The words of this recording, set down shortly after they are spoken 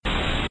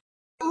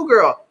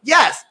girl.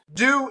 Yes,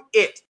 do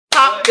it.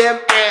 Pop them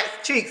ass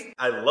cheeks.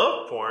 I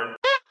love porn.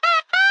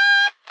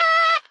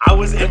 I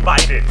was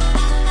invited.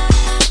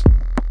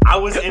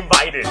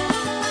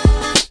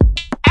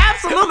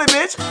 Absolutely,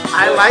 bitch.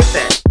 I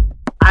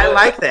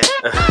like that.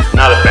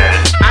 Not a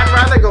fan. I'd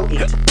rather go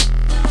eat.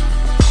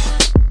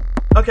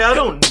 Okay, I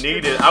don't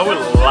need it. I would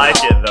like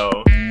it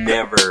though.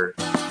 Never,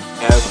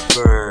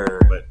 ever.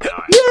 But no.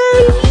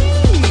 Yay!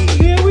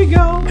 Here we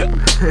go.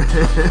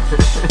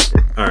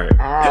 All right.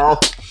 Oh.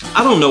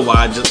 I don't know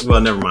why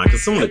never mind,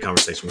 because some of the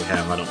conversation we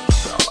have, I don't know if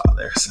it's all out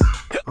there. So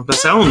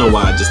I don't know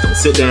why I just don't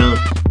sit down,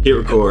 hit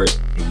record,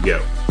 and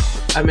go.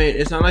 I mean,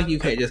 it's not like you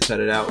can't just cut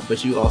it out,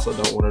 but you also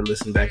don't want to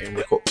listen back and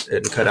record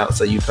and cut out,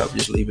 so you probably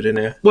just leave it in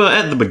there. Well,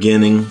 at the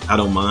beginning, I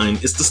don't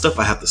mind. It's the stuff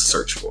I have to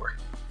search for.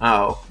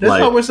 Oh, that's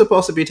why we're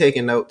supposed to be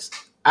taking notes.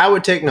 I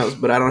would take notes,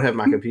 but I don't have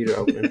my computer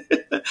open.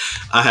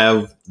 I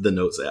have the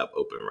Notes app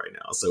open right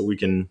now, so we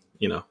can,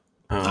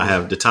 I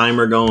have the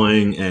timer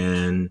going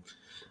and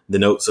the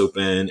notes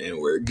open, and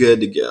we're good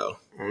to go.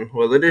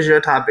 Well, it is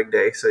your topic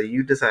day, so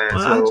you decide.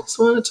 Well, I just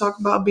want to talk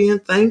about being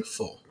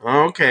thankful.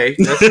 Okay,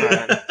 that's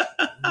fine.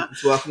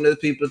 Welcome to the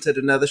people to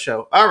another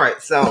show. All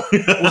right, so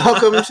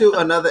welcome to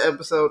another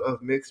episode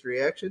of Mixed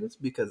Reactions,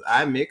 because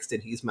I'm mixed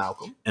and he's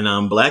Malcolm. And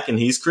I'm black and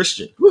he's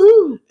Christian.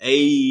 Woohoo!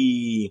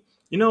 Hey,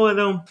 you know what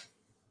though?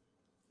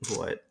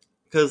 What?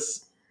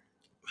 Because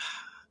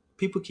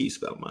people keep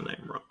spelling my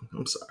name wrong.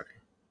 I'm sorry.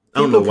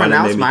 People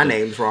pronounce my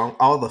names wrong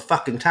all the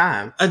fucking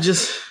time.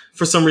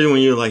 For some reason,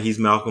 when you were like, he's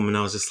Malcolm, and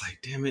I was just like,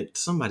 damn it,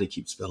 somebody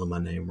keeps spelling my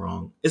name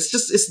wrong. It's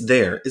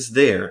there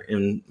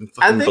in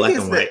fucking black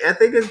and white. I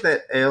think it's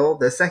that L,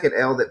 the second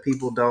L that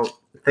people don't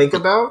think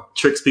about.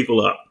 Tricks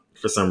people up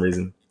for some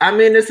reason. I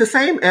mean, it's the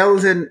same L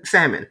as in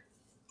salmon.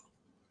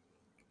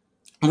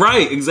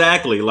 Right,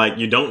 exactly. Like,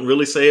 you don't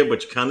really say it,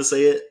 but you kind of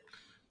say it.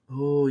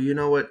 Oh, you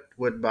know what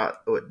I don't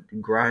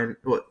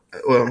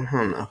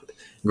know.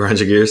 Grind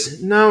your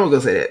gears? No, I'm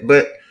going to say that.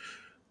 But,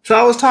 so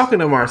I was talking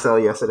to Marcel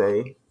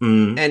yesterday,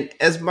 and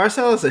as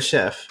Marcel is a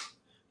chef,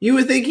 you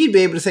would think he'd be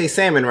able to say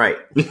salmon right.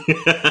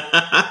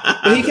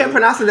 But he kept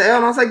pronouncing the L,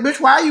 and I was like, bitch,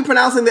 why are you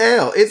pronouncing the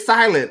L? It's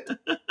silent.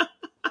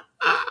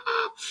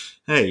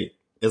 Hey,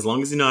 as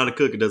long as you know how to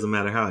cook, it doesn't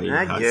matter how you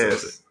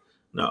says it.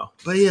 No.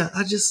 But yeah,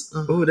 I just...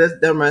 Oh, that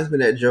reminds me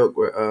of that joke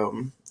where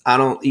I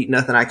don't eat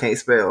nothing I can't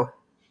spell.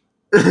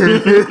 But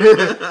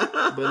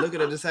look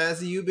at the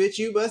size of you, bitch.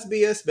 You must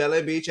be a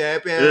spelling bee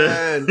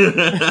champion.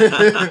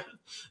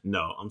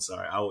 No, I'm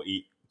sorry. I will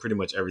eat pretty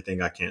much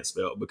everything I can't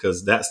spell,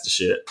 because that's the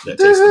shit that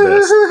tastes the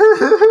best.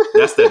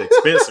 That's that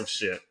expensive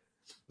shit.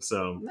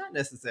 So not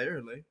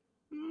necessarily.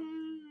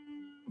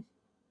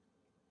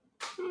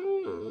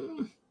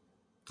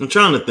 I'm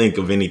trying to think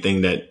of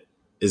anything that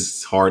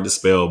is hard to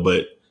spell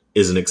but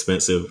isn't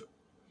expensive.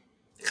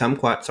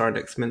 Kumquats aren't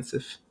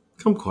expensive.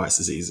 Kumquats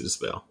is easy to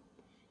spell.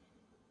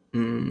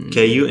 Kumquat,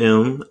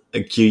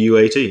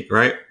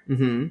 right?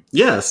 Mm-hmm.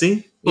 Yeah,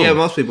 see? Yeah,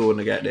 most people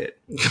wouldn't have got that.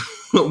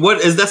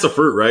 That's a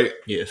fruit, right?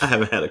 Yes. I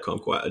haven't had a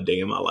kumquat a day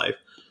in my life.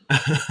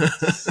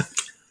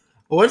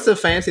 What's the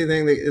fancy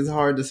thing that is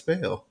hard to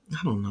spell?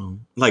 I don't know.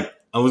 Like,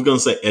 I was going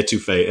to say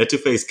etouffee.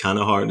 Etouffee is kind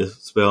of hard to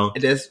spell.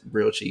 That's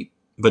real cheap.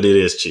 But it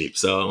is cheap,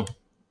 so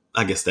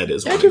I guess that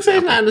is one etouffee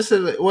example. Is not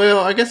necessarily... Well,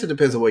 I guess it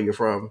depends on where you're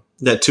from.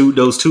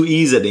 Those two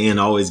E's at the end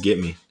always get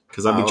me.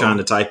 Because I'll be trying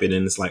to type it,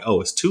 and it's like,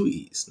 oh, it's two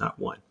E's, not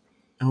one.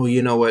 Oh,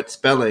 you know what?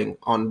 Spelling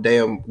on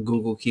damn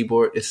Google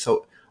keyboard is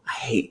so... I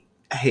hate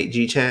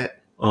GChat.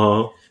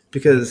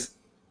 Because,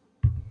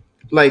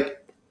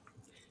 like,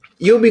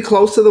 you'll be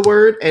close to the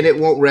word, and it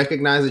won't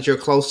recognize that you're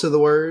close to the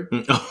word.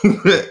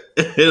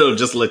 It'll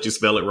just let you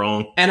spell it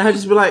wrong. And I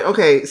just be like,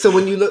 okay, so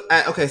when you look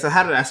at... Okay, so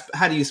how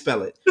do you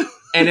spell it?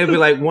 And it'll be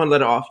like one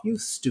letter off. You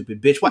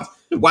stupid bitch.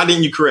 Why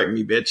didn't you correct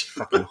me, bitch?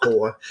 Fucking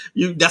whore.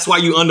 That's why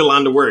you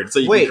underline the word, so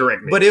you can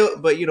correct me. But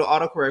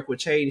autocorrect would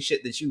change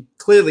shit that you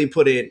clearly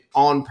put in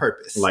on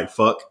purpose. Like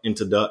fuck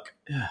into duck.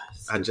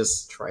 I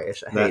just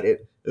trash. I hate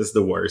it. It's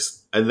the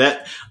worst. And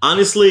that,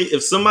 honestly,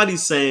 if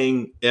somebody's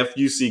saying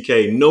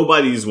F-U-C-K,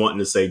 nobody's wanting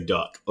to say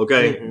duck.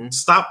 Okay? Mm-hmm.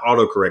 Stop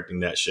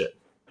autocorrecting that shit.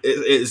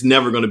 It's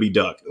never going to be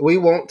duck. We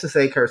want to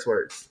say curse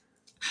words.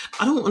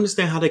 I don't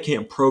understand how they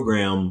can't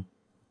program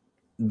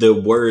the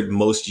word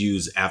most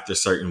used after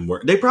certain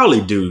word. They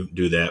probably do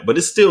that, but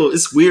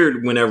it's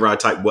weird whenever I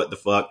type what the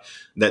fuck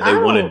that they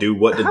want to do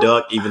what the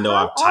duck, even though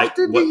I've typed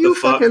what the fuck. How often do you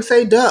fucking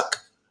say duck?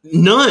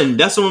 None.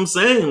 That's what I'm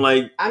saying.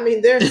 Like, I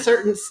mean, there are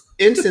certain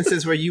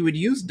instances where you would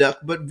use duck,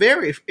 but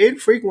very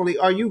infrequently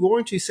are you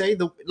going to say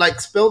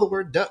spell the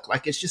word duck.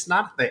 Like, it's just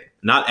not a thing.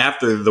 Not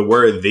after the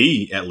word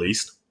the, at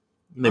least.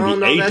 Maybe a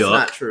that's duck.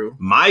 Not true.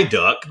 My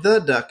duck. The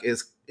duck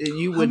is,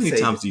 you would say. How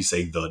many times do you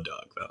say the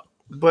duck, though?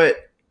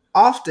 But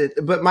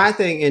my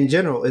thing in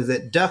general is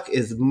that duck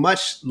is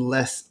much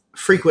less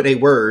frequent a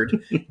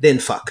word than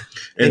fuck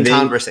in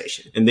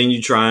conversation. And then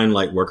you try and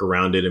like work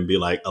around it and be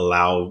like,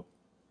 allow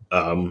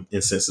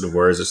insensitive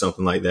words or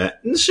something like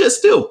that. And the shit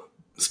still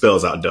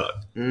spells out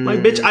duck. Like,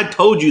 bitch, I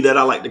told you that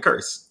I like to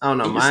curse. Oh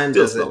no, mine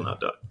doesn't.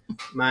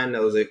 Mine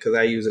knows it because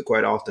I use it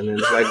quite often. And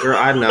it's like, girl,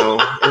 I know.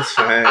 It's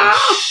fine.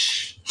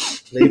 Shh.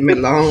 Leave me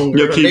alone.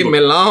 Girl. Leave me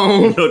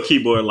alone. Your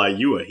keyboard like,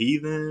 you a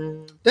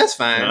heathen? That's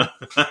fine.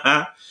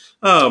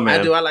 Oh, man.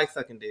 I do. I like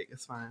sucking dick.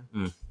 It's fine.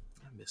 I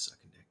miss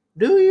sucking dick.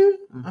 Do you?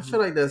 Mm-hmm. I feel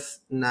like that's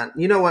not...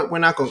 You know what? We're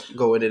not going to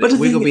go into it. But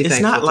we're going to be it's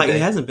thankful not like today.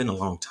 It hasn't been a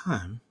long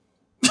time.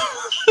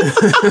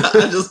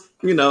 I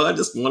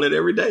just want it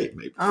every day,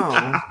 maybe.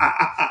 Oh.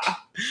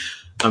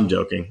 I'm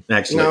joking.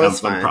 Actually, no, I'm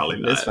fine. probably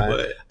not. It's fine.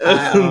 But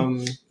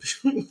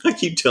I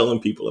keep telling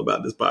people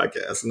about this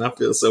podcast, and I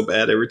feel so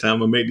bad every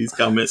time I make these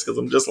comments because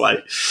I'm just like,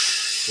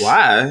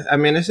 why? I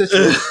mean, it's just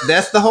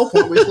that's the whole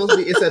point. We're supposed to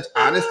be. It's an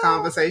honest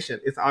conversation.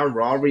 It's our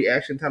raw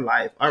reaction to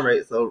life. All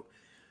right, so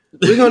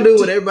we're gonna do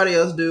what everybody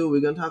else do.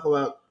 We're gonna talk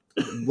about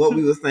what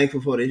we was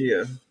thankful for this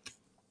year,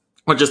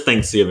 or just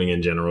Thanksgiving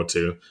in general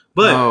too.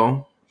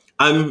 But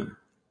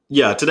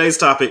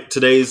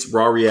today's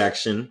raw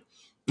reaction.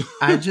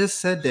 I just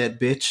said that,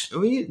 bitch.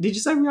 Did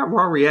you say we got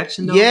raw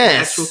reaction though?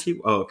 Yes.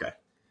 Okay.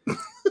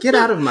 Get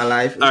out of my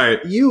life. All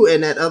right. You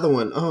and that other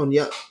one. Oh,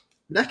 yeah.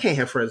 I can't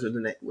have friends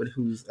with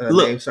whose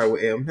name start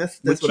with M. That's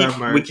what I've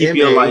learned. We keep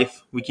your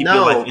life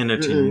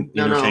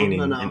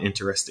entertaining and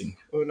interesting.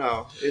 Oh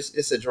no,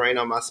 it's a drain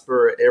on my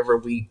spirit every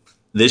week.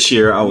 This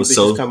year I was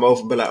just come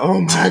over and be like,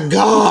 oh my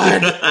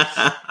God.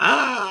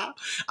 I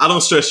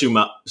don't stress you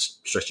out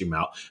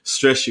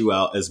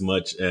as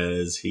much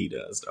as he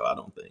does, though. I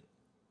don't think.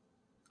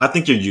 I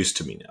think you're used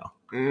to me now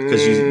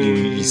because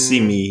you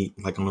see me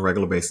like on a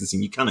regular basis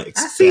and you kind of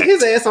expect. I see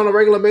his ass on a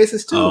regular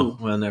basis too. Oh,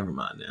 well, never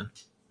mind then.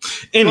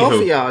 Anywho.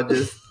 Both of y'all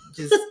just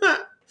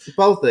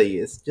both of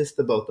you, just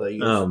the both of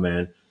you. Oh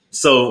man.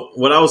 So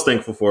what I was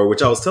thankful for,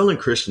 which I was telling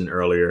Christian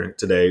earlier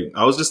today,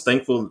 I was just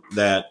thankful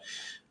that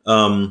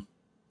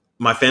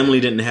my family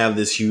didn't have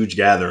this huge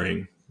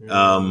gathering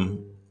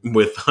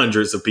with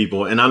hundreds of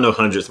people, and I know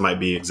hundreds might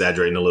be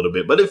exaggerating a little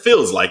bit, but it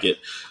feels like it.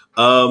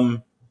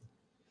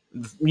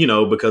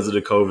 Because of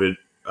the COVID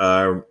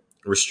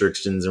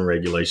restrictions and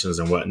regulations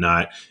and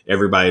whatnot,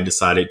 everybody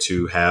decided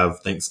to have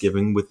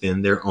Thanksgiving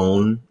within their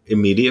own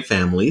immediate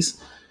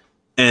families.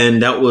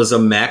 And that was a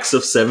max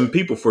of 7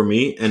 people for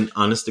me. And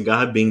honest to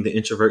God, being the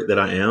introvert that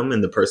I am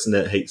and the person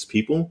that hates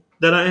people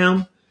that I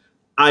am,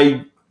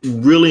 I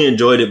really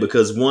enjoyed it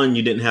because, one,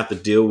 you didn't have to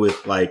deal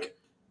with like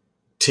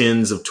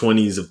 10s of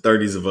 20s of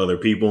 30s of other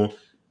people.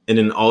 And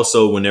then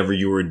also whenever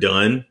you were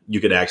done,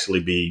 you could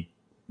actually be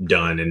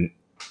done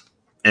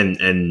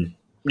and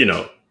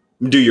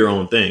do your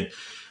own thing.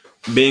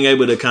 Being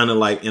able to kind of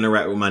like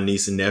interact with my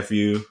niece and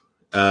nephew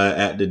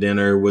at the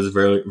dinner was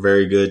very,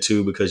 very good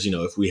too, because,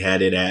 if we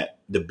had it at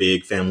the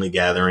big family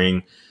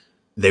gathering,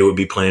 they would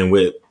be playing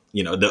with,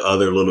 the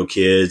other little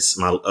kids,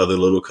 my other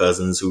little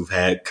cousins who've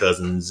had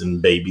cousins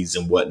and babies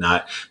and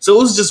whatnot. So it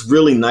was just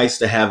really nice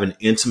to have an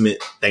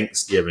intimate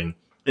Thanksgiving.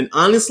 And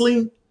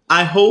honestly,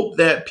 I hope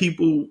that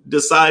people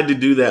decide to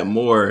do that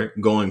more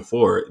going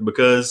forward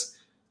because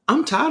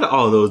I'm tired of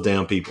all those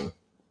damn people.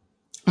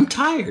 I'm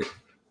tired.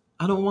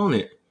 I don't want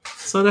it.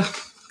 So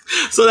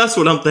that's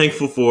what I'm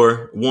thankful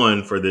for.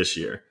 One, for this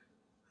year.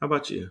 How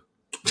about you?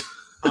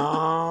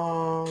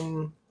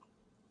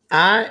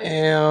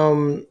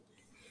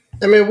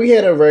 We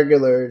had a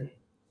regular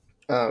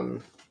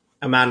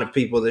amount of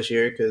people this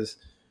year because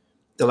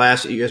the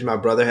last 2 years my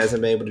brother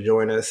hasn't been able to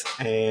join us,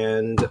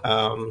 and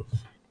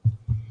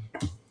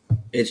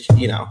it's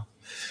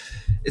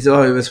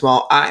always been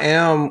small. I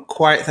am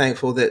quite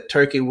thankful that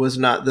turkey was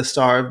not the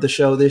star of the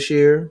show this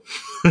year.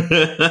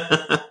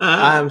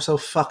 I am so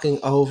fucking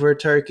over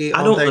turkey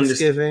on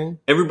Thanksgiving.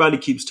 Everybody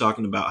keeps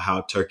talking about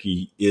how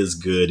turkey is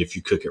good if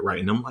you cook it right.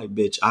 And I'm like,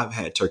 bitch, I've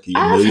had turkey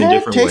a million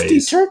different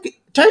ways.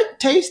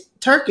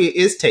 Turkey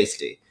is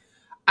tasty.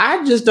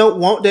 I just don't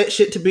want that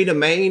shit to be the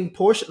main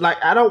portion. Like,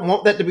 I don't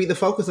want that to be the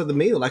focus of the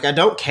meal. Like, I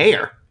don't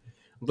care.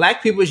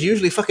 Black people is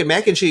usually fucking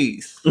mac and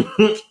cheese.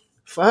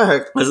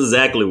 Fuck. That's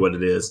exactly what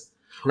it is.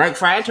 Like,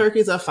 fried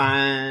turkeys are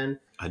fine.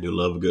 I do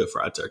love a good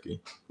fried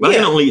turkey. But I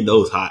can only eat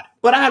those hot.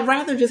 But I'd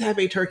rather just have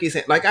a turkey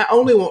sandwich. Like, I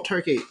only want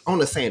turkey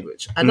on a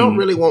sandwich. I don't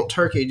really want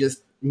turkey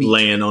just meat.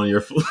 Laying on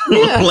your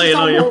laying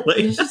on your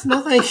plate. It's just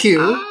no thank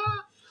you.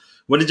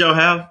 What did y'all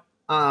have?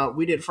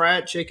 We did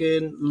fried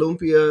chicken,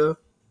 lumpia,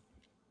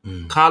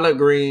 collard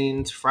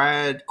greens,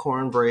 fried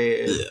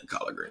cornbread. Yeah,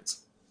 collard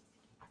greens.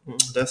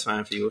 That's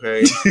fine for you,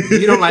 okay?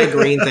 You don't like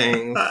green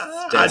things.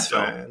 That's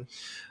fine.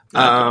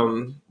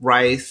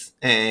 Rice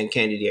and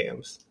candied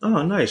yams.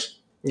 Oh, nice.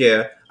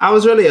 Yeah. I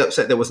was really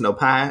upset there was no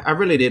pie. I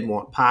really did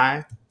want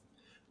pie.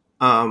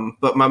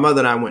 But my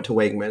mother and I went to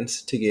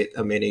Wegmans to get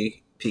a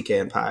mini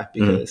pecan pie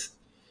because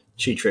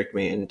she tricked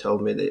me and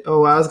told me that, I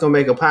was going to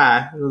make a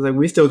pie. I was like,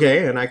 we still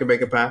can. I can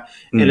make a pie.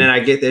 And then I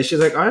get there. She's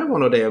like, I don't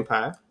want no damn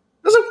pie. I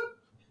was like,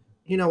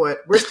 you know what?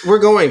 We're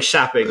going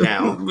shopping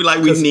now. We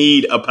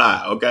need a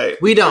pie, okay?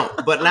 We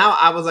don't. But now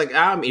I was like,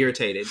 I'm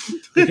irritated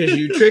because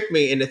you tricked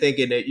me into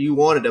thinking that you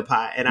wanted a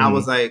pie. And I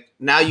was like,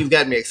 now you've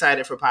got me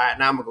excited for pie.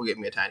 Now I'm going to go get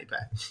me a tiny pie.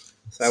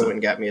 So I went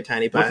and got me a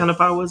tiny pie. What kind of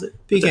pie was it?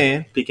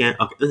 Pecan. Pecan.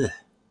 Okay.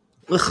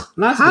 Ugh.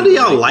 How do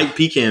y'all like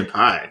pecan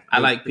pie? I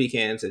like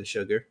pecans and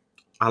sugar.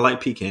 I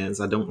like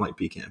pecans. I don't like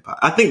pecan pie.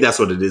 I think that's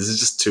what it is. It's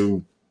just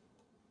too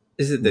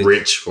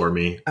rich for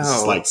me. It's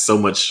just like so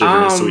much sugar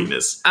and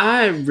sweetness.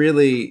 I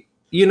really,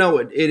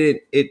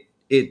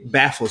 it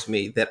baffles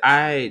me that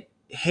I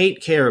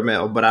hate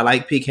caramel, but I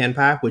like pecan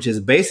pie, which is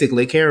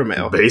basically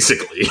caramel.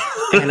 Basically.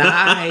 And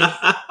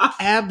I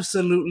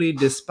absolutely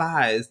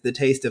despise the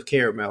taste of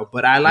caramel,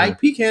 but I like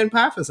pecan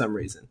pie for some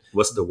reason.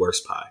 What's the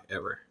worst pie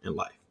ever in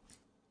life?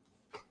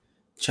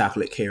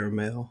 Chocolate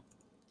caramel.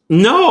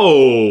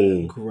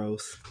 No.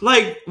 Gross.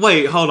 Like,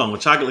 wait, hold on.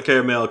 Chocolate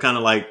caramel kind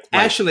of like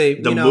actually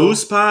the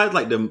mousse pie,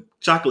 like the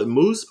chocolate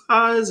mousse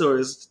pies, or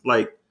is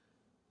like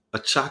a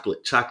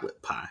chocolate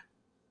pie?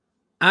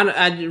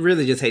 I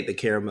really just hate the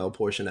caramel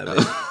portion of it.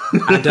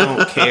 I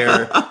don't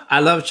care. I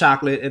love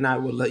chocolate, and I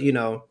would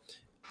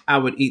I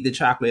would eat the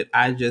chocolate.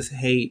 I just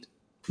hate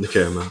the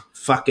caramel.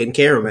 Fucking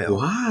caramel.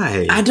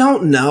 Why? I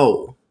don't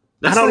know.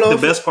 That's I don't know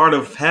the best part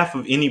of half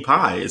of any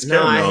pie is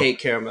caramel. No, I hate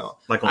caramel.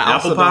 Like on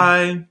apple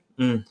pie.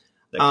 That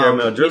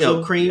caramel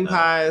drizzle. Cream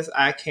pies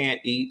I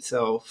can't eat,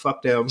 so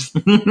fuck them.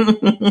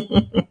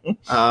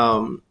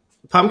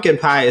 Pumpkin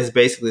pie is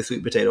basically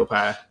sweet potato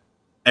pie.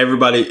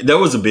 There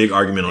was a big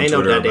argument on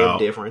Twitter about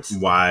difference.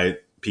 Why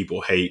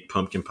people hate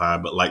pumpkin pie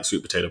but like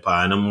sweet potato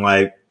pie, and I'm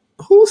like,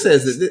 who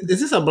says this? Is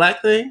this a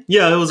black thing?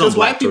 Yeah, it was on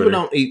Black Twitter. White people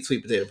don't eat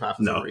sweet potato pie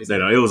for some reason.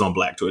 No, it was on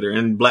Black Twitter,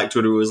 and Black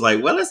Twitter was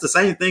like, well, it's the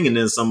same thing, and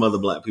then some other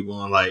black people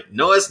are like,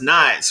 no, it's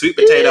not. Sweet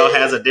potato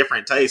has a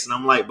different taste, and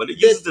I'm like, but it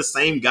uses the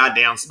same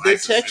goddamn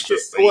spices. The texture.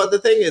 Well, the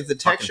thing is, the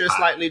texture is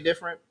slightly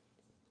different.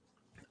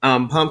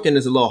 Pumpkin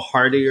is a little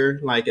hardier,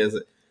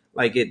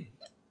 it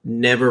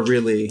never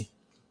really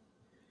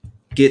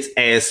gets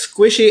as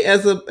squishy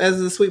as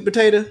a sweet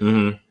potato.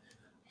 Mm-hmm.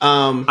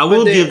 I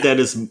will give that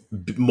is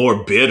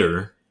more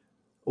bitter.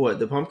 What,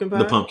 the pumpkin pie?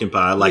 The pumpkin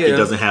pie, it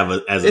doesn't have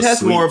it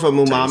has more of a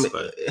umami.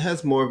 It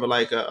has more of a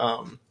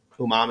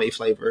umami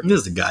flavor.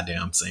 It's the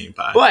goddamn same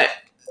pie. But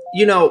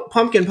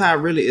pumpkin pie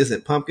really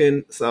isn't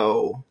pumpkin,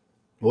 so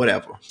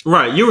whatever.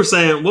 Right?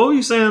 What were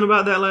you saying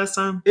about that last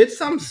time? It's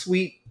some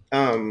sweet.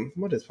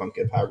 What is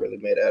pumpkin pie really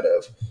made out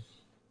of?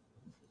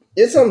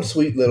 It's some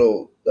sweet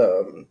little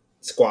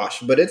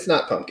squash, but it's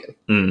not pumpkin.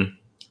 Mm.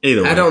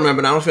 Either way. I don't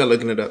remember. I don't feel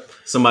looking it up.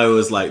 Somebody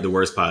was like, the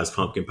worst pie is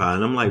pumpkin pie,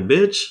 and I'm like,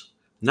 bitch.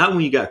 Not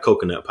when you got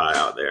coconut pie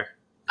out there.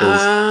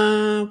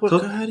 How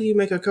do you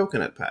make a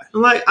coconut pie?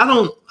 Like, I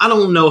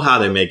don't know how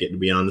they make it, to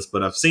be honest,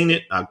 but I've seen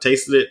it, I've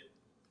tasted it,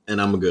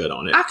 and I'm good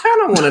on it. I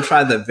kind of want to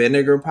try the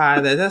vinegar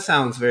pie. That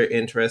sounds very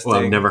interesting.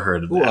 Well, I've never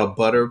heard of that.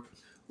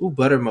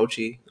 Butter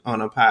mochi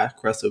on a pie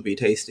crust would be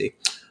tasty.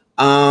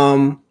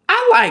 I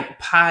like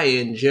pie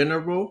in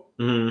general.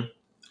 Mm-hmm.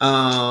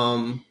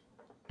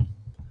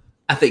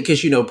 I think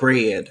because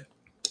bread.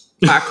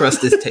 Pie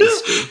crust is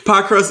tasty.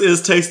 Pie crust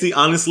is tasty.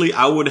 Honestly,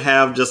 I would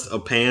have just a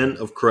pan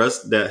of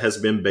crust that has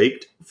been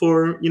baked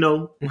for,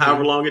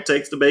 however long it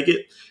takes to bake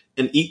it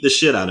and eat the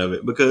shit out of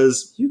it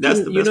because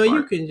that's the best part.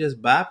 You can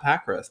just buy pie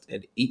crust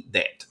and eat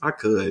that. I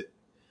could.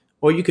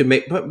 Or you can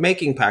but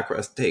making pie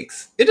crust it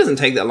doesn't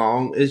take that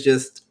long. It's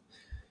just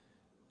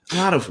a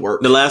lot of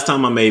work. The last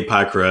time I made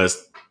pie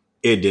crust,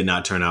 it did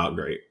not turn out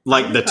great.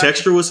 Like the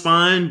texture was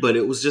fine, but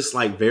it was just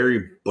like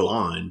very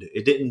blonde.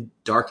 It didn't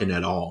darken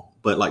at all.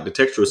 But like the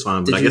texture was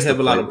fine. But I guess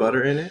have a lot of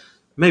butter in it?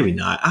 Maybe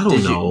not. I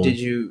don't know. Did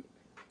you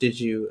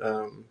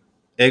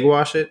egg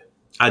wash it?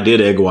 I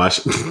did egg wash.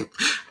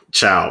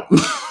 Child.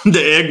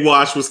 The egg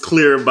wash was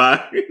clear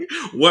by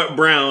what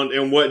browned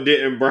and what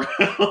didn't brown.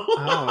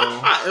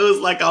 Oh. It was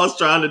like I was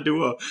trying to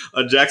do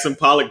a Jackson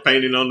Pollock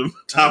painting on the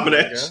top of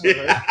that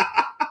shit.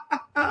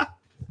 I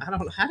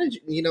don't know. How did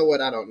you? You know what?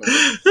 I don't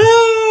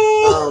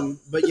know.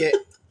 But yeah,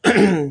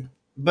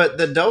 but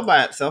the dough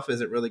by itself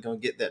isn't really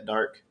going to get that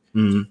dark.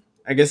 Mm-hmm.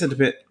 I guess it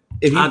depends.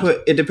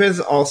 It depends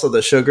also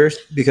the sugars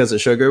because the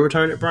sugar will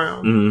turn it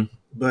brown. Mm-hmm.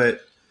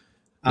 But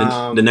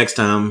the next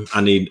time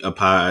I need a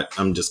pie,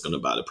 I'm just going to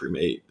buy the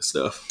pre-made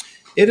stuff.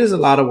 It is a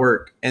lot of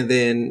work, and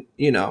then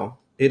it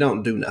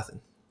don't do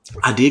nothing.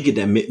 I did get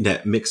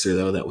that mixer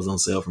though that was on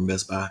sale from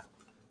Best Buy,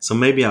 so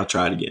maybe I'll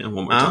try it again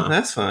one more time.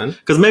 That's fun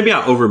because maybe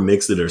I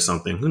overmixed it or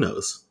something. Who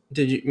knows?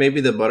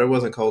 Maybe the butter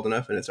wasn't cold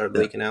enough and it started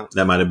leaking out?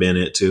 That might have been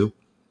it too.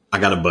 I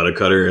got a butter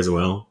cutter as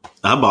well.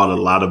 I bought a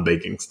lot of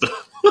baking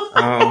stuff.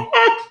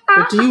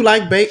 But do you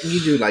like bake?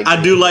 You do like.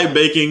 I do like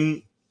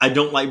baking. I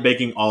don't like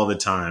baking all the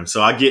time,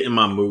 so I get in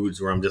my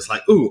moods where I'm just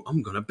like, "Ooh,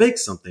 I'm gonna bake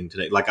something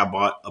today." Like I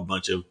bought a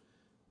bunch of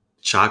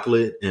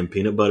chocolate and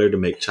peanut butter to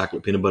make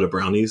chocolate peanut butter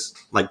brownies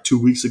like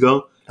 2 weeks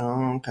ago.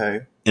 Oh,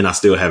 okay. And I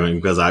still haven't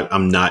because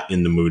I'm not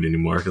in the mood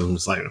anymore because I'm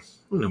just like,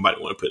 nobody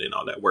want to put in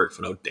all that work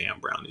for no damn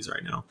brownies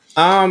right now.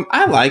 I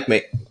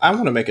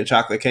want to make a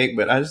chocolate cake,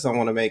 but I just don't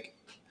want to make.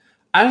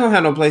 I don't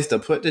have no place to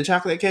put the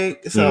chocolate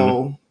cake,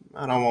 so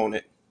I don't want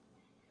it.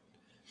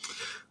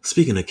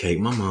 Speaking of cake,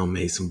 my mom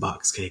made some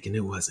box cake and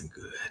it wasn't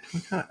good.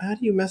 How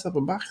do you mess up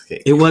a box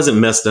cake? It wasn't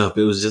messed up.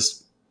 It was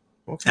just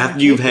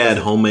after you've had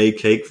homemade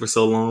cake for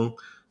so long,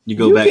 you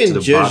go back to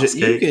the box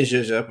cake. You can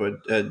judge up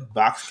a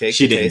box cake.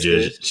 She didn't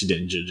judge it. She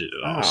didn't judge it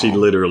at all. She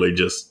literally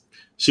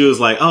she was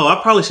like, "Oh,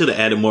 I probably should have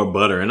added more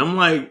butter." And I'm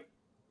like,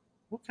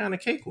 What kind of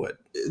cake? What?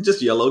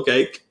 Just yellow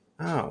cake.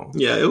 Oh.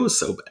 Yeah, it was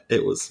so bad.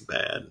 It was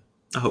bad.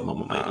 I hope my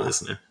mom ain't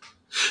listening.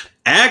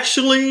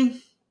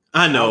 Actually,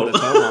 I know. I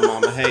told my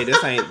mama, hey,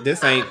 this ain't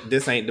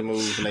the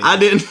move. Lady. I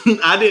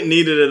didn't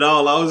need it at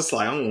all. I was just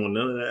like, I don't want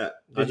none of that.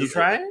 Did you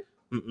try it?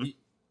 Mm-mm.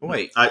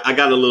 Wait, I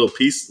got a little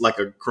piece, like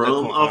a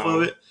crumb off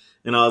of it,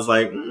 and I was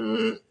like,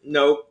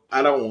 nope,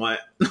 I don't want.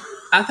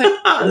 I think,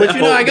 but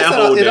you know, I guess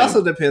it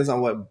also depends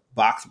on what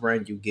box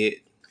brand you get.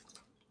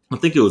 I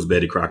think it was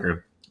Betty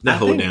Crocker. That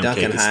whole damn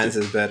Duncan cake Hines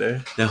is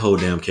better. That whole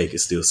damn cake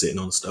is still sitting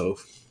on the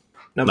stove.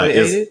 Nobody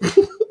ate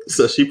it.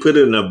 So she put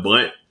it in a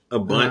bunt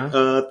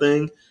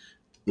thing.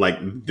 Like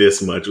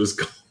this much was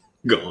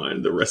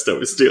gone. The rest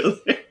of it's still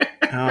there.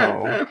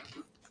 Oh.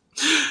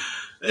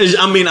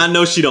 I mean, I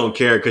know she don't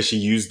care because she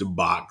used the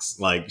box.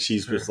 Like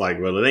she's just like,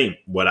 well, it ain't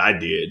what I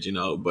did, you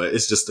know. But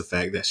it's just the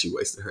fact that she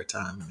wasted her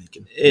time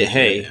making.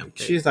 Hey,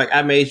 she's like,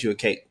 I made you a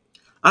cake.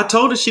 I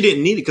told her she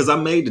didn't need it because I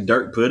made the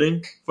dirt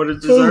pudding for the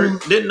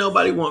dessert. Didn't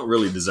nobody want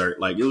really dessert?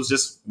 Like it was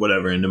just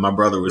whatever. And then my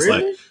brother was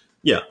like,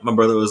 my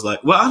brother was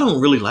like, well, I don't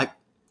really like.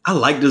 I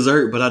like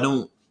dessert, but I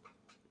don't.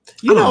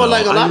 You know,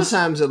 like a lot of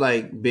times at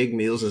like big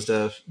meals and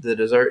stuff, the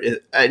dessert is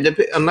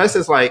unless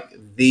it's like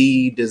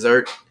the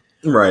dessert.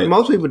 Right.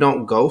 Most people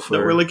don't go for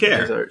don't really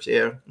care. Desserts,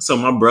 yeah. So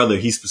my brother,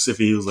 he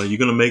was like, "You're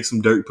gonna make some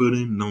dirt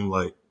pudding?" And I'm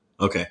like,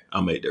 "Okay,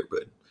 I'll make dirt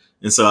pudding."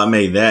 And so I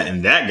made that,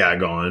 and that got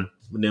gone.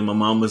 But then my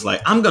mom was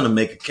like, "I'm gonna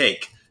make a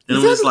cake," and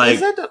I was like,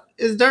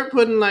 "Is dirt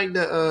pudding like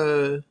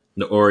the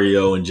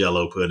Oreo and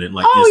Jello pudding?"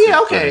 Like,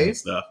 okay,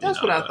 stuff.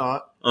 That's what I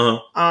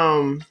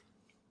thought.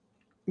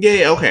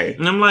 Yeah, okay.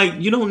 And I'm like,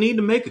 "You don't need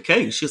to make a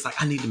cake." She's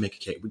like, "I need to make a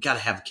cake. We gotta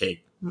have a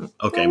cake."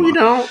 Okay, no, we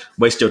don't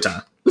waste your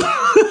time.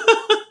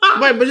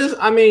 Wait, but just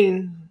I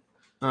mean,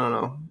 I don't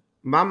know.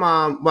 My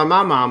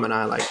mom and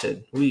I like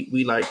to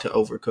we like to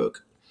overcook.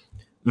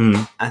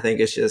 Mm-hmm. I think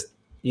it's just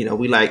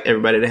we like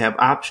everybody to have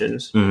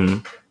options.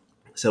 Mm-hmm.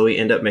 So we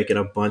end up making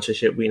a bunch of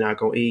shit we not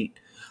gonna eat.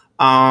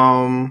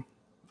 But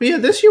yeah,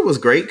 this year was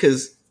great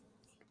because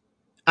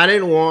I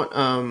didn't want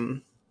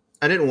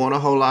a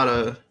whole lot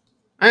of.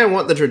 I didn't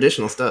want the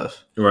traditional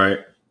stuff. Right.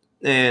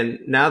 And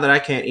now that I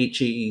can't eat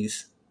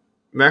cheese,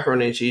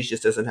 macaroni and cheese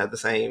just doesn't have the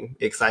same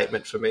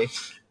excitement for me.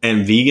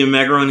 And vegan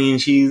macaroni and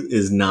cheese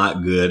is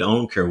not good. I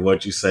don't care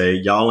what you say.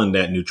 Y'all in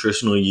that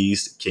nutritional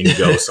yeast can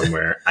go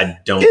somewhere. I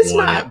don't want it. It's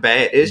not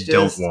bad. It's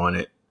just don't want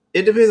it.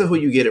 It depends on who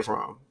you get it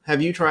from.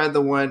 Have you tried the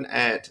one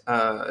at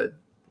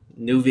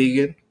New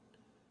Vegan?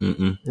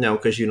 Mm-mm. No,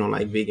 because you don't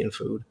like vegan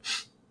food.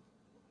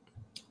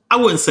 I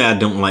wouldn't say I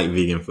don't like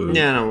vegan food.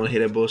 Yeah, I don't want to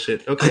hear that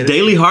bullshit. Okay,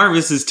 Daily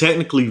Harvest is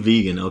technically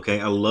vegan.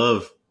 Okay, I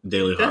love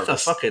Daily Harvest.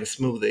 That's a fucking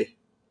smoothie.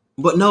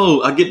 But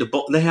no, I get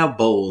they have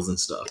bowls and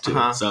stuff too.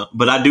 Uh-huh. So,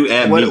 but I do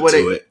add meat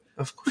to it.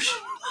 Of course.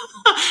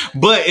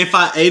 But if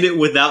I ate it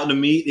without the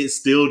meat, it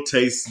still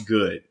tastes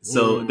good.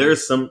 So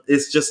there's some.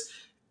 It's just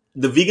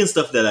the vegan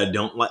stuff that I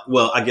don't like.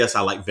 Well, I guess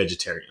I like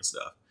vegetarian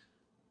stuff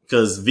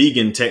because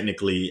vegan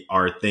technically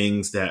are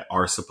things that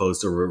are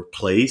supposed to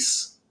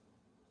replace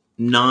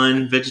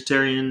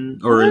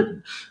non-vegetarian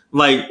or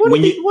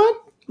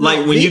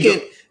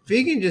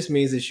vegan just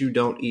means that you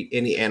don't eat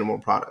any animal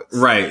products,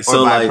 right?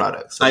 So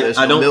byproducts. So there's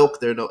no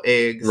milk, there's no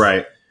eggs,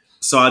 right?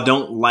 So I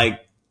don't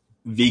like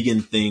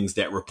vegan things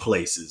that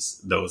replaces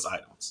those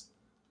items,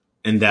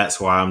 and that's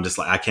why I'm just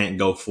like I can't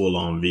go full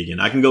on vegan.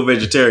 I can go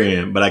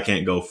vegetarian, but I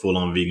can't go full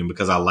on vegan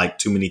because I like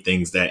too many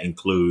things that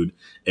include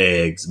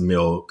eggs,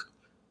 milk,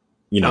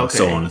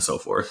 so on and so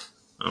forth.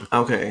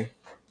 Okay.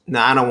 No,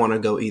 I don't want to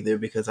go either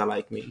because I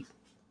like meat.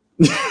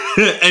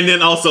 And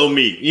then also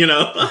meat,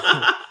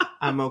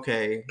 I'm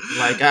okay.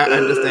 Like I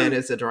understand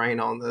it's a drain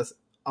on the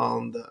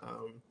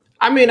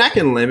I mean, I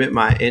can limit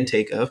my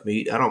intake of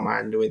meat. I don't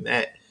mind doing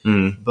that.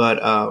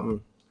 But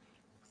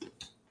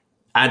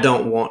I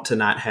don't want to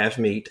not have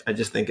meat. I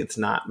just think it's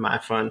not my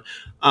fun.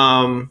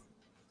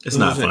 It's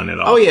not fun at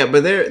all. Oh yeah,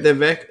 but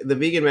the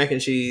vegan mac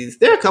and cheese.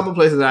 There are a couple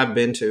places I've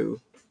been to.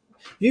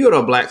 If you go to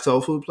a black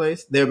soul food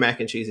place, their mac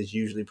and cheese is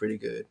usually pretty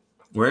good.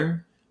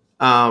 Where?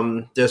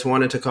 There's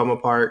one in Tacoma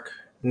Park.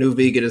 New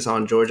Vegan is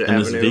on Georgia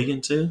Avenue. It's vegan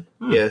too?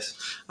 Yes.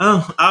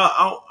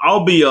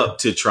 I'll be up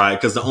to try it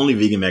because the only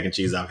vegan mac and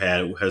cheese I've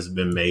had has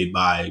been made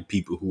by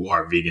people who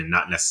are vegan,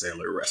 not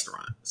necessarily a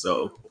restaurant.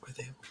 So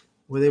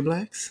were they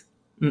blacks?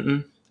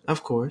 Mm-mm.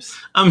 Of course.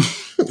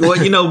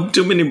 Well,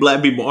 too many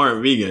black people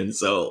aren't vegan,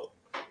 so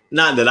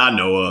not that I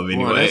know of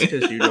anyway. Well, that's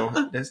because you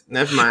don't. That's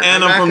mine.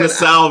 And I'm from the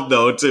South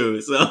though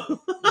too,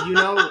 so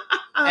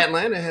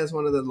Atlanta has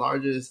one of the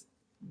largest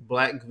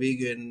black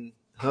vegan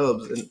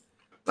hubs, and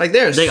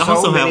they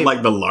also have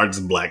like the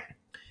largest black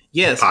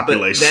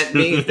population. But that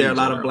means there are a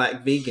lot of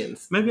black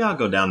vegans. Maybe I'll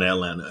go down to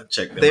Atlanta and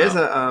check them There's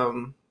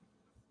out.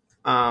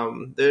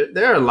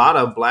 There are a lot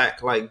of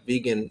black like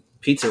vegan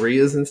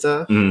pizzerias and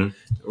stuff.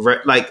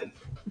 Mm-hmm. Like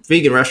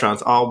vegan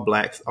restaurants, all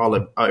blacks,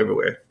 all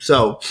everywhere.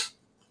 So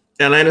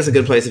Atlanta's a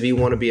good place if you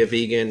want to be a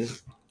vegan.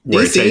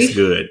 Where it tastes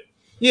good.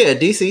 Yeah,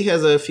 DC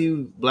has a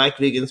few black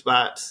vegan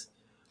spots.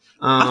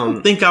 I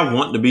don't think I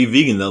want to be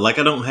vegan though. Like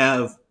I don't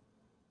have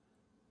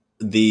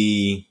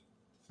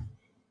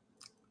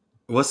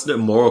What's the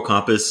moral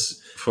compass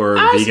for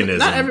Honestly, veganism?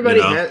 not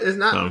everybody has. It's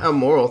not a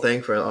moral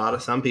thing for a lot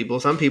of some people.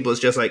 Some people,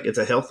 it's just like it's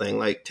a health thing.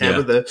 Like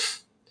Tabitha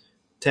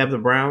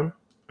Brown,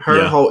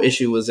 her whole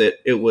issue was that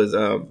it was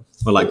or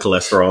like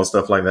cholesterol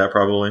stuff like that.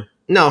 Probably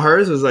no.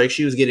 Hers was like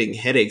she was getting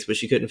headaches, but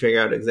she couldn't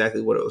figure out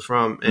exactly what it was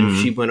from, and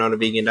she went on a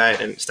vegan diet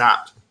and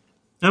stopped.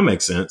 That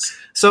makes sense.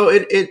 So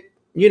it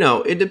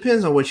it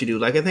depends on what you do.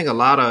 Like I think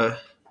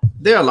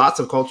there are lots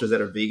of cultures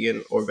that are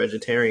vegan or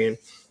vegetarian.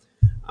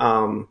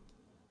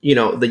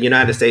 The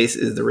United States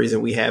is the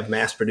reason we have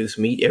mass-produced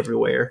meat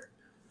everywhere.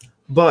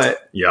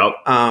 But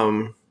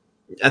I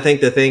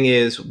think the thing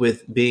is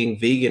with being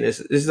vegan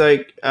is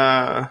like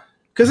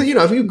because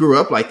if you grew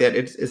up like that,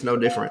 it's no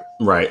different,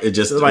 right? It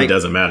just it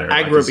doesn't matter.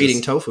 I grew up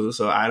eating tofu,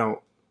 so I don't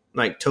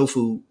like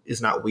tofu.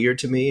 Is not weird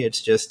to me.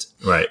 It's just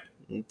right.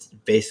 It's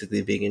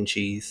basically vegan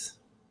cheese.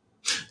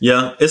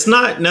 Yeah, it's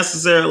not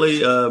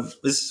necessarily.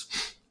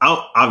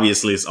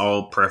 Obviously, it's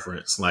all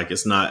preference. Like,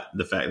 it's not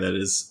the fact that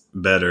it's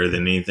better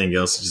than anything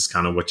else. It's just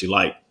kind of what you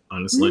like,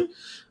 honestly.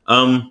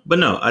 But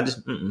no, I just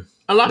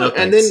a lot of,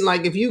 and then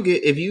like if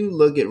you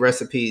look at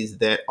recipes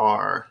that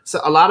are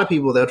a lot of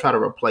people, they'll try to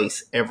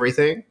replace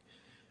everything,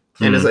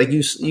 and it's like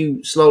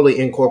you slowly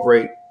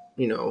incorporate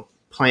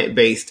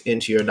plant-based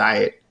into your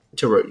diet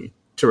to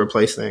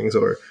replace things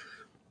or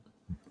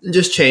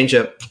just change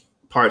up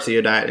parts of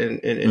your diet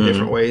in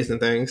different ways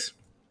and things.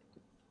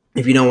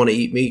 If you don't want to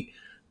eat meat.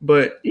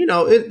 But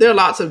there are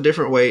lots of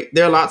different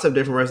There are lots of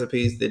different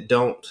recipes that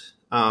don't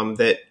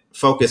that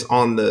focus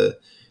on the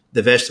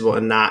vegetable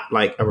and not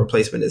like a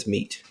replacement as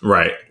meat.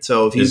 Right.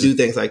 So if you do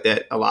things like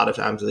that, a lot of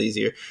times it's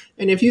easier.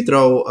 And if you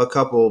throw a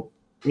couple,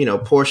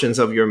 portions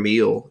of your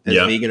meal as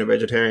vegan or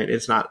vegetarian,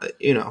 it's not,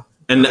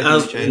 And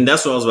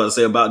that's what I was about to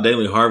say about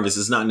Daily Harvest.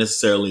 It's not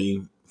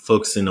necessarily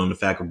focusing on the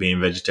fact of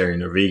being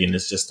vegetarian or vegan.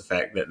 It's just the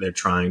fact that they're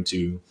trying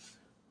to,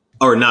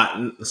 they're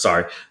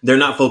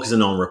not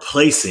focusing on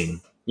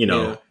replacing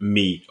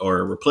meat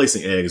or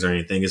replacing eggs or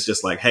anything. It's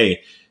just like,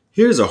 hey,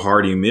 here's a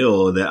hearty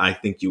meal that I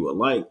think you would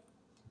like.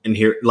 And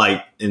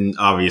and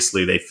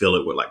obviously they fill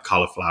it with like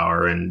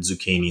cauliflower and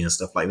zucchini and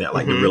stuff like that,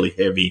 like the really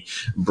heavy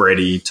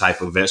bready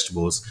type of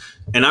vegetables.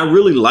 And I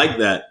really like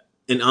that.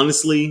 And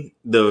honestly,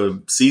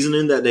 the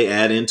seasoning that they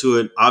add into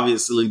it,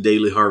 obviously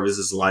Daily Harvest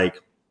is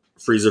like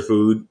freezer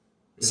food.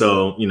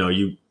 So,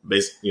 you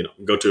basically,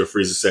 go to a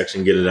freezer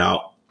section, get it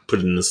out, put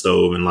it in the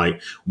stove and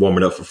like warm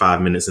it up for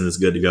 5 minutes and it's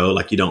good to go.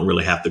 Like you don't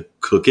really have to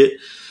cook it.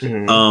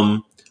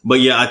 But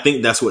yeah, I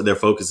think that's what their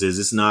focus is.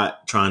 It's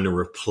not trying to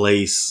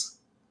replace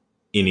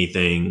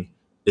anything.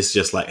 It's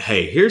just like,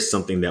 hey, here's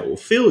something that will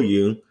fill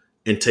you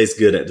and taste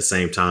good at the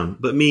same time.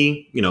 But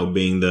me,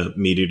 being the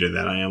meat eater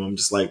that I am, I'm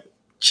just like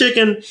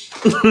chicken,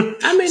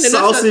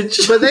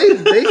 sausage. But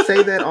they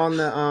say that on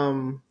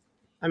the,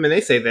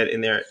 they say that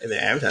in their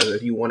advertising,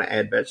 if you want to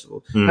add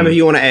vegetables, if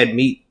you want to add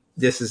meat,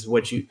 this is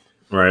what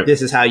right.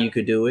 This is how you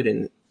could do it,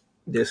 and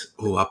this.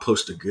 Oh, I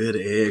poached a good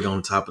egg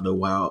on top of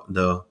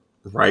the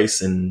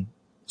rice and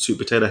sweet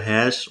potato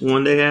hash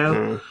one they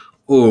have.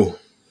 Oh,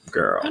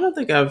 girl! I don't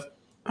think I've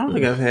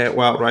had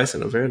wild rice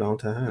in a very long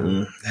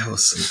time. That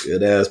was some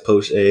good ass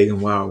poached egg and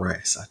wild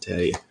rice. I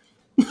tell you,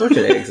 poached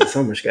eggs is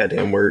so much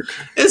goddamn work.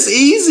 It's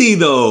easy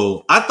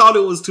though. I thought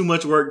it was too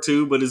much work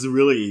too, but it's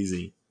really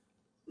easy.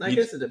 I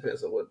guess it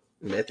depends on what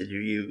method you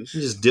use.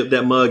 You just dip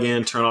that mug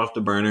in, turn off the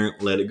burner,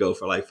 let it go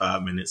for like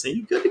 5 minutes, and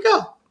you're good to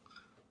go.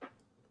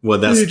 Well,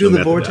 that's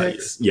the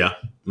vortex. Yeah.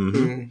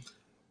 With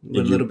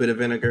a little bit of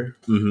vinegar.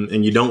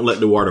 And you don't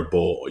let the water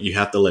boil. You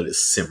have to let it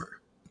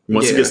simmer.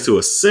 Once it gets to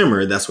a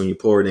simmer, that's when you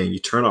pour it in. You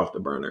turn off the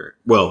burner.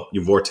 Well,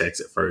 you vortex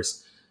it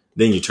first.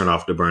 Then you turn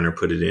off the burner,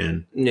 put it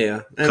in.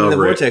 Yeah. And the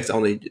vortex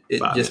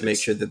just makes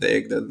sure that the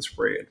egg doesn't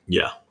spread.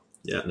 Yeah.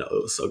 Yeah, no,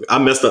 it was so good. I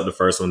messed up the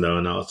first one, though,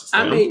 and I was just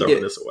like, I'm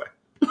throwing this away.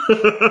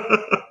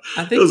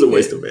 I think it was a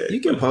waste of egg.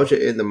 You can poach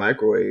it in the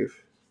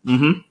microwave.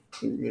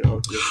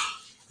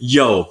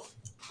 Yo,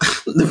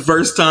 the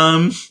first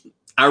time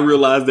I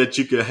realized that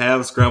you could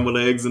have scrambled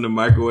eggs in the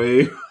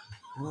microwave,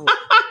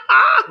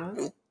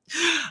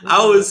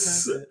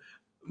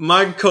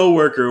 my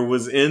coworker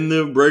was in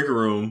the break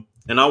room,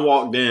 and I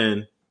walked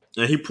in,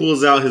 and he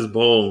pulls out his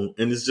bowl,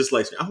 and it's just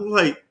like, I was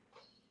like,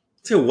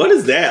 what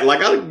is that?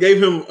 Like, I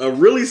gave him a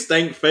really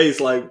stank face,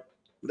 like,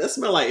 that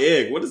smell like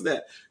egg. What is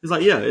that? He's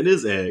like, yeah, it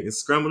is egg. It's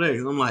scrambled eggs.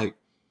 And I'm like,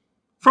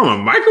 from a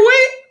microwave?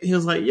 He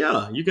was like,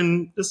 yeah, you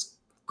can just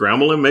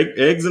scramble and make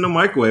eggs in a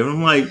microwave. And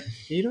I'm like,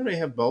 they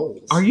have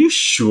bowls. Are you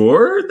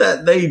sure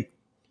that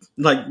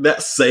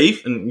that's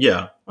safe? And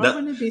yeah. Why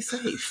wouldn't it be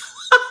safe?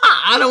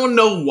 I don't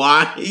know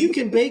why. You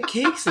can bake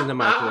cakes in the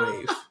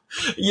microwave.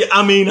 Yeah,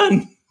 I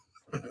mean,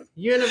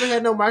 you never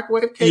had no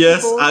microwave cake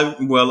before?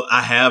 Yes,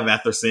 I have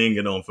after seeing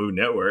it on Food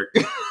Network.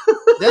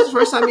 That's the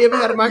first time you ever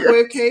had a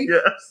microwave cake?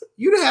 Yes.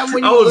 You didn't have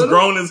when you I was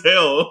grown as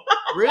hell.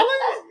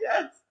 Really?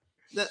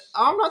 Yes.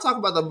 I'm not talking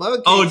about the mug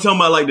cake. Oh, you're talking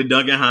about like the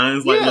Duncan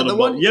Hines? Like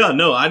yeah,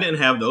 no, I didn't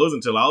have those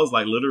until I was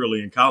like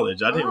literally in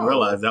college. I didn't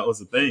realize that was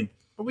a thing.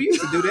 We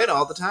used to do that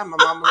all the time. My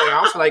mom was like, I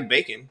also like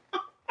bacon.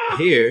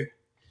 Here.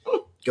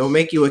 Go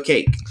make you a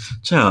cake.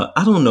 Child,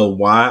 I don't know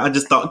why. I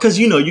just thought, because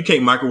you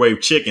can't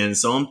microwave chicken,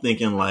 so I'm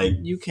thinking like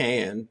you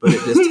can, but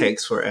it just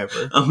takes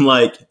forever. I'm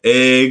like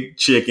egg,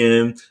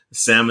 chicken,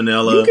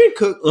 salmonella. You can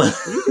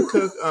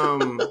cook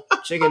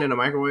chicken in a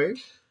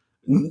microwave.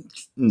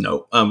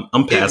 No, I'm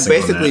passing. It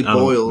basically on that.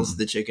 boils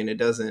the chicken. It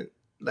doesn't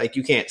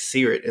you can't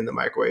sear it in the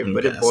microwave,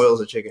 but it boils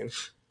the chicken.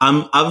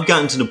 I've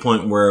gotten to the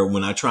point where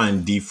when I try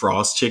and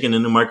defrost chicken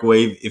in the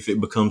microwave, if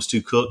it becomes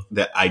too cooked,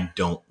 that I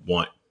don't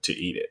want to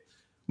eat it.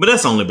 But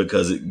that's only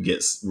because it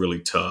gets really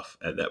tough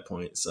at that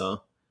point.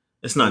 So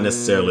it's not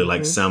necessarily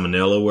like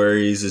salmonella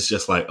worries. It's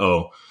just like,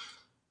 oh,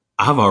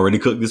 I've already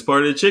cooked this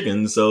part of the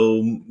chicken.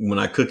 So when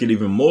I cook it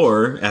even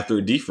more after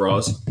it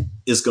defrosts,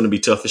 it's going to be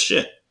tough as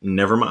shit.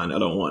 Never mind. I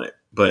don't want it.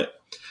 But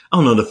I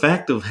don't know. The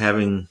fact of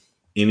having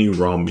any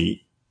raw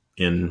meat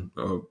in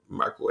a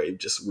microwave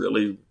just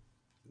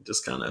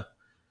kind of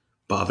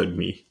bothered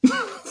me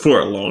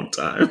for a long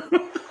time.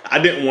 I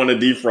didn't want to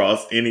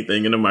defrost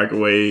anything in the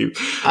microwave.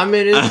 I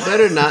mean, it's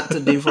better not to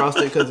defrost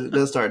it because it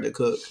does start to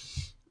cook.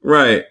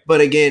 Right.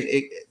 But again,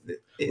 it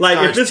like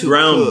if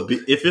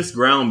it's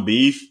ground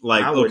beef,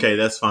 like okay,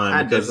 that's fine.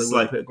 I definitely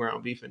would put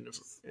ground beef in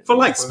for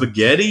like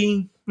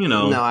spaghetti,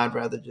 No, I'd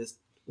rather just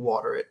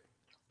water it.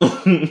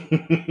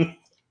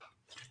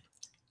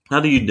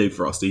 How do you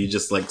defrost? Do you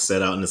just like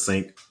set out in the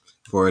sink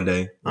for a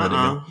day?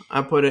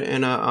 I put it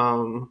in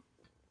a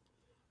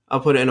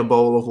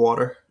bowl of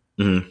water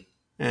and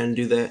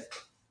do that.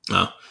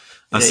 No,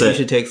 it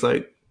usually takes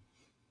like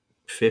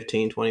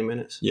 15-20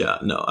 minutes. Yeah,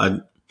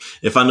 no,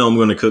 if I know I'm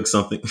going to cook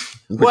something.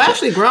 Well,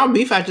 actually, ground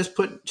beef I just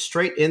put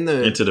straight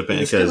into the pan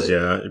because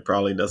it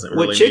probably doesn't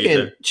really. With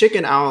chicken,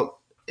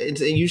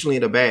 it's usually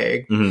in a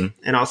bag and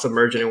I'll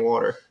submerge it in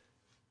water.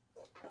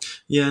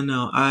 Yeah,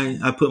 no,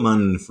 I put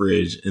mine in the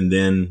fridge, and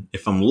then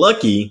if I'm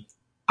lucky,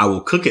 I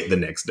will cook it the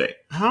next day.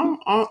 How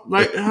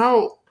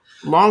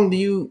long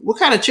what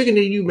kind of chicken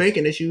are you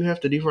making that you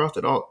have to defrost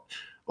it all?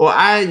 Well,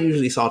 I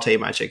usually saute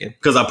my chicken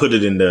because I put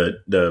it in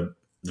the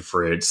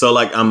fridge. So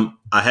like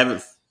I have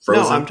it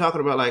frozen. No, I'm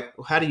talking about like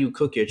how do you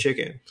cook your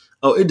chicken?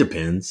 Oh, it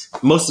depends.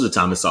 Most of the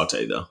time it's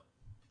sauteed though.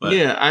 But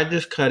yeah, I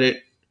just cut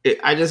it.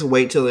 I just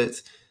wait till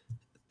it's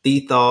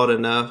thawed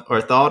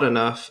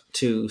enough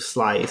to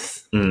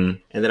slice, and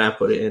then I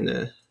put it in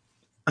the.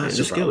 I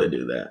should probably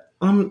do that.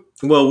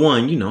 Well,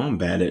 one, I'm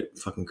bad at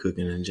fucking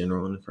cooking in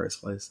general in the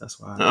first place. That's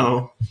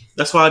why.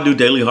 That's why I do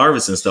Daily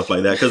Harvest and stuff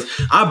like that. Because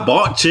I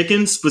bought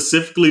chicken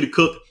specifically to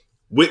cook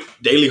with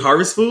Daily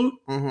Harvest food.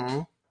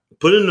 Mm-hmm.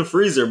 Put it in the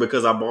freezer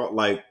because I bought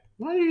like.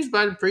 Why do you just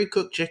buy the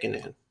pre-cooked chicken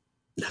then?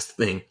 That's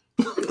the thing.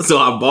 So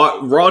I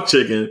bought raw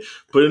chicken,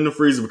 put it in the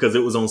freezer because it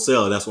was on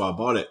sale. That's why I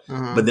bought it.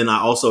 Uh-huh. But then I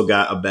also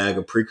got a bag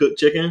of pre-cooked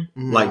chicken,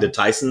 like the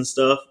Tyson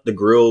stuff, the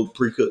grilled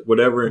pre-cooked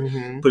whatever.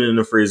 Put it in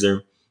the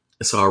freezer.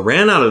 And so I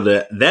ran out of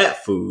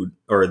that food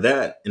or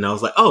that, and I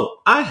was like, oh,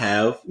 I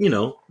have,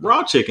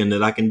 raw chicken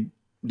that I can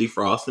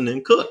defrost and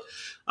then cook.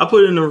 I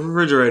put it in the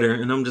refrigerator,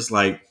 and I'm just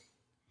like,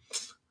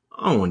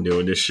 I don't want to deal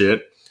with this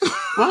shit.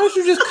 Why don't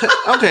you just cut?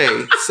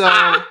 Okay, so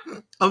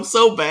I'm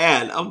so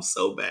bad.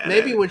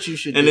 Maybe what you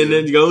should do. And then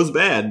it goes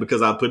bad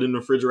because I put it in the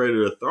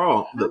refrigerator to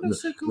thaw.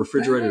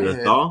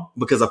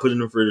 Because I put it in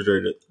the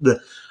refrigerator.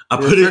 I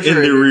put it in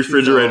the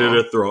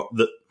refrigerator to thaw.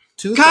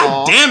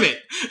 God damn it.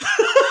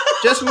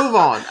 Just move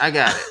on. I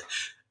got it.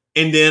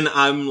 And then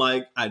I'm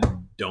like, I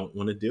don't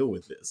want to deal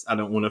with this. I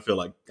don't want to feel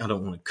like I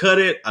don't want to cut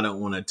it. I don't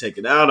want to take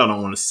it out. I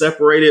don't want to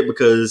separate it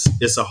because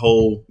it's a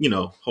whole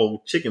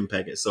chicken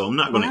packet. So I'm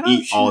not going to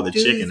eat all the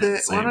chicken at the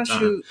same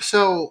time.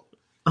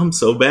 I'm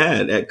so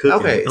bad at cooking.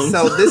 Okay,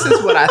 this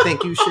is what I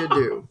think you should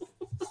do.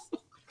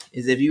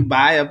 Is if you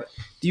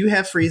do you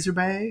have freezer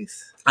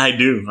bags? I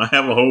do. I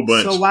have a whole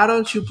bunch. So why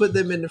don't you put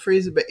them in the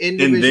freezer, but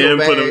individual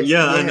bags? Put them?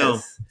 Yeah, yes. I know.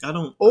 I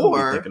don't.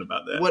 Or thinking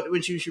about that.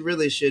 What you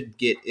should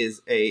get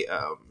is a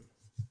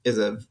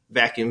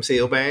vacuum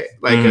seal bag,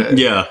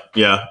 yeah.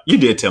 You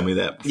did tell me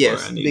that before.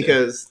 Yes,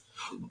 because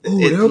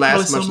it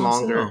lasts much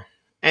longer,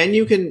 and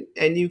you can.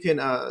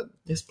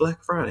 It's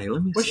Black Friday.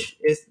 Let me see.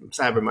 It's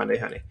Cyber Monday,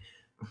 honey.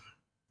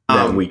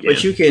 That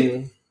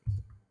weekend.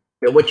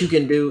 But what you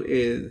can do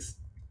is,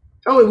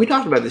 we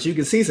talked about this. You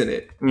can season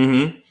it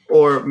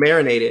or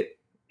marinate it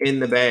in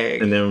the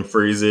bag, and then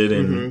freeze it,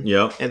 and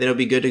and then it'll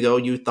be good to go.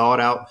 You thaw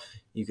it out.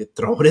 You could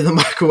throw it in the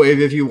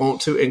microwave if you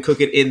want to, and cook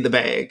it in the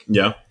bag.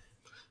 Yeah.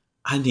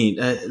 I need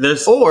boil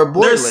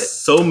it.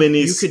 So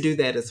many. You could do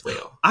that as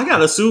well. I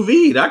got a sous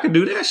vide. I could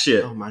do that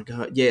shit. Oh my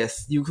god,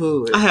 yes, you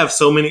could. I have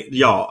so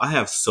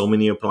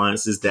many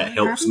appliances that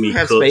helps me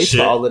cook space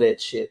shit. For all of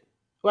that shit.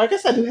 Well, I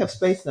guess I do have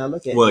space now.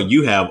 Look at. Well,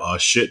 you have a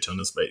shit ton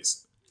of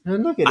space.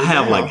 Look at. I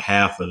have like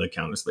half of the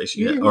counter space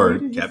or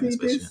cabinet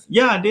space.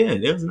 Yeah, I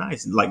did. It was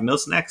nice. Like no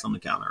snacks on the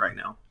counter right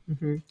now.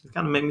 It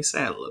kind of made me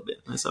sad a little bit.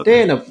 That's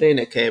okay. They in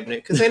the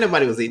cabinet because ain't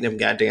nobody was eating them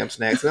goddamn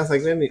snacks. And I was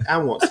like, I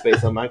want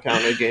space on my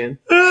counter again.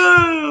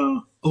 I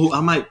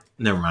might.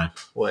 Never mind.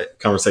 What?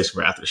 Conversation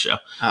for after the show.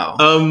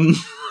 Oh.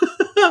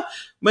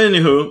 But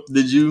anywho,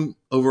 did you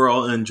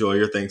overall enjoy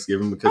your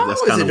Thanksgiving? Because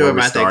that's kind of where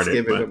we started.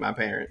 Thanksgiving with my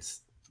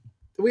parents.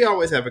 we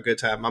always have a good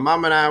time. My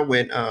mom and I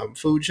went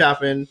food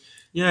shopping.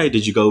 Yeah,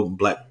 did you go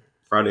Black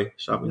Friday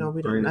shopping? No,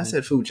 we didn't. I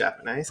said food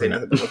shopping. I ain't say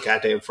nothing about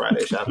goddamn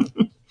Friday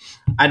shopping.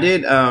 I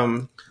did.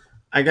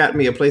 I got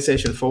me a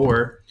PlayStation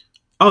 4.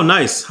 Oh,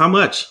 nice. How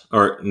much?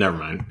 Or never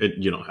mind.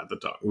 You don't have to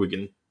talk. We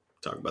can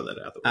talk about that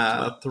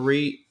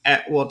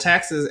afterwards.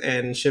 Taxes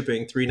and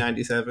shipping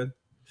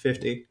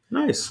 $397.50.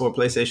 Nice for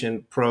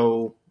PlayStation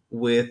Pro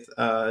with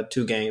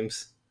 2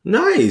 games.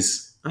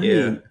 Nice. I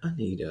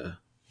need a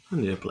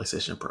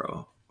PlayStation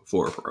Pro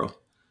 4 Pro.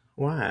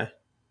 Why?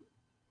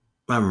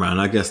 Never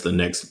mind. I guess the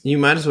next. You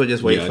might as well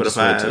just wait for the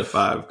 5. Wait till the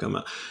 5 come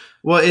out.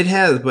 Well, it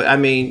has, but I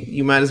mean,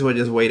 you might as well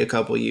just wait a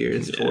couple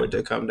years for it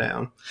to come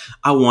down.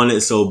 I want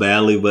it so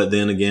badly, but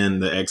then again,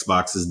 the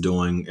Xbox is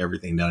doing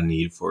everything that I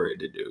need for it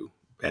to do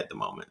at the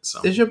moment. So,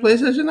 is your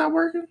PlayStation not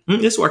working?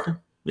 It's working,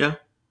 yeah.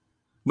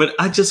 But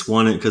I just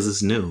want it because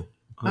it's new.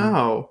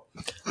 I'm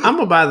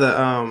gonna buy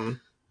the.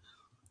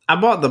 I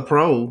bought the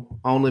Pro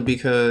only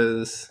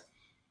because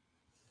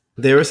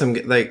there was some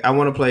I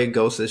want to play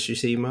Ghost of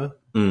Tsushima,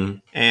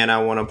 and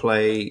I want to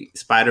play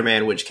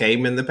Spider-Man, which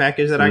came in the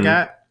package that I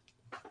got.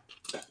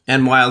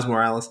 And Miles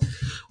Morales.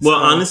 Well,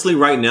 honestly,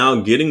 right now,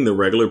 getting the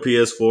regular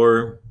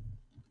PS4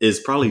 is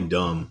probably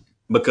dumb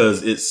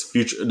because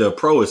the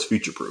Pro is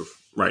future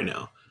proof right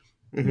now.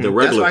 Mm-hmm. The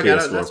regular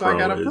PS4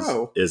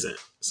 Pro isn't.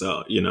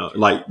 So,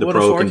 like the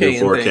Pro can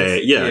do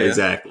 4K. Yeah,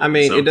 exactly. I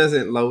mean, it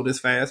doesn't load as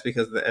fast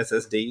because of the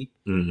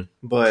SSD,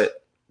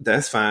 but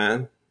that's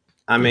fine.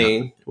 I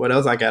mean, what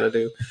else I got to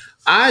do?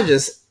 I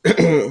just...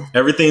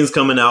 Everything's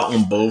coming out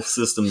on both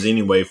systems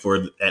anyway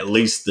for at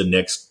least the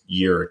next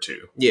year or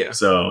two. Yeah.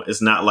 So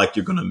it's not like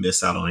you're going to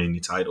miss out on any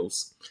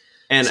titles.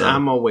 And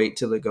I'm going to wait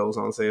till it goes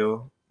on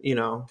sale,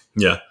 Yeah.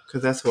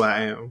 Because that's who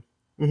I am.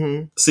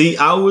 Mm-hmm. See,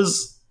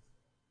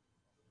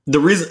 the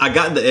reason I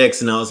got the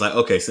X and I was like,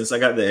 okay, since I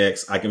got the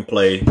X, I can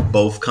play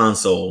both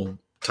console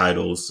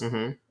titles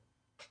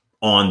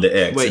on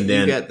the X. Wait, and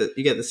then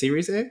you got the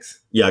Series X?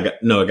 Yeah, I got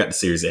the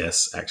Series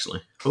S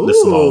actually. Ooh. The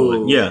small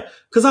one. Yeah.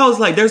 Because I was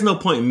like, there's no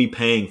point in me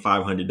paying $500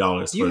 for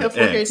the X. You have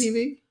 4K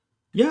TV?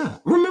 Yeah.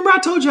 Remember I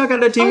told you I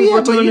got that TV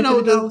for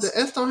 $250? But the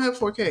S don't have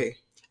 4K.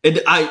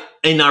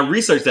 I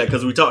researched that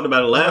because we talked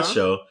about it last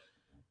show.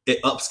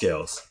 It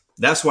upscales.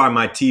 That's why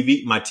my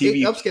TV it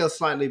upscales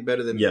slightly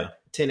better than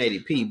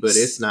 1080p, but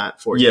it's not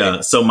 4K.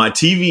 Yeah. So my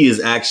TV is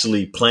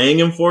actually playing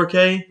in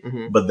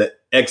 4K, but the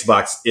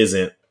Xbox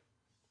isn't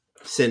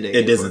sending.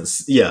 It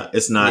doesn't. Yeah,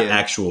 it's not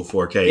actual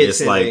 4K. It's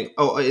sending,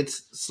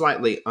 it's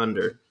slightly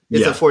under.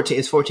 It's It's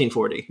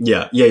 1440.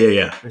 Yeah.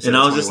 And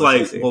I was just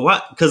like, well,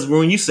 what? Because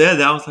when you said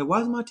that, I was like,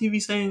 why is my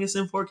TV saying it's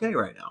in 4K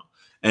right now?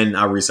 And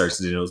I researched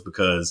it. And it was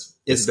because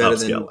it's better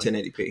than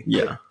 1080p.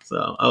 Yeah.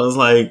 So I was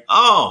like,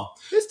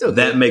 it's still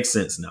that makes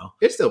sense now.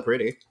 It's still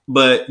pretty.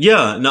 But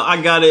yeah, no,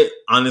 I got it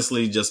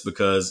honestly just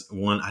because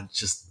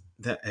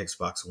that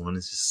Xbox One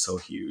is just so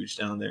huge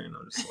down there, and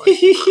I'm just like.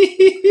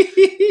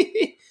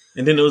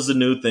 And then it was a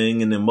new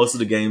thing, and then most of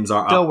the games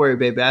are... Don't worry,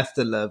 baby. I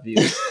still love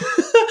you.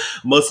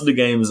 Most of the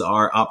games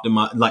are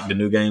optimized, like the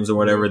new games or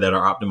whatever that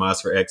are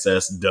optimized for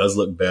XS does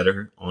look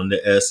better on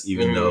the S,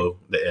 even though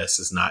the S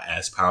is not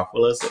as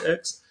powerful as the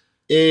X.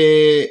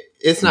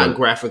 It's not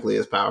graphically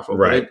as powerful,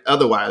 right? But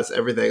otherwise,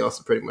 everything else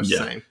is pretty much the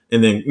same.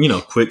 And then,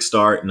 quick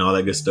start and all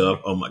that good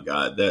stuff. Oh my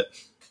God, it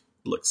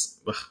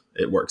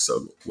works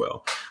so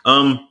well.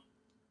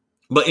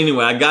 But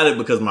anyway, I got it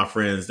because my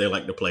friends, they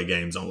like to play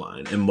games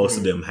online, and most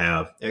of them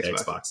have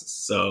Xboxes.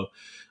 So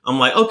I'm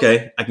like,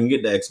 okay, I can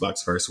get the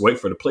Xbox first, wait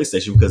for the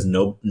PlayStation because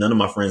none of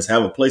my friends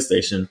have a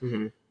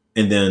PlayStation.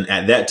 And then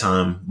at that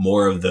time,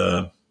 more of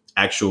the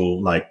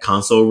actual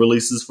console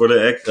releases for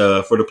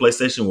the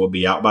PlayStation will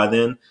be out by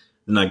then.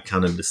 Then I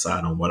kind of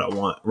decide on what I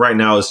want. Right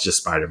now, it's just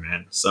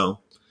Spider-Man. So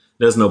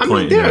there's no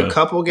point. There are a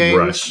couple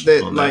games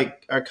that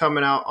are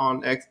coming out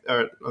on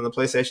on the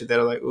PlayStation that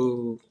are like,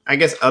 ooh, I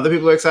guess other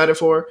people are excited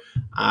for.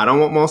 I don't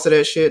want most of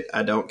that shit.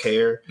 I don't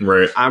care.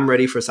 Right. I'm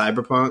ready for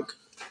Cyberpunk.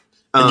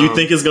 And you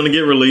think it's going to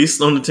get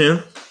released on the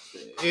 10th?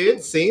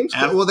 It seems.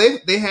 Well,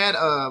 they had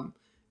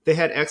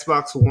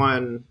Xbox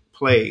One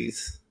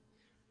plays,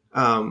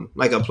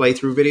 like a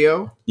playthrough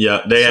video.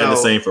 Yeah, they had the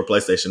same for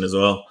PlayStation as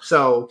well.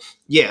 So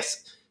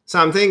yes. So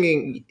I'm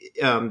thinking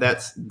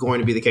that's going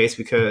to be the case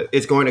because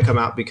it's going to come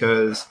out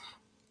because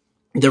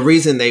the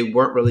reason they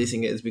weren't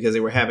releasing it is because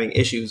they were having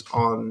issues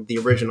on the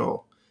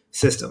original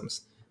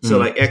systems. So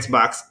like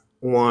Xbox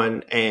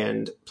One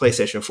and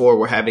PlayStation 4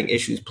 were having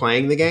issues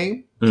playing the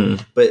game.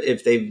 But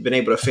if they've been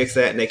able to fix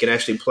that and they can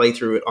actually play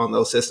through it on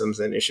those systems,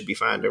 then it should be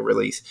fine to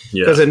release.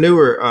 Because the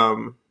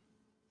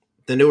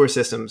newer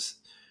systems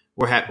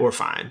were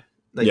fine.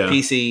 Like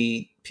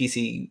PC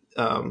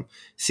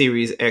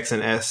Series X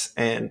and S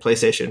and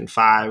PlayStation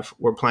 5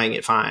 were playing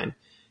it fine.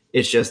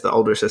 It's just the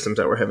older systems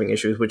that were having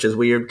issues, which is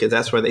weird because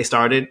that's where they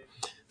started.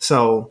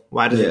 So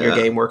why doesn't your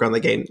game work on the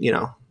game,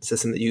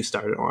 system that you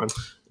started on?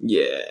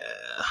 Yeah.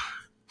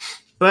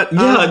 But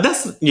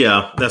that's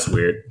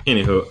weird.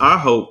 Anywho, I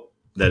hope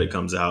that it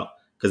comes out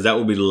because that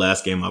will be the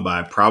last game I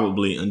buy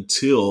probably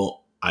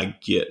until I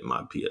get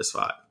my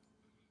PS5.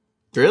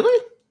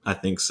 Really? I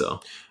think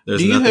so.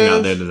 There's nothing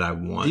out there that I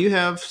want. Do you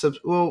have?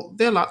 Well,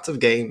 there are lots of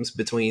games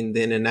between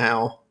then and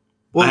now.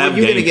 Well, I have are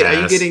you Game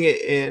Pass. getting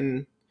it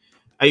in?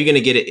 Are you going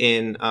to get it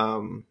in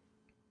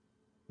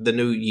the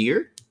new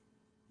year?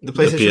 The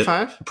PlayStation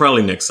 5?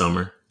 Probably next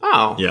summer.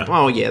 Oh, yeah.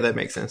 Oh, yeah, that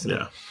makes sense.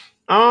 Yeah.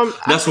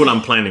 That's what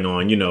I'm planning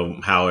on. You know,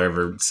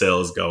 however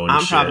sales go. And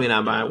I'm probably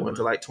not buying one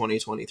until like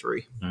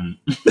 2023. Mm.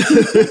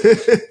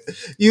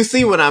 You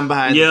see what I'm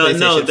buying? Yeah, the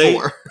PlayStation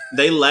 4.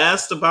 They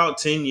last about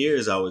 10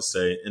 years, I would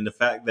say. And the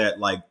fact that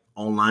like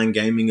online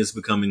gaming is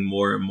becoming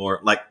more and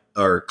more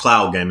or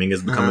cloud gaming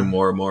is becoming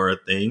more and more a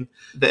thing.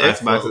 The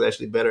Xbox is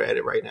actually better at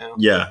it right now.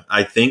 Yeah,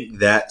 I think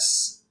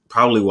that's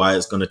probably why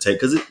it's going to take,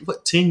 because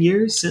 10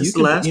 years since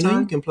the last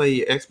time? You can play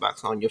your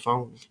Xbox on your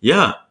phone.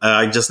 Yeah,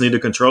 I just need a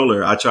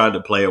controller. I tried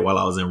to play it while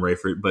I was in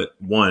Rayford, but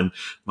my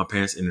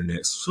parents'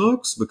 internet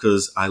sucks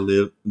because they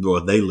live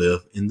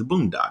in the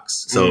boondocks.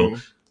 So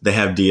they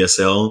have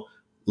DSL.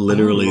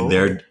 Literally,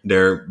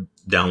 their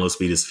download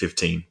speed is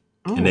 15.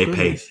 And they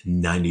pay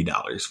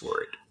 $90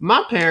 for it.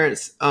 My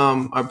parents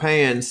are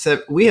paying.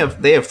 They have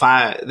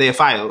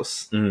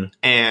FiOS,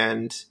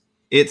 and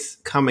it's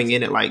coming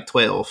in at like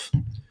 12.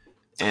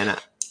 And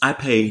I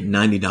pay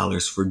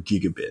 $90 for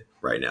gigabit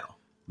right now.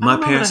 My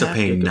parents are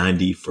paying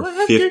 $90 for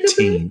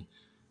 15.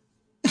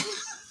 I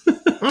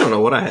don't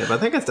know what I have. I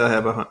think I still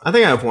have I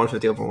think I have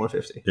 150 over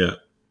 150. Yeah,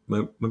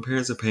 my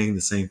parents are paying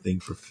the same thing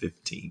for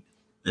 15,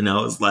 and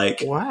I was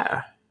like,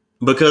 why?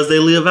 Because they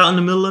live out in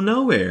the middle of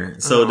nowhere.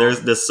 So there's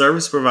the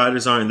service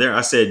providers aren't there.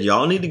 I said,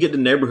 y'all need to get the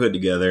neighborhood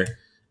together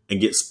and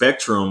get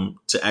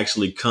Spectrum to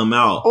actually come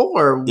out.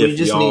 Or we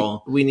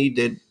need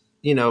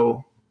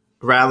to,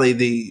 rally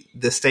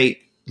the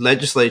state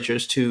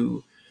legislatures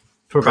to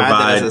provide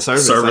that as a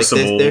service.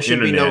 Serviceable there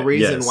should internet, be no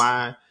reason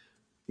why,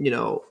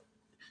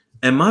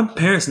 And my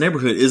parents'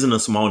 neighborhood isn't a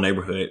small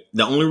neighborhood.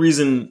 The only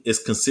reason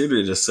it's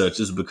considered as such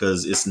is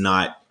because it's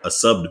not a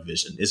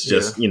subdivision. It's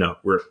just,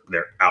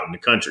 they're out in the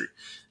country.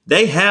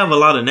 They have a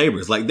lot of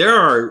neighbors. Like, there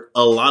are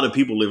a lot of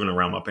people living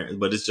around my parents,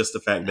 but it's just the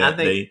fact that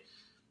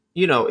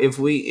if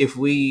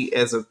we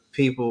as a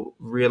people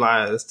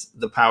realized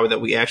the power that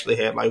we actually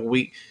have,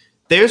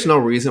 there's no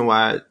reason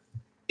why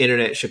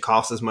internet should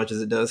cost as much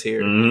as it does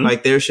here. Mm-hmm.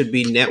 Like, there should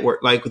be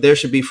there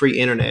should be free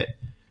internet.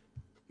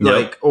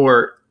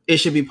 Or it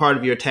should be part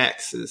of your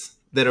taxes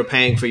that are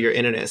paying for your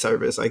internet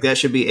service. Like, that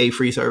should be a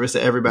free service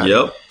to everybody.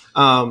 Yep.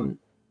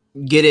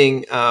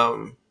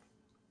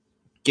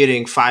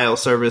 Getting file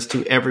service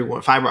to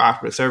everyone, fiber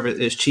optic service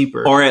is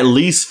cheaper, or at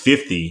least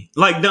 50.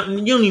 Like, you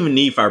don't even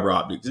need fiber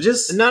optics.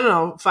 Just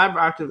no, fiber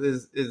optic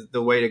is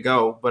the way to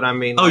go. But I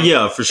mean,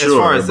 for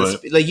sure. As far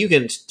as you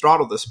can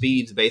throttle the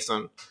speeds based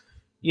on,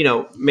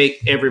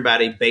 make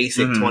everybody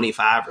basic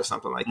 25 or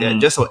something like that,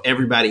 just so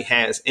everybody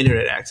has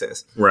internet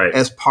access, right?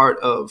 As part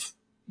of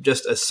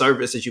just a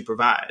service that you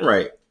provide,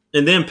 right?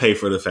 And then pay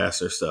for the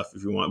faster stuff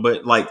if you want.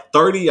 But like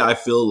 30, I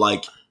feel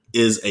like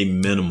is a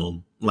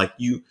minimum. Like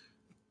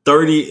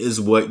 30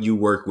 is what you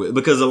work with,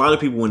 because a lot of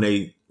people,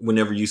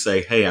 whenever you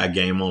say, hey, I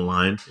game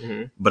online,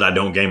 but I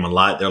don't game a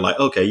lot, they're like,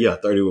 okay, yeah,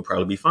 30 would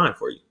probably be fine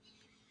for you.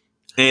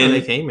 And they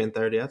came in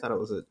 30. I thought it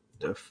was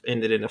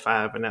ended in a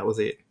 5 and that was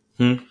it.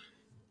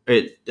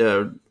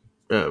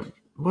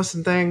 What's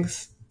some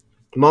things?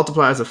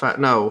 Multiplies a 5.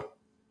 No.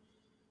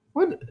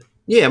 What?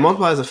 Yeah,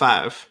 multiplies a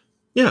 5.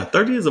 Yeah,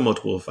 30 is a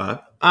multiple of 5.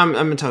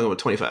 I'm talking about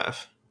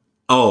 25.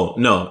 Oh,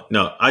 no.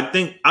 I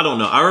don't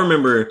know. I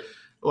remember.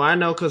 Well, I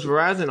know because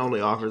Verizon only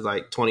offers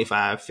like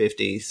 25,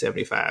 50,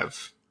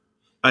 75.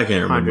 I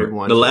can't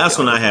remember. The last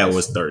one I had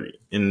was 30.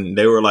 And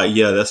they were like,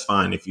 yeah, that's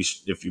fine. If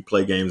you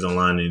play games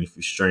online and if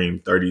you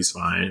stream, 30 is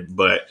fine.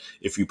 But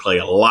if you play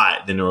a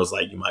lot, then it was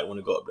like, you might want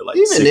to go up to like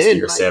even 60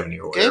 then, or 70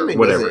 or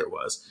whatever it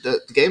was. The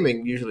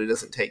gaming usually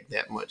doesn't take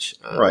that much.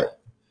 Right.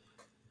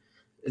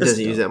 It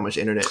doesn't use that much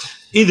internet.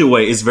 Either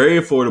way, it's very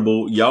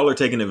affordable. Y'all are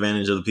taking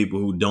advantage of the people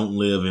who don't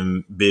live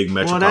in big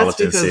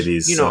metropolitan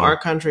cities. Our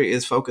country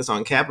is focused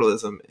on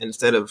capitalism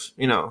instead of,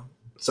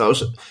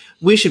 social.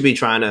 We should be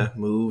trying to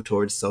move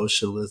towards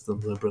socialism,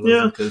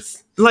 liberalism.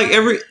 Because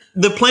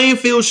the playing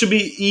field should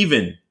be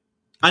even.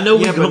 I know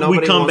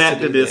we come back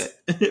to this.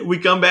 We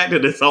come back to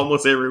this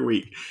almost every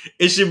week.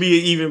 It should be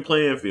an even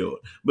playing field,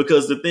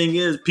 because the thing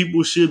is,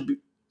 people should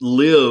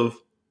live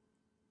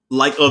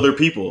like other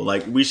people.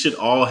 Like, we should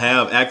all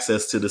have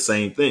access to the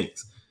same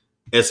things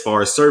as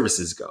far as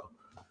services go.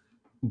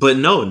 But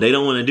no, they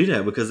don't want to do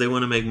that because they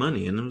want to make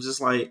money. And I'm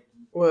just like,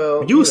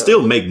 well, you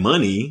still make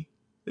money.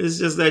 It's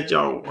just that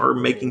y'all are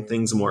making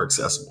things more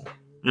accessible,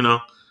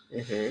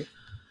 Mm-hmm.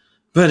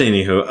 But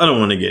anywho, I don't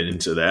want to get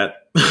into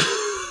that.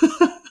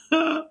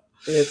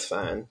 It's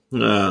fine.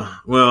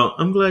 Well,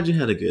 I'm glad you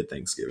had a good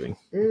Thanksgiving.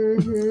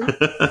 Mm-hmm.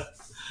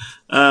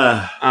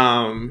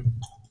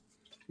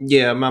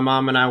 Yeah, my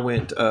mom and I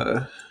went.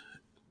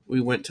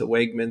 We went to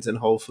Wegmans and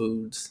Whole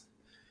Foods,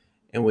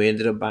 and we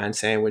ended up buying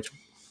sandwich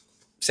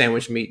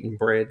meat and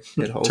bread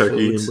at Whole Foods.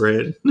 Turkey and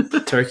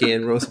bread. Turkey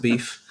and roast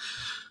beef.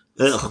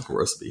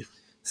 Roast beef.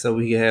 So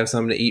we could have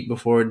something to eat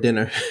before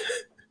dinner.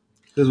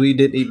 because we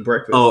didn't eat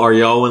breakfast. Oh, are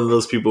y'all one of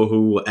those people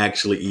who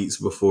actually eats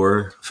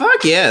before?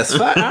 Fuck yes.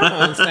 Fuck, I don't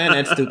understand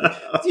that stupid.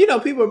 You know,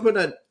 people are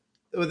putting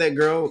with that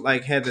girl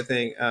like had the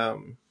thing.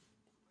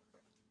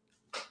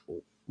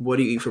 What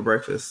do you eat for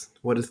breakfast?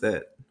 What is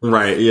that?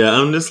 Right. Yeah.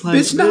 I'm just like,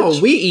 bitch. No,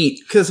 we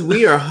eat because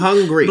we are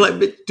hungry. Like,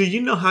 bitch, do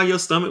you know how your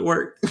stomach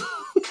works?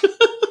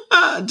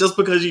 Just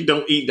because you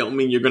don't eat, don't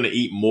mean you're gonna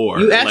eat more.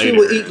 You actually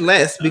will eat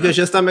less because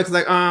your stomach's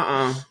like,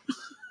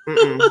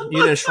 you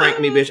didn't shrink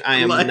me, bitch. I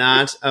am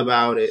not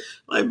about it.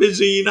 Like, bitch,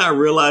 do you not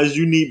realize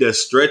you need to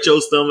stretch your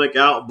stomach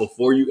out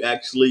before you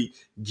actually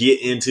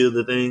get into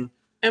the thing?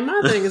 And my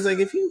thing is like,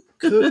 if you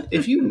cook,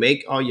 if you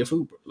make all your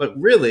food, like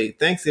really,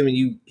 Thanksgiving,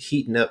 you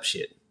heating up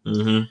shit.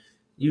 Mm-hmm.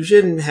 You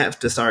shouldn't have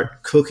to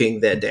start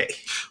cooking that day.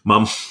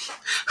 My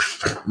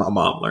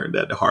mom learned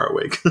that the hard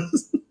way.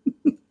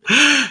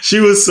 She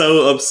was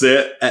so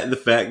upset at the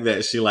fact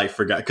that she like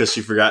forgot because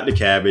she forgot the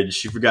cabbage,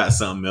 she forgot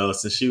something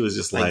else, and she was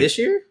just like this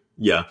year.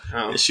 Yeah,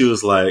 she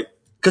was like,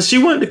 because she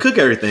wanted to cook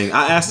everything.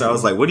 I asked her, I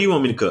was like, "What do you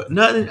want me to cook?"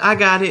 Nothing. I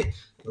got it.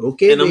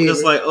 Okay, and I'm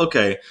just like,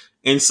 okay.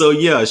 And so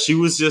yeah, she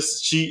was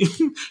just she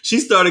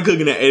started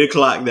cooking at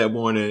 8:00 that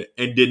morning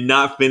and did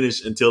not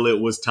finish until it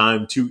was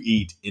time to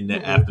eat in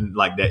the afternoon,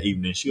 like that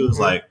evening. She was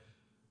like,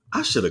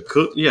 "I should have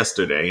cooked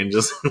yesterday and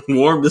just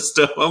warmed the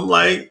stuff." I'm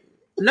like,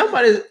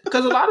 nobody's,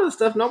 because a lot of the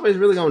stuff nobody's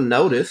really gonna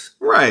notice,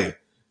 right?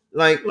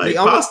 Like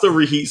pasta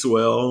reheats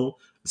well.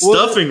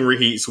 Stuffing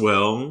reheats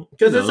well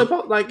because it's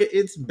supposed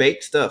it's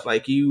baked stuff.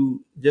 Like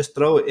you just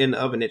throw it in the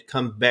oven, it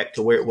comes back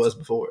to where it was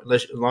before.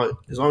 As long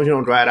as you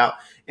don't dry it out,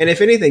 and if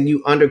anything,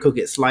 you undercook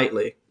it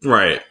slightly,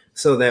 right?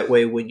 So that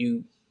way, when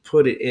you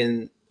put it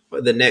in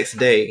the next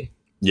day,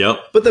 yep.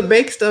 But the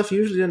baked stuff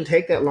usually doesn't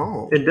take that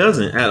long. It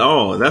doesn't at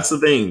all. That's the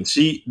thing.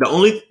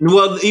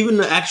 Even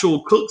the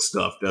actual cooked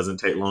stuff doesn't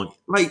take long.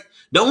 Like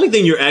the only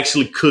thing you're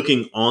actually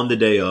cooking on the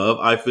day of,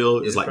 I feel,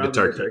 is like the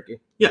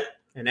turkey. Yeah.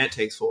 And that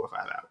takes 4 or 5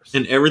 hours.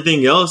 And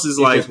everything else is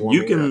like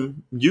you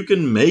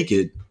can make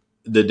it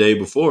the day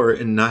before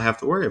and not have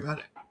to worry about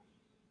it.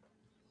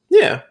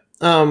 Yeah.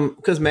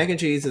 Because mac and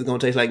cheese is gonna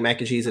taste like mac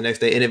and cheese the next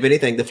day. And if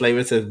anything, the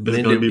flavors have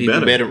blended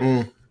even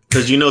better.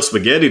 Because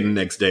spaghetti the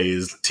next day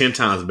is 10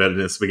 times better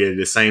than spaghetti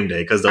the same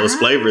day. Because those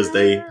flavors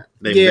they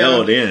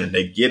meld in,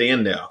 they get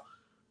in there.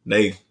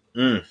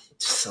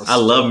 I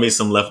love me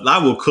some left.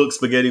 I will cook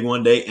spaghetti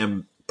one day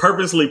and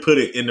purposely put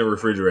it in the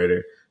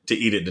refrigerator to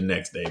eat it the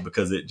next day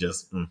because it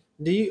just.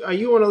 Are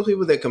you one of those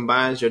people that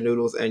combines your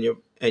noodles and your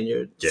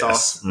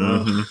sauce?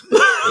 Mm-hmm.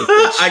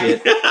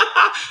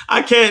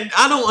 I can't.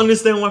 I don't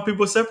understand why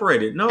people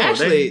separate it. No,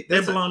 actually, they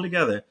belong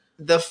together.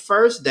 The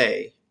first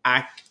day,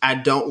 I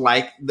don't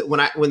like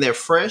when they're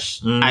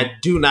fresh. I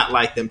do not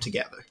like them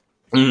together.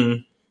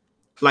 Mm-hmm.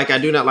 Like I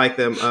do not like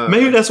them.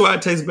 Maybe that's why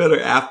it tastes better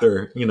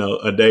after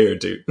a day or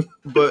two.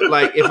 But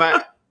like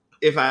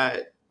if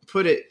I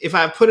put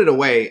it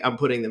away, I'm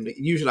putting them.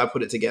 Usually, I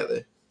put it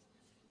together.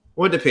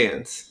 Well, it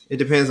depends. It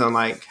depends on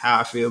like how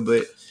I feel,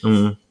 but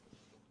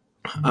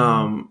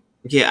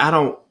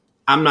yeah,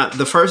 I'm not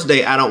the first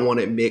day. I don't want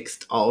it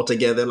mixed all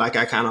together. Like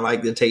I kind of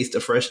like the taste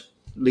of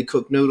freshly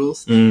cooked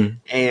noodles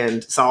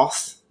and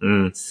sauce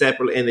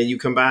separately, and then you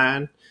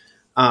combine.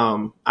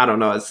 I don't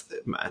know. It's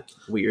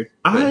weird.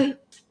 I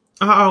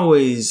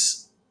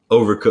always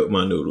overcook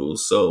my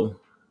noodles, so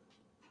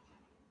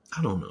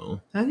I don't know.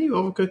 How do you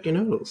overcook your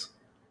noodles?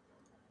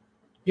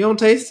 You don't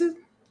taste it?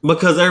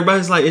 Because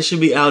everybody's like, it should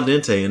be al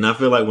dente, and I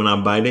feel like when I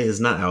bite it, it's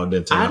not al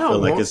dente. I don't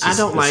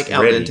like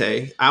al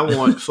dente. I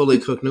want fully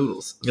cooked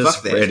noodles.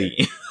 Fuck that.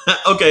 Ready.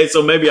 Okay,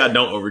 so maybe I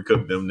don't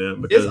overcook them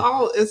then. Because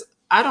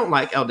I don't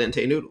like al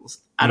dente noodles.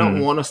 I don't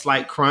want a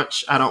slight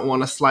crunch. I don't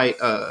want a slight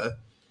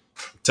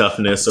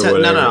toughness or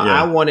whatever. No.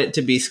 Yeah. I want it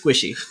to be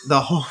squishy the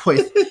whole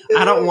way.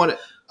 I don't want it.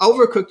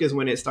 Overcooked is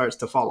when it starts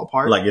to fall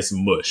apart. Like it's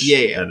mush.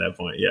 Yeah. At that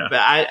point, yeah. But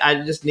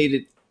I just need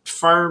it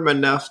firm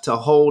enough to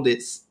hold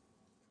its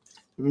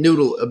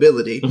noodle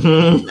ability.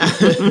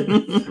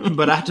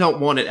 But I don't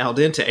want it al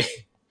dente.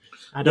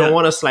 I don't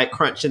want a slight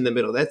crunch in the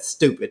middle. That's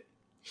stupid.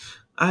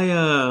 I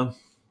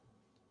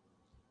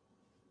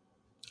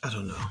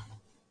don't know.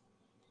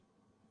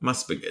 My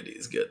spaghetti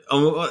is good.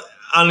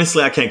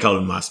 Honestly, I can't call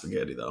it my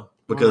spaghetti though,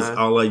 because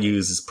all I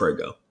use is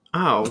Prego.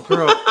 Oh,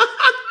 girl.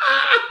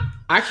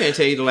 I can't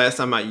tell you the last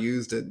time I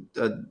used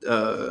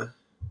a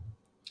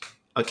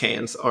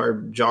cans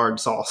or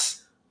jarred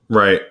sauce.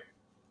 Right.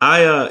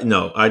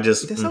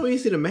 That's so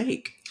easy to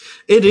make.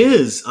 It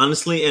is,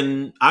 honestly,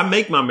 and I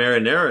make my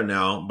marinara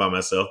now by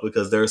myself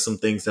because there are some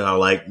things that I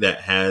like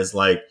that has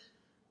like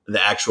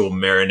the actual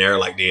marinara,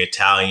 like the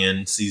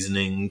Italian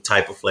seasoning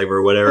type of flavor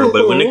or whatever. Mm-hmm.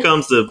 But when it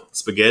comes to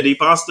spaghetti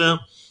pasta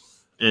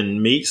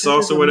and meat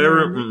sauce or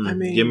whatever,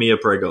 give me a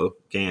Prego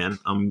can.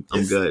 I'm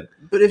good.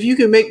 But if you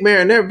can make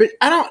marinara, but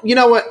I don't. You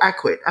know what? I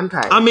quit. I'm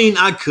tired. I mean,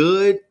 I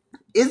could.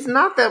 It's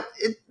not that.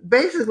 It's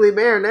basically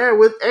marinara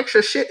with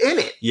extra shit in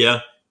it. Yeah.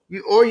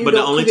 You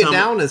don't cook it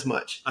down as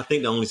much. I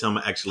think the only time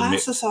I actually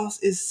pasta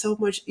sauce is so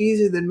much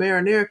easier than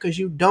marinara because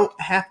you don't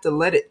have to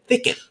let it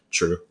thicken.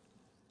 True.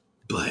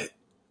 But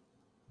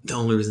the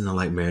only reason I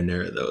like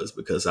marinara though is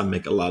because I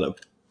make a lot of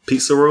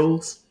pizza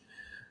rolls.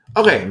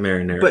 Okay,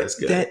 marinara is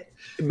good. That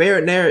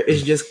marinara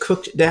is just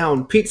cooked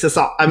down pizza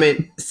sauce. I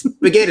mean,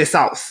 spaghetti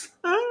sauce.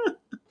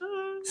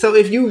 So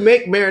if you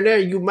make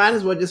marinara, you might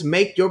as well just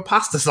make your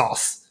pasta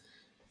sauce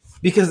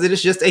because it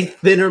is just a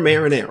thinner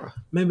marinara.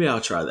 Maybe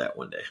I'll try that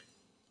one day.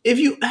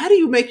 How do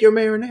you make your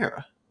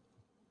marinara?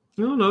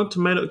 I don't know,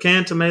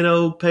 canned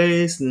tomato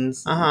paste and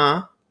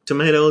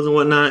tomatoes and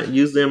whatnot.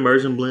 Use the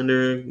immersion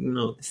blender,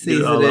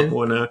 season it all up and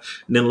whatnot,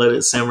 and then let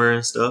it simmer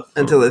and stuff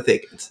until it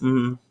thickens.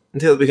 Mm-hmm.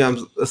 Until it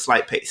becomes a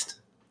slight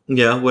paste.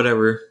 Yeah,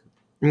 whatever.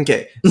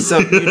 Okay,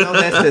 so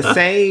that's the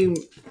same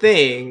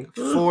thing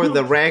for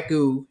the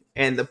ragu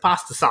and the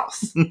pasta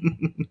sauce.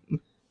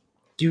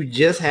 You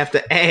just have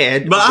to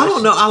add. But I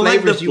don't know. I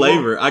like the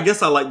flavor. I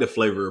guess I like the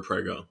flavor of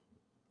Prego.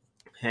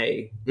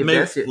 Hey,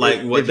 if you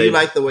like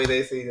the way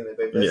they season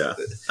it, yeah,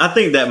 I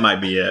think that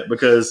might be it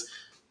because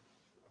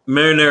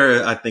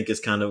marinara, I think, is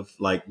kind of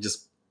like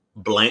just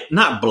bland,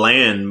 not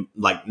bland,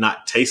 like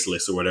not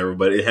tasteless or whatever,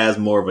 but it has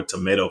more of a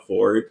tomato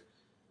forward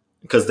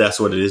because that's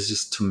what it is,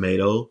 just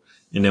tomato,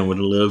 and then with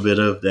a little bit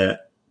of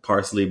that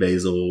parsley,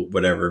 basil,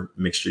 whatever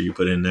mixture you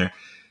put in there.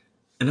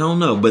 And I don't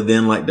know, but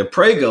then like the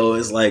Prego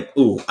is like,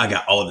 ooh, I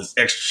got all this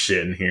extra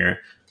shit in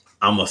here.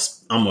 I'm a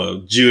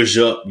juice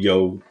up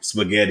your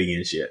spaghetti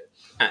and shit.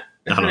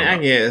 I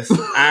guess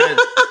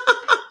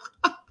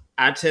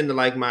I tend to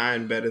like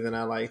mine better than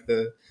I like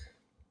the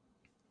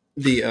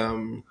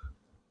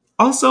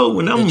also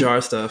when I'm jar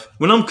stuff.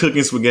 When I'm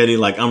cooking spaghetti,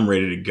 like I'm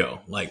ready to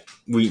go. Like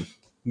we're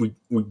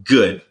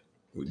good.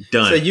 We're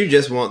done. So you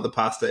just want the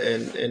pasta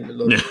and the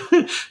little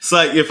It's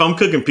like if I'm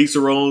cooking pizza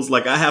rolls,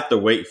 like I have to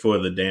wait for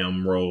the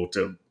damn roll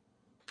to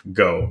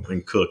go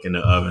and cook in the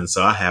oven,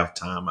 so I have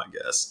time, I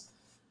guess.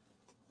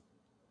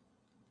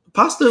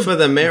 Pasta for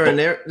the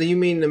marinara. Do you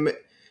mean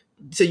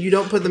so you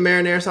don't put the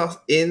marinara sauce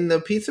in the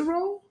pizza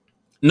roll?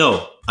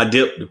 No, I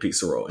dip the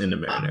pizza roll in the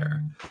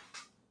marinara.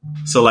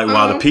 So like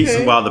while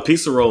the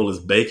pizza roll is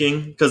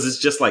baking, because it's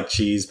just like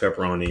cheese,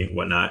 pepperoni,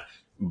 whatnot,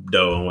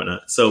 dough and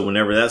whatnot. So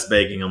whenever that's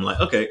baking, I'm like,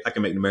 okay, I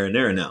can make the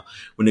marinara now.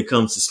 When it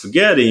comes to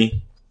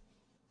spaghetti,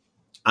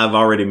 I've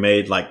already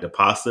made like the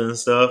pasta and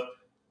stuff,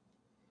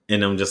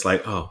 and I'm just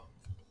like, oh,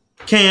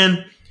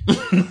 and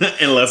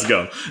let's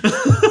go.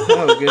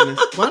 Oh goodness!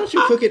 Why don't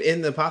you cook it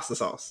in the pasta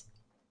sauce?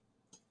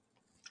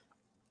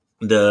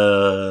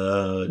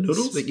 The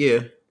noodles? Yeah.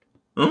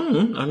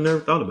 I've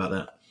never thought about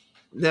that.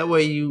 That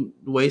way you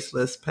waste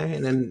less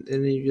pan and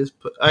you just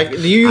put.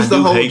 Do you use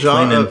the whole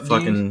jar of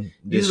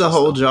use the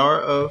whole jar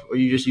of, or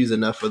you just use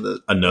enough for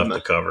the enough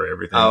to cover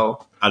everything?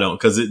 Oh, I don't,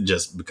 because it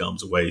just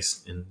becomes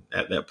waste, and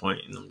at that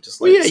point, and I'm just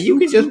like, well, yeah, you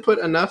can just put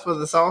enough of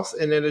the sauce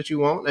in there that you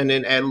want, and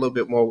then add a little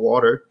bit more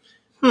water,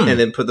 and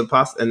then put the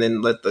pasta, and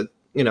then let the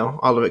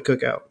all of it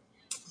cook out.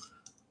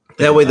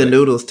 That way, the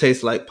noodles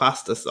taste like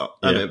pasta sauce.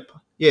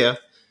 Yeah.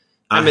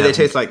 I mean, they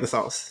taste like the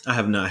sauce. I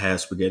have not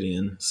had spaghetti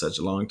in such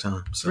a long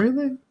time. So.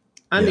 Really?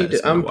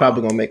 I'm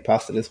probably gonna make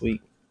pasta this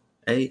week.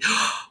 Hey,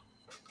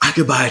 I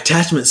could buy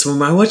attachments for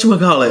my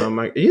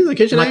whatchamacallit. Use a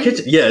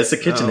KitchenAid? Yeah, it's a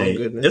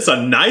KitchenAid. It's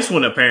a nice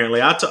one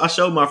apparently. I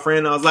showed my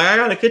friend. I was like, I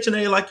got a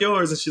KitchenAid like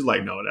yours, and she's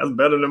like, no, that's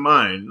better than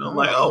mine. And I'm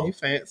like, oh, you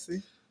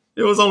fancy?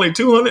 It was only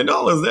 $200.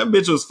 That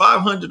bitch was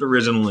 $500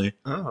 originally.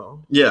 Oh,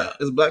 yeah.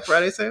 Is Black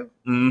Friday sale?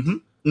 Mm-hmm.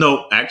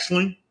 No,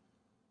 actually,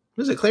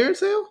 was it clearance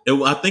sale?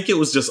 I think it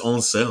was just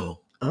on sale.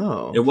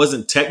 Oh, it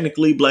wasn't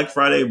technically Black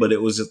Friday, but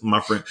it was just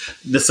my friend.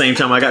 The same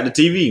time I got the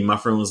TV, my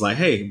friend was like,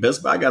 "Hey,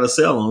 Best Buy got a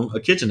sale on a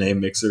KitchenAid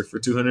mixer for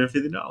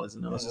 $250,"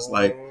 and I was just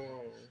like,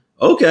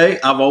 "Okay,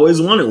 I've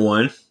always wanted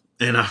one,"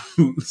 and I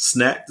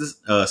snatched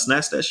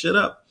that shit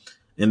up.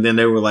 And then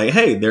they were like,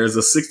 "Hey, there's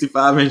a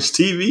 65-inch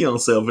TV on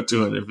sale for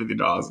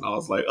 $250," and I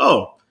was like,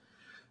 "Oh,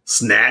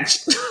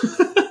 snatched."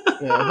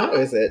 How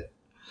is that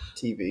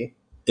TV?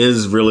 It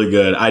is really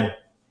good.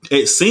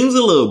 It seems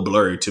a little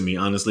blurry to me,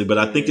 honestly, but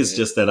I think it's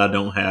just that I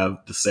don't have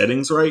the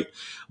settings right.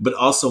 But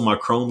also my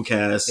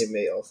Chromecast. It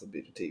may also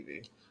be the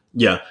TV.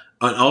 Yeah.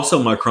 And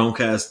also my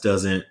Chromecast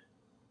doesn't,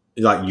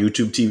 like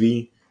YouTube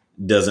TV,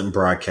 doesn't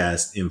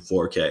broadcast in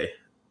 4K.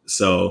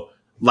 So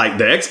like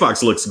the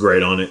Xbox looks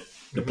great on it.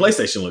 The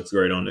PlayStation looks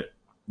great on it.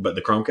 But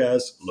the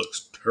Chromecast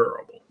looks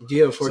terrible. Do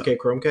you have a 4K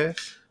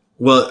Chromecast?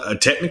 Well,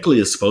 technically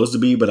it's supposed to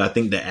be, but I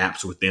think the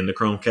apps within the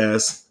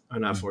Chromecast are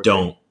not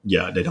 4K.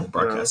 They don't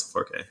broadcast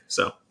 4K.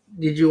 So.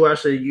 Did you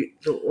watch a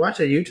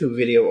YouTube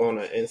video on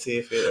it and see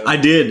if it? I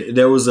did.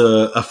 There was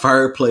a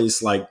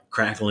fireplace like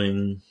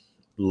crackling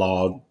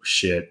log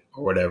shit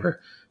or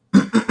whatever,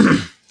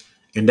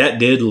 and that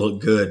did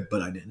look good,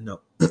 but I didn't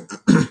know.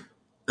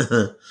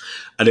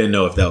 I didn't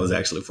know if that was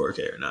actually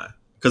 4K or not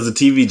because the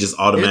TV just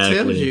automatically.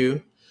 It tells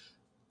you.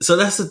 So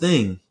that's the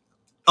thing.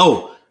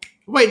 Oh,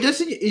 wait!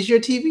 Is your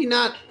TV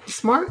not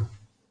smart?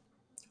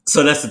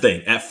 So that's the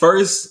thing. At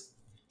first,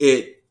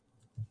 it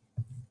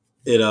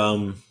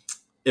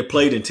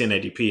played in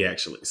 1080p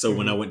actually. So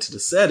when I went to the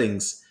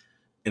settings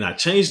and I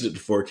changed it to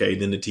 4K,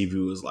 then the TV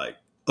was like,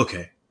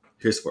 okay,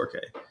 here's 4K.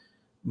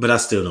 But I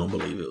still don't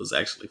believe it was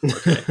actually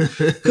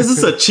 4K because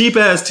it's a cheap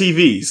ass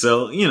TV.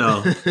 So,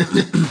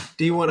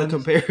 Do you want to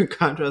compare and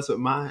contrast with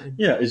mine?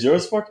 Yeah, is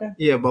yours 4K?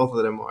 Yeah, both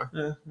of them are.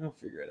 Yeah, I'll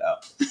figure it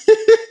out.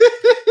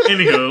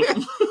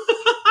 Anywho.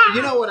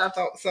 You know what I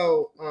thought?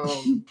 So,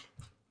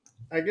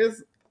 I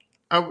guess,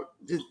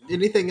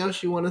 anything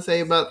else you want to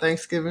say about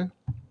Thanksgiving?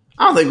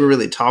 I don't think we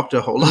really talked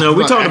a whole lot. No,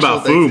 we talked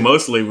about food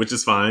mostly, which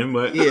is fine,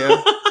 but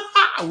yeah.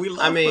 We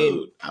love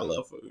food. I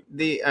love food.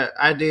 The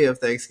idea of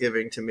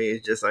Thanksgiving to me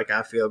is just like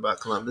I feel about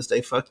Columbus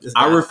Day. Fuck this.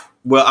 I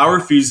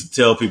refuse to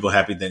tell people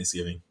Happy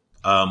Thanksgiving.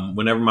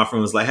 Whenever my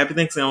friend was like Happy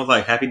Thanksgiving, I was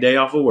like Happy Day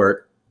off of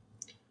work.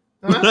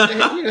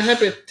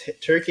 Happy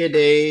Turkey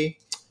Day.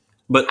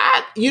 But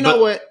you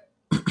know what?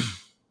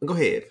 Go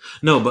ahead.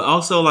 No, but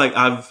also like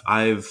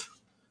I've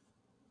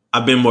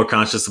been more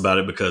conscious about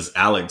it because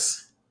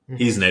Alex,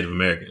 he's Native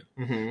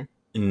American,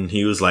 and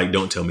he was like,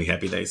 "Don't tell me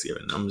Happy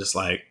Thanksgiving." I'm just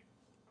like,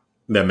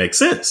 that makes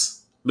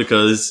sense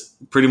because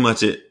pretty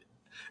much it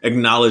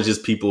acknowledges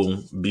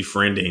people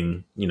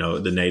befriending,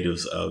 the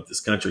natives of this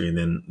country and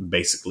then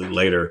basically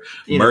later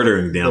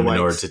murdering them in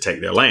order to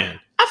take their land.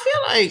 I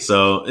feel like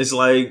so it's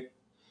like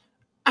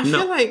I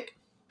feel like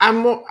I'm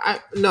more.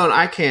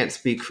 I can't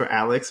speak for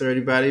Alex or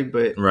anybody,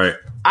 but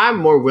I'm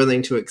more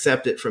willing to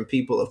accept it from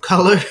people of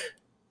color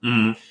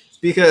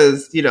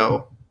because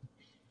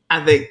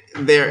I think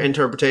their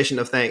interpretation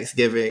of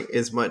Thanksgiving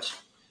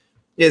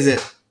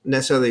isn't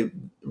necessarily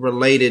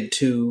related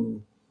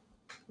to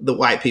the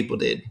white people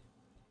did.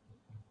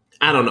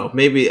 I don't know.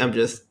 Maybe I'm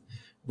just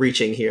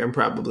reaching here. I'm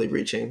probably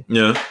reaching.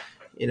 Yeah.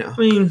 I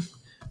mean,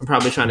 I'm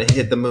probably trying to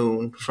hit the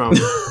moon from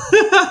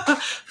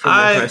the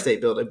Empire State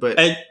Building, but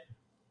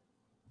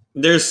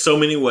there's so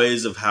many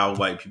ways of how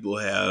white people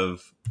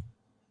have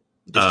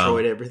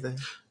destroyed everything.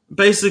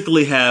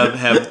 Basically,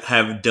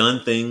 have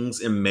done things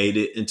and made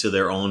it into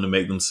their own to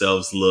make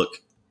themselves look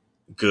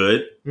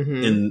good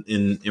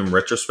in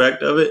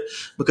retrospect of it,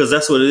 because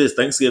that's what it is.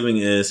 Thanksgiving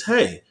is,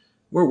 hey,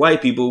 we're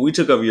white people, we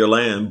took over your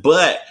land,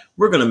 but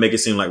we're going to make it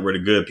seem like we're the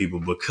good people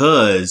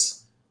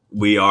because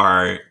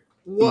we're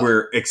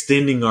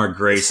extending our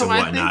grace and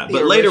whatnot.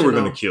 But later we're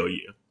going to kill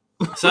you.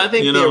 So I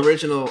think the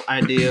original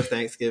idea of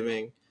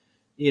Thanksgiving,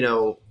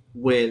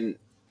 when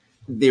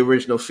the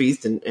original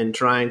feast and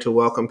trying to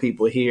welcome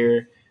people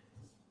here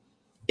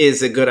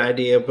is a good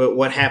idea. But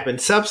what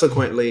happened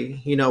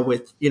subsequently,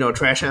 with,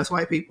 trash ass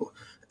white people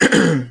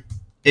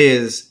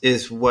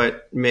is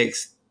what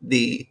makes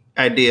the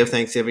idea of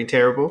Thanksgiving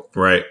terrible.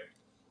 Right.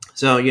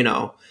 So,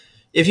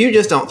 if you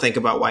just don't think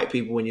about white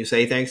people when you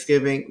say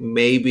Thanksgiving,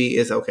 maybe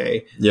it's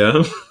okay.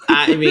 Yeah.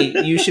 I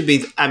mean, you should be,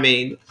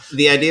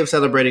 the idea of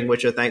celebrating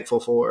what you're thankful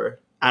for,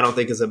 I don't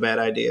think is a bad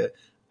idea.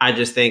 I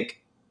just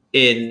think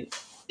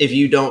if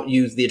you don't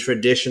use the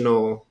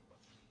traditional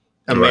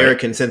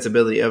American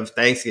sensibility of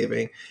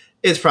Thanksgiving,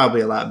 it's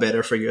probably a lot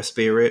better for your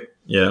spirit.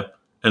 Yeah.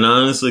 And I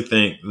honestly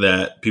think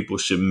that people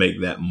should make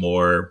that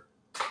more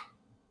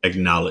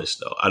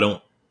acknowledged,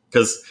 though.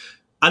 Because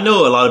I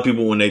know a lot of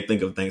people, when they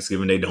think of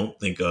Thanksgiving, they don't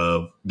think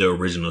of the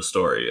original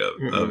story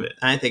of it.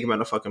 I ain't thinking about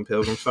no fucking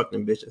pilgrims. Fuck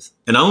them bitches.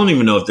 And I don't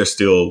even know if they're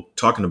still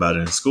talking about it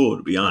in school,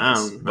 to be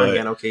honest. I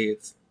got no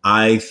kids.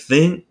 I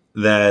think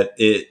that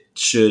it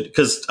should,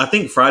 because I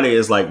think Friday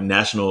is like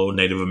National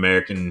Native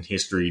American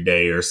History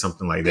Day or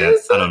something like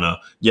that. I don't know.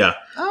 Yeah.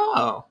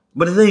 Oh.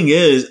 But the thing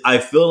is, I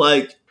feel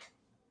like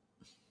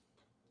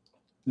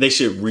they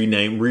should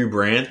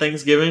rebrand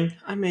Thanksgiving.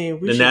 I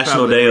mean, the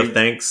National Day of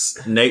Thanks,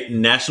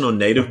 National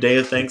Native Day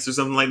of Thanks, or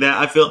something like that.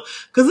 I feel,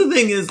 because the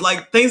thing is,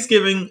 like,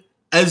 Thanksgiving,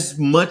 as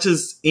much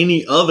as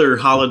any other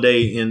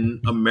holiday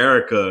in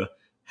America,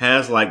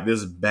 has like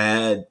this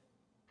bad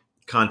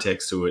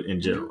context to it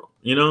in general.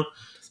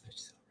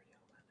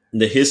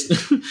 The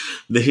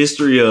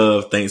history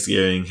of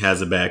Thanksgiving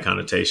has a bad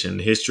connotation.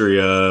 The history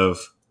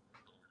of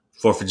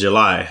 4th of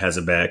July has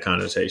a bad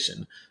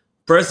connotation.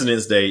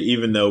 President's Day,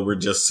 even though we're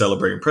just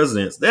celebrating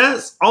presidents,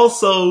 that's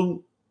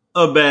also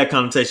a bad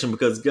connotation,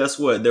 because guess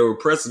what? There were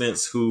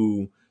presidents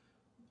who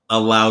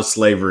allowed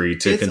slavery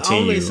to continue. It's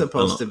only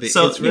supposed to be.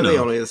 So, it's really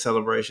only a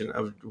celebration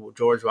of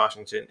George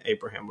Washington,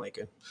 Abraham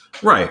Lincoln.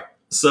 Right.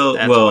 So,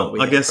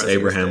 I guess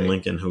Abraham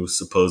Lincoln, who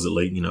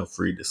supposedly,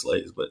 freed the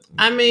slaves, but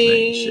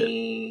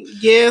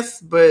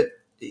yes, but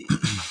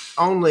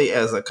only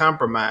as a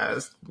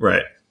compromise.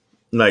 Right.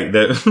 Like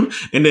that.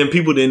 And then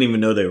people didn't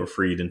even know they were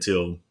freed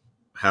until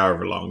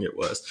however long it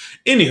was.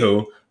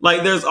 Anywho,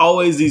 like, there's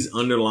always these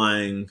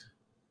underlying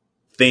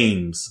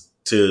themes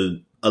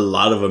to a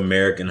lot of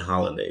American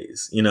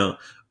holidays,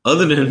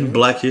 other than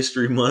Black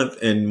History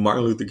Month and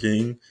Martin Luther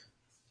King.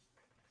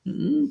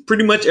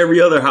 Pretty much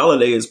every other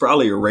holiday is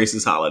probably a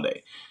racist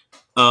holiday.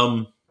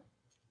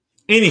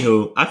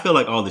 Anywho, I feel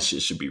like all this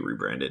shit should be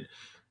rebranded,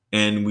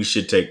 and we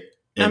should take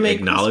and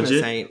acknowledge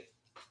Christmas it. Ain't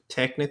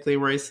technically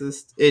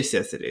racist. It's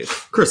just it is.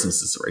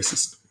 Christmas is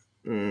racist.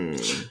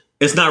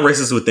 It's not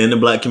racist within the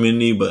Black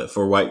community, but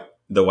for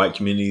the white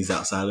communities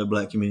outside of the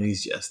Black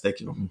communities, yes, they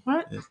can.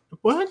 What?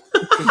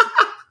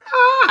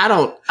 I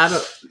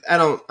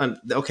don't.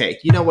 Okay,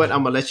 you know what?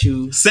 I'm gonna let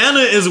you. Santa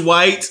is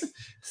white.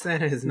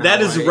 Santa is not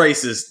That is white.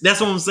 racist. That's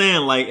what I'm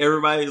saying. Like,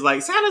 everybody's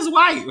like, Santa's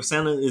white. Or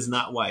Santa is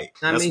not white.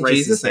 That's racist.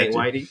 Jesus ain't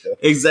white either.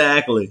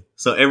 Exactly.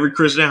 So every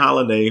Christian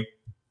holiday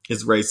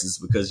is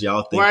racist because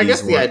y'all think I he's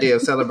guess the white. idea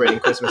of celebrating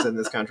Christmas in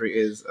this country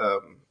is...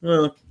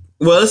 well,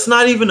 it's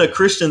not even a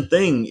Christian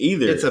thing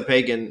either. It's a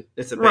pagan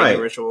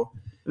ritual.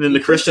 And then the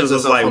Christians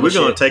was like, we're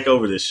going to take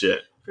over this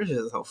shit.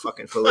 Christians is so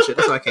fucking full of shit.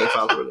 That's why I can't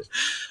follow religion.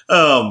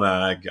 Oh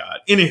my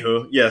God.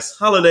 Anywho, yes,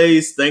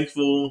 holidays,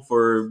 thankful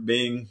for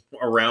being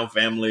around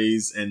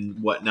families and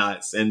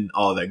whatnots and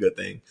all that good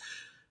thing.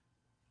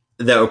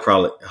 That would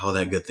probably, all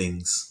that good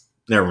things.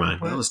 Never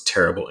mind. That was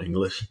terrible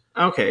English.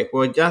 Okay,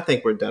 well, I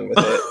think we're done with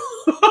it.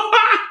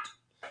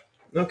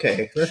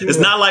 Okay. It's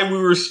not like we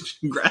were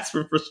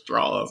grasping for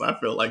straws. I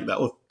feel like that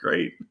was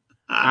great.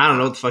 I don't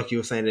know what the fuck you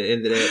were saying at the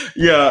end of that.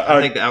 Yeah,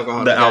 I think the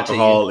alcohol. The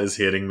alcohol is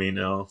hitting me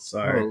now.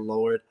 Sorry. Oh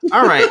Lord.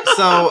 All right.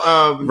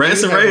 So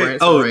rants and raves.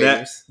 Oh,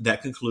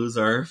 that concludes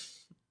our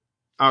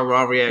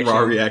raw reaction.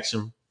 Raw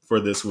reaction for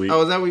this week.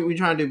 Oh, is that what we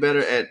trying to do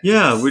better at?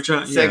 Yeah, we're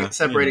trying.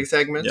 Separating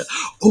segments. Yeah.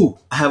 Oh,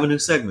 I have a new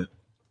segment.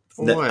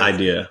 That What?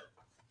 idea.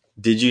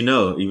 Did you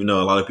know? Even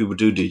though a lot of people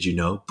do. Did you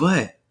know?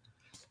 But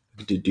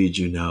did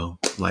you know?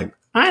 Like,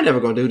 I ain't never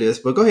gonna do this,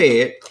 but go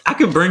ahead. I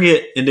could bring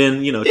it and then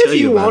tell you. If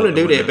you want to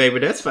do that, not. baby,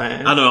 that's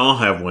fine. I don't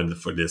have one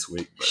for this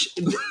week. But.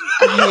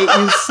 I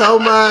hate you so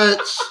much.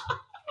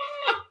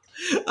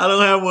 I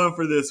don't have one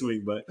for this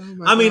week, but I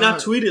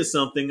tweeted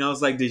something. I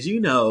was like, "Did you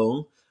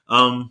know?"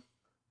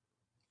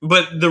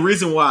 But the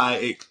reason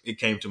why it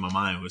came to my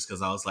mind was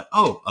because I was like,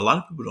 "Oh, a lot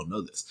of people don't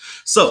know this."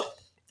 So,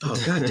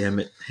 God damn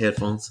it,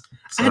 headphones.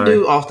 Sorry. I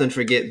do often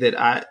forget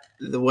that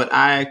what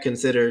I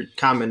consider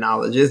common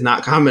knowledge is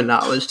not common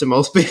knowledge to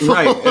most people.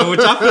 Right, which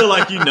I feel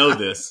like you know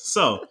this.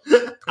 So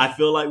I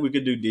feel like we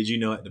could do Did You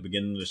Know at the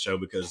beginning of the show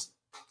because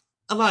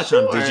a lot of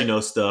times Did You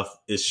Know stuff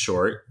is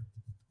short.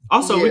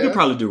 Also, we could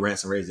probably do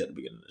Rants and Raves at the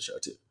beginning of the show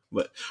too.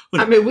 But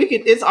we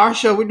could. It's our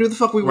show. We do the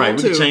fuck we want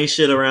to. We can change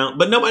shit around,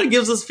 but nobody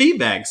gives us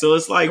feedback. So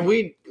it's like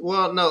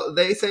no,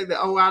 they say that.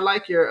 Oh, I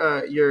like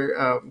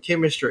your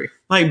chemistry.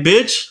 Like,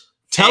 bitch,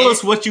 tell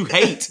us what you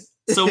hate.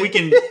 So we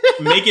can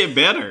make it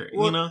better,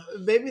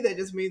 Maybe that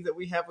just means that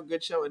we have a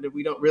good show and that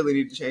we don't really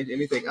need to change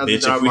anything other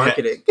than our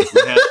marketing.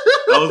 I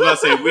was about to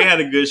say, if we had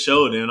a good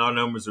show, then our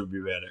numbers would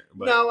be better.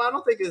 But no, I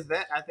don't think it's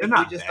that. I think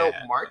we just don't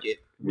market.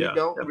 We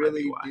don't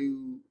really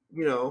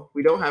do,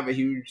 we don't have a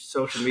huge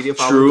social media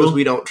following because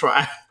we don't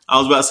try. I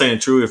was about to say,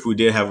 true, if we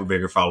did have a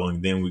bigger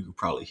following, then we could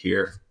probably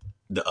hear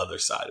the other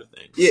side of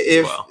things.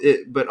 Yeah,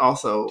 but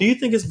also... Do you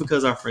think it's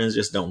because our friends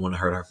just don't want to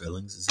hurt our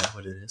feelings? Is that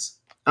what it is?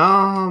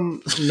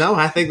 No,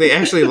 I think they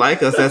actually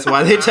like us. That's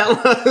why they tell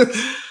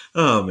us.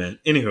 Oh man.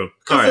 Anywho,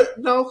 all right.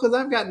 No, because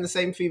I've gotten the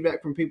same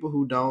feedback from people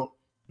who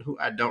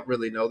I don't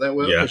really know that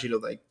well. Because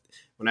like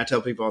when I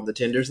tell people on the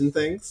Tinders and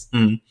things,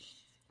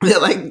 they're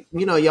like,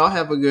 y'all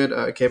have a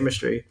good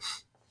chemistry.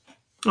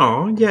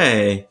 Oh,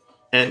 yay!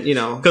 And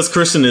because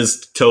Christian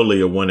is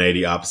totally a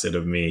 180 opposite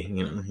of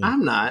me.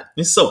 I'm not.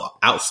 He's so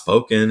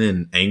outspoken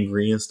and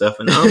angry and stuff,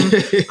 and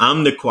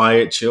I'm the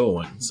quiet, chill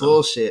one. So.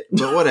 Bullshit,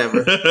 but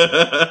whatever.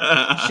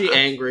 She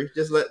angry.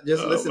 Just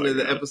listen to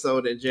the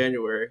episode in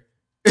January.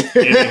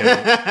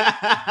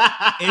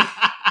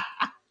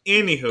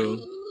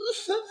 Anywho,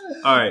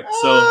 all right.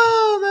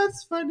 So,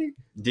 that's funny.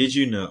 Did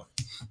you know?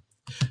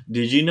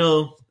 Did you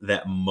know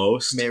that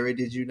most... Mary,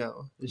 did you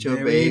know?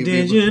 Mary,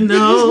 did you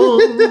know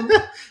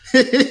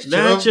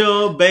that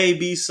your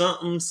baby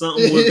something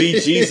would be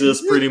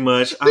Jesus, pretty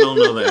much? I don't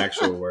know the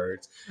actual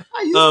words.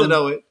 I used to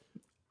know it.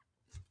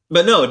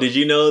 But no, did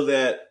you know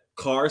that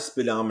car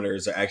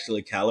speedometers are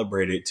actually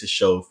calibrated to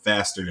show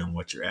faster than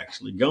what you're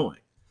actually going?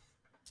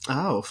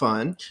 Oh,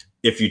 fun.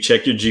 If you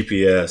check your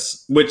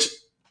GPS,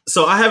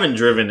 so I haven't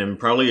driven in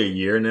probably a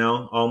year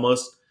now,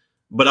 almost.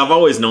 But I've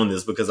always known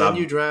this because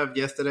you drove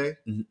yesterday?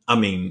 I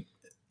mean,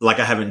 like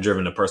I haven't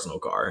driven a personal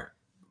car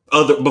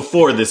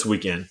before this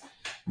weekend.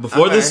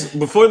 Before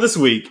this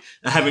week,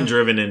 I haven't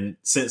driven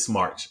since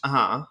March.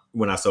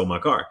 When I sold my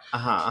car.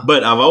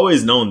 But I've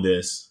always known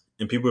this,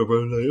 and people are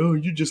probably like, "Oh,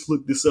 you just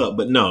looked this up,"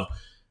 but no.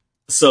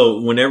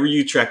 So whenever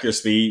you track your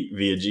speed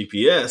via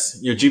GPS,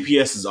 your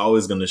GPS is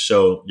always going to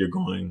show you're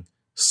going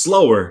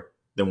slower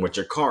than what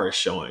your car is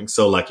showing.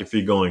 So like if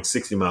you're going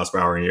 60 miles per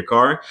hour in your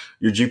car,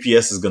 your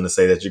GPS is going to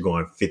say that you're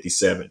going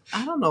 57.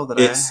 I don't know that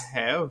I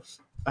have.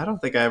 I don't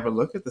think I ever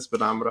looked at the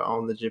speedometer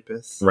on the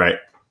GPS. Right.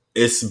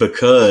 It's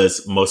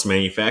because most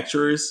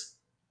manufacturers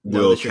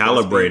will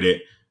calibrate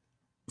it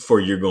for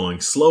you're going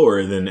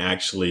slower than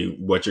actually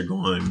what you're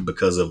going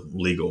because of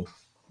legal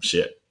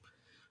shit.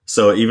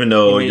 So even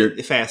though you're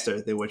faster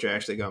than what you're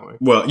actually going.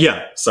 Well,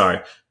 yeah,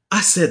 sorry. I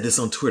said this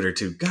on Twitter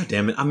too. God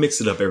damn it. I mix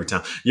it up every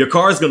time. Your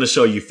car is going to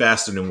show you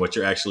faster than what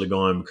you're actually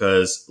going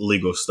because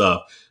legal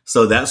stuff.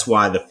 So that's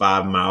why the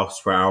 5 miles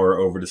per hour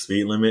over the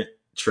speed limit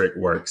trick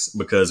works.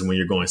 Because when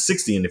you're going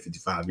 60 in the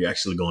 55, you're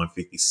actually going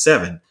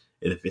 57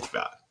 in the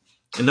 55.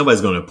 And nobody's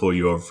going to pull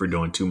you over for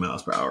doing 2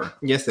 miles per hour.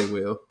 Yes, they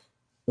will.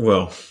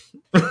 Well,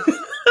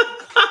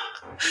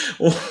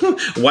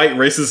 White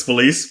racist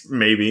police,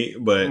 maybe,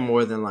 but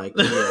more than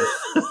likely, yes.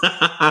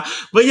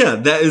 But yeah,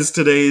 that is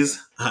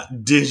today's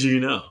Did You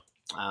Know?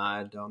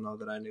 I don't know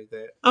that I knew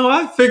that. Oh,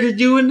 I figured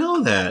you would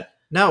know that.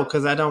 No,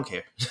 because I don't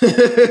care.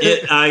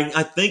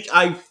 I think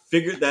I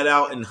figured that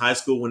out in high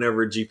school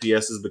whenever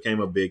GPSs became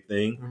a big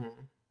thing. Mm-hmm.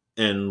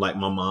 And like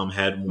my mom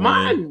had one.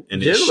 Mine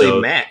and generally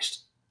matched.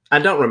 I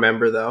don't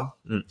remember though.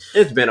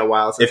 It's been a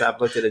while since I've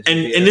looked at a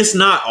GPS. And it's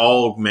not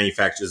all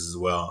manufacturers as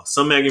well.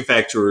 Some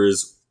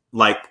manufacturers,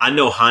 like I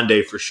know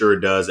Hyundai for sure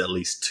does at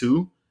least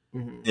 2.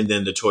 Mm-hmm. And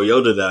then the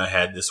Toyota that I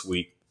had this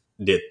week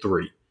did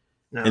 3.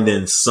 No. And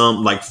then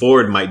some, like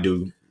Ford might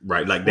do,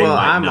 right? Like they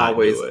might I'm not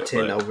always do it,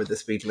 10 over the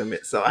speed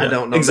limit, so I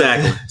don't know.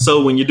 Exactly.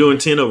 So when you're doing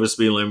 10 over the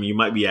speed limit, you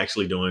might be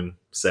actually doing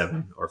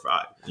 7 or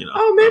 5, you know.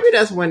 Oh, maybe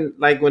that's when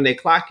they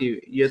clock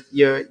you,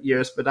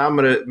 your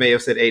speedometer may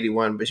have said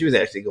 81, but she was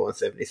actually going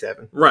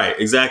 77. Right,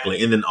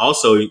 exactly. And then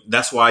also,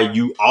 that's why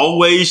you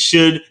always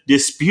should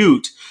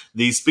dispute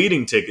these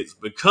speeding tickets,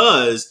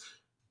 because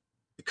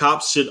the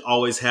cops should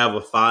always have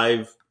a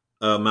 5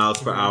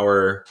 miles per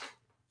hour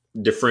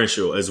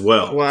differential as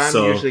well. Well,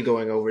 I'm usually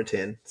going over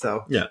 10.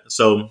 So yeah.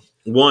 So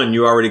one,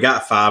 you already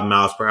got 5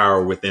 miles per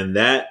hour within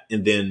that.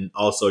 And then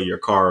also your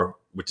car,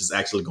 which is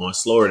actually going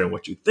slower than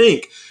what you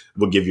think,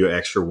 will give you an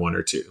extra 1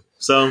 or 2.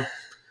 So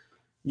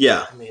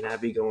yeah. I mean, I'd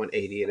be going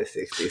 80 and a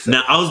 60. So.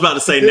 Now I was about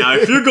to say,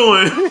 if you're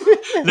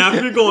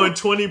going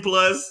 20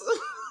 plus,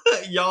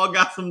 y'all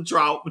got some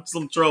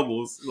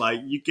troubles.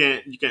 Like you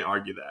can't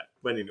argue that.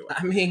 But anyway,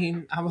 I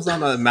mean, I was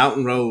on a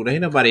mountain road. Ain't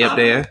nobody up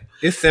there.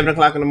 It's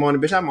 7:00 in the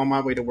morning, bitch. I'm on my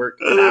way to work.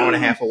 An hour and a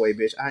half away,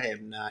 bitch. I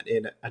am not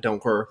in. I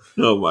don't care.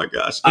 Oh my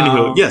gosh.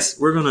 Anyway,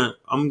 yes,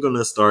 I'm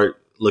gonna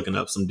start looking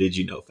up some Did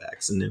You Know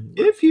facts, and then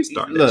if you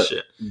start that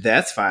shit,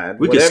 that's fine.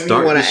 We can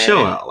start the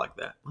show out like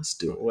that. Let's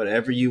do it.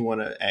 Whatever you want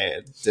to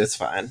add, that's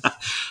fine.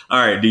 All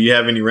right. Do you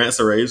have any rants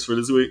or raves for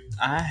this week?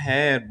 I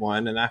had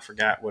one, and I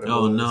forgot what it was.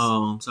 Oh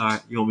no, I'm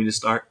sorry. You want me to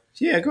start?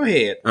 Yeah, go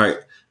ahead. All right.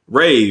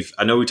 Rave.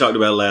 I know we talked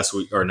about it last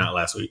week, or not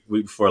last week,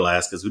 week before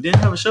last, because we didn't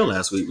have a show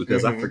last week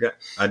because I forgot.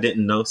 I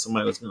didn't know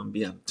somebody was going to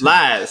be on.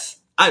 Lies.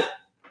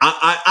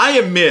 I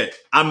admit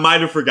I might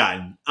have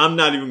forgotten. I'm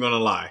not even going to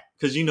lie,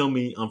 because you know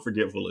me, I'm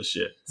forgetful of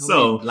shit.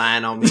 So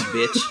lying on me,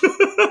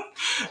 bitch.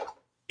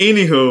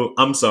 Anywho,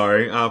 I'm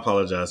sorry. I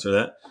apologize for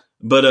that.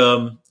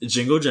 But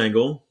Jingle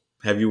Jangle.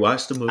 Have you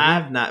watched the movie? I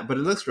have not, but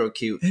it looks real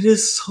cute. It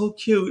is so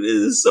cute. It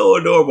is so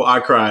adorable. I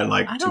cried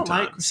like 2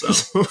 times.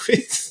 Like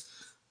movies.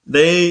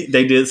 They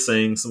did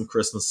sing some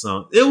Christmas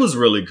songs. It was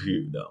really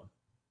cute though.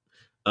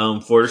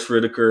 Forrest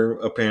Whitaker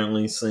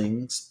apparently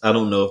sings. I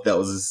don't know if that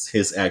was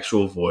his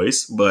actual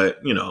voice, but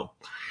you know,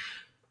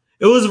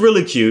 it was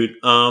really cute.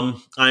 I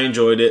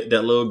enjoyed it.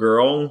 That little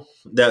girl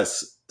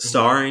that's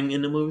starring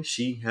in the movie,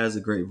 she has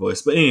a great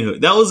voice. But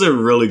anywho, that was a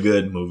really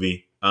good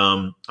movie.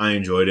 I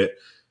enjoyed it.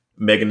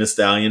 Megan Thee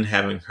Stallion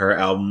having her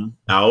album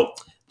out.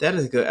 That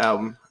is a good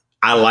album.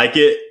 I like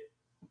it,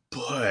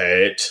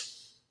 but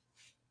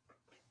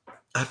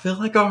I feel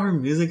like all her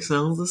music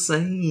sounds the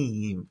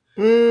same.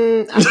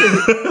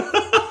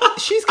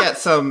 She's got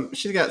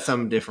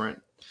some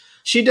different.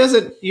 She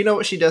doesn't. You know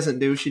what she doesn't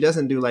do? She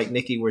doesn't do like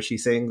Nicki, where she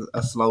sings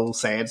a slow,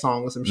 sad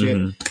song or some shit.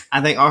 Mm-hmm.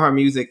 I think all her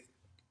music,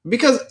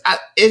 because I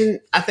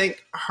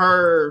think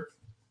her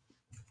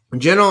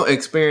general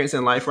experience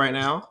in life right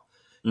now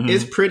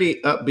is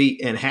pretty upbeat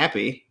and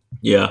happy.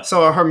 Yeah.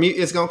 So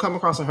it's gonna come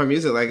across in her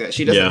music like that.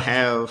 She doesn't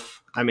have.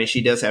 I mean,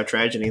 she does have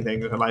tragedy and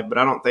things in her life, but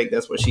I don't think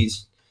that's what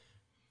she's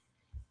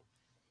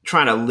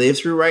trying to live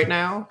through right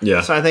now.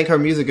 Yeah. So I think her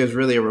music is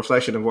really a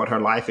reflection of what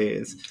her life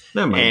is.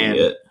 That might be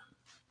it.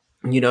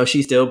 You know,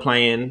 she's still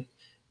playing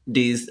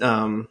these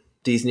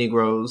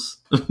Negroes.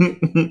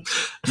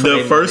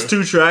 The first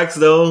 2 tracks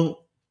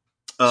though,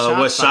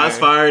 Shots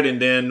Fired and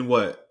then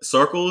what?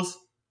 Circles?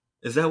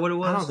 Is that what it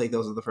was? I don't think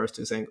those are the first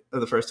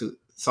 2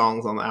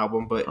 songs on the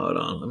album, but hold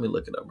on, let me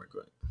look it up real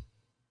quick.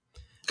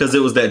 Because it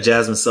was that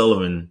Jasmine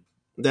Sullivan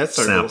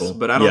sample,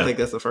 but I don't think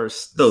that's the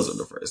first. Those are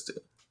the first 2.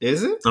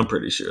 Is it? I'm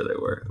pretty sure they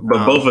were.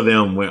 But both of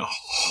them went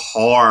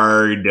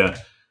hard.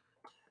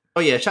 Oh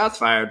yeah, Shots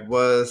Fired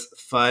was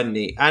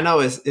funny. I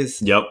know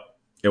it's Yep.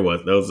 It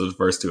was. Those are the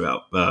first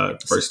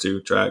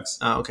 2 tracks.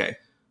 Oh, okay.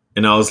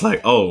 And I was like,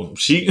 I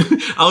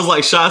was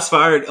like, Shots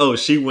Fired. Oh,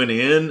 she went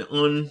in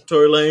on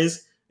Tory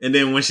Lanez. And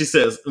then when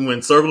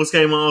Circles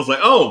came on, I was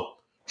like, oh,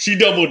 she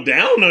doubled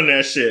down on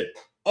that shit.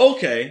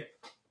 Okay.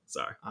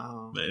 Sorry.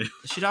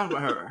 She talked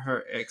about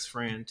her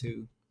ex-friend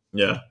too.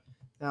 Yeah.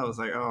 I was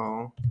like,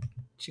 oh,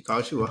 she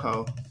called you a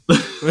hoe.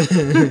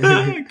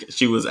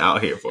 She was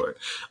out here for it.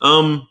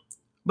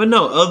 But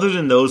no, other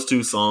than those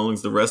 2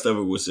 songs, the rest of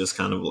it was just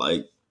kind of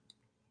like,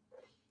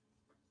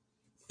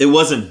 it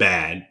wasn't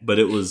bad, but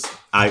it was,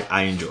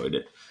 I enjoyed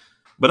it.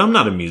 But I'm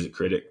not a music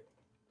critic.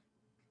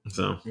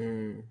 So.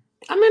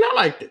 I mean, I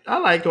liked it. I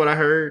liked what I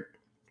heard.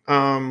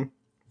 I'm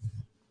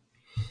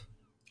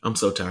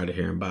so tired of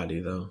hearing Body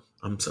though.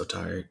 I'm so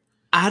tired.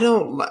 I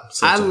don't like.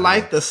 I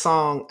like the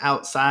song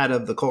outside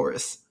of the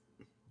chorus.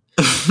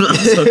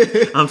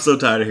 I'm so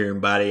tired of hearing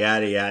body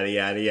yada yada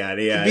yada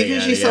yada yada.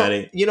 Because she's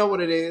yada. so, you know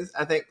what it is?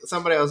 I think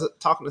I was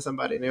talking to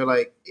somebody and they're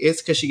like,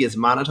 it's because she gets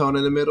monotone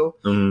in the middle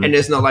and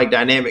there's no like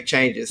dynamic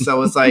changes.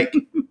 So it's like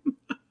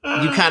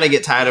you kind of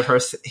get tired of her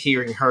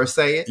hearing her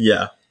say it.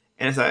 Yeah,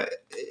 and it's like,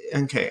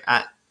 okay,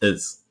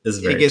 it's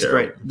very it gets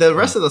terrible. great. The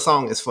rest of the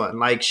song is fun.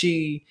 Like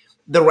the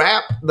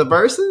rap, the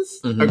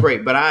verses are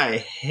great, but I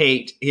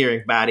hate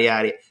hearing body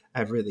yada.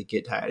 I really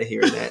get tired of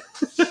hearing that.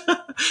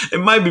 It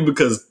might be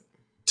because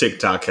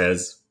TikTok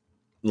has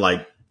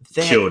like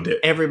killed it.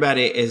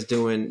 Everybody is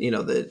doing,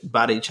 the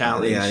body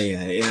challenge.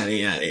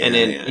 And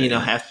then,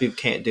 half people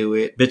can't do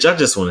it. Bitch, I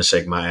just want to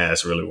shake my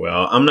ass really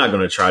well. I'm not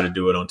going to try to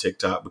do it on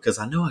TikTok because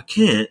I know I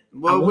can't.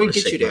 Well, we'll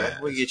get you there.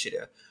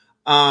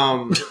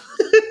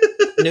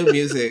 New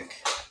music.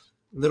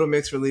 Little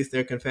Mix released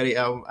their Confetti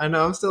album. I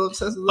know I'm still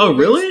obsessed with Little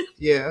Mix. Really?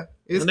 Yeah.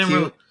 It's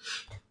cute.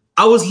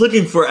 I was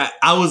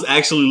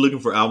actually looking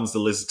for albums to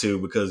listen to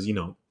because,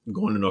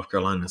 going to North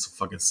Carolina is a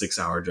fucking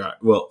 6-hour drive.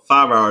 Well,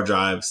 5-hour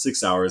drive,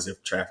 6 hours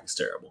if traffic's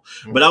terrible.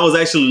 Mm-hmm. But I was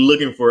actually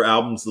looking for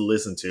albums to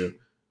listen to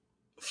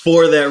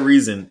for that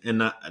reason. And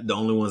the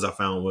only ones I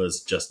found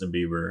was Justin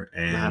Bieber.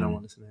 And I don't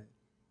want to listen to that.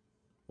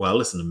 Well, I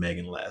listened to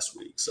Megan last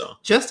week. So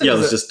Justin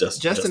was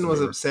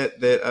Bieber. Upset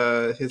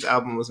that his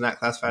album was not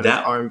classified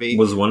as R&B.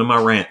 Was one of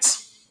my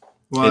rants.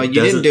 Well, you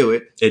didn't do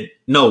it.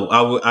 No,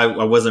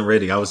 I wasn't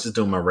ready. I was just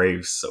doing my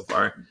raves so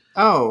far.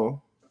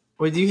 Oh.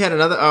 Well, you had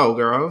another... Oh,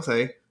 girl, I'll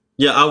say...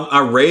 Yeah,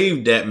 I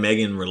raved that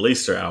Megan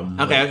released her album.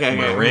 Okay.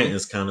 My rant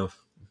is kind of...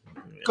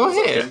 Go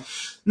ahead. Okay.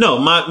 No,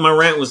 my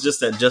rant was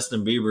just that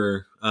Justin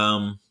Bieber...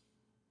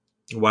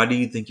 why do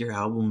you think your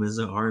album is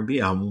an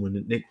R&B album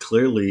when it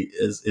clearly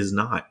is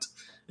not?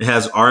 It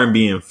has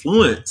R&B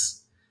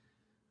influence,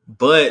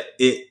 but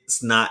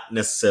it's not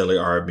necessarily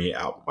an R&B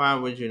album. Why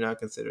would you not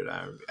consider it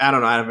R&B? I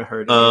don't know. I haven't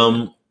heard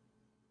it.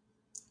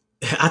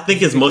 I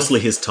think it's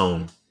mostly his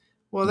tone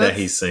that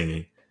he's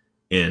singing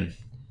in.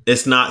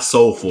 It's not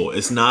soulful.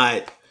 It's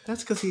not.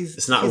 That's because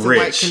he's not rich.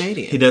 A white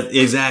Canadian. He does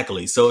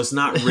exactly. So it's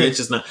not rich.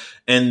 It's not,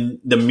 and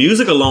the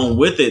music along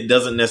with it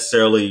doesn't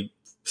necessarily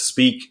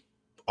speak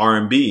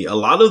R&B. A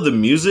lot of the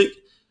music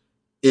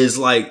is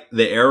like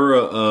the era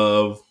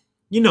of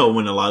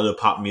when a lot of the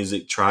pop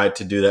music tried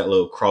to do that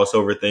little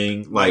crossover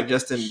thing, like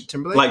Justin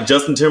Timberlake. Like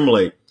Justin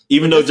Timberlake,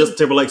 even though Justin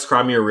Timberlake's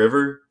 "Cry Me a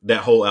River,"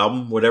 that whole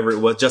album, whatever it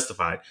was,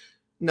 Justified.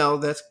 No,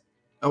 that's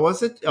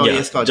was it? Oh, yeah,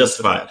 it's called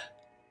Justified.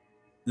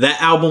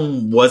 That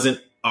album wasn't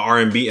an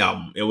R&B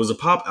album. It was a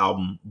pop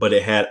album, but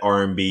it had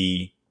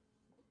R&B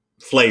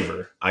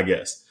flavor, I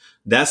guess.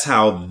 That's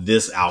how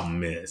this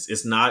album is.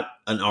 It's not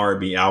an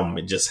R&B album.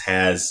 It just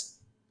has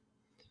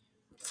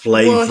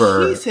flavor.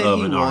 Well, he said of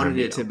he an wanted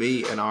R&B it to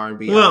be an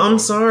R&B album. album. I'm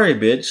sorry,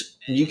 bitch.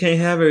 You can't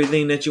have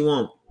everything that you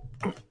want.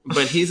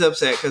 But he's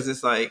upset because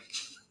it's like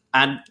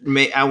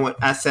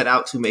I set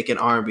out to make an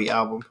R&B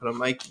album, but I'm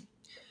like,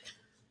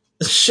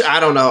 I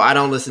don't know. I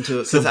don't listen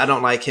to it because I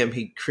don't like him.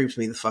 He creeps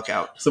me the fuck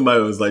out.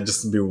 Somebody was like,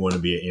 Justin Bieber want to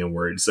be an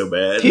N-word so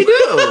bad. He do.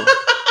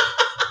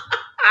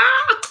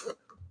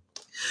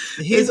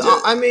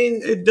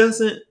 It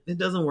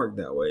doesn't work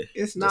that way.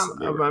 It's not.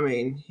 I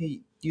mean,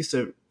 he used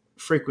to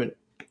frequently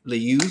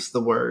use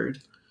the word.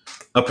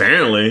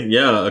 Apparently,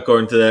 yeah.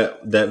 According to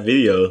that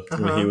video,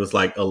 when he was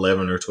like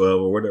 11 or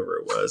 12 or whatever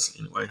it was.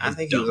 Anyway, I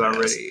think he was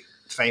already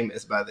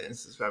famous by then.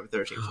 This is probably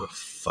 13.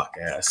 Fuck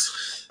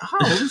ass. How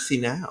old is he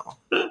now?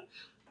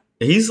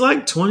 He's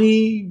like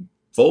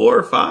 24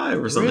 or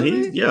 5 or something.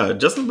 Really?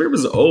 Justin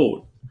Bieber's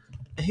old.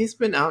 He's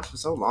been out for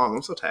so long.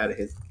 I'm so tired of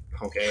his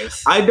punk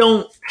ass. I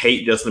don't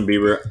hate Justin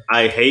Bieber.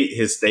 I hate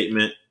his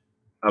statement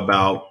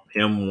about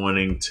him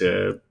wanting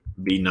to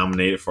be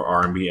nominated for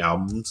R&B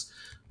albums.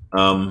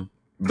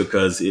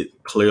 Because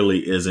it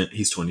clearly isn't.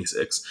 He's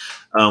 26.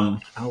 Oh,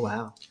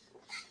 wow.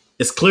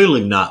 It's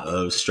clearly not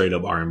a straight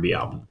up R&B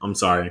album. I'm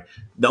sorry.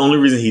 The only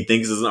reason he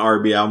thinks it's an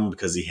R&B album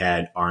because he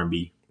had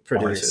R&B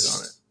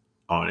producers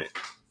on it.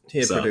 He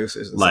had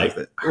producers and like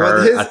stuff.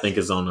 Her, I think,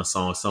 is on the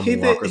song. Summer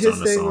Walker's on the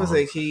song. His thing was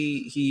like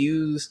he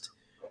used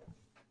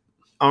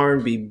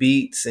R&B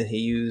beats and he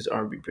used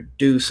R&B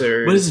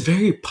producers. But it's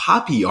very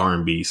poppy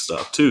R&B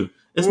stuff too.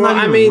 It's not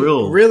even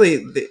real.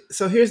 Really.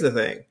 So here's the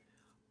thing: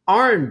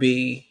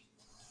 R&B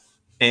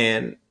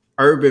and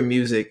urban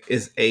music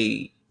is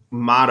a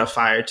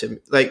modifier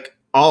to like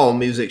all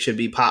music should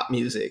be pop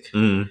music.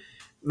 Mm.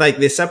 Like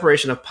the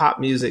separation of pop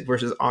music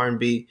versus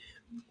R&B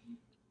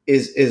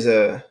is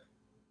a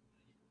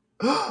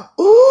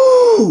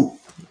ooh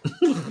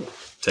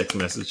text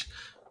message.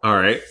 All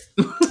right,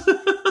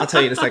 I'll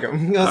tell you in a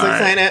second. I was like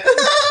saying that.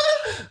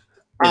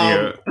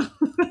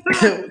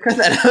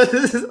 Because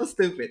this is so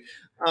stupid.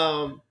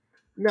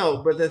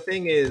 No, but the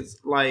thing is,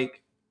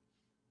 like,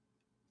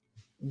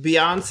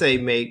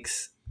 Beyonce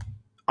makes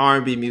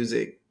R&B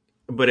music,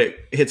 but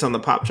it hits on the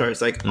pop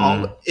charts. Like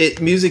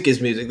music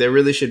is music. There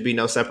really should be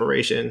no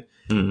separation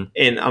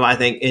in, I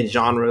think, in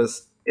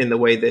genres in the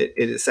way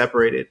that it is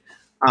separated.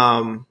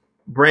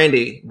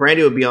 Brandy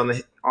would be on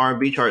the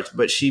R&B charts,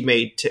 but she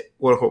made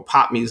quote unquote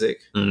pop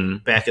music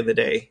back in the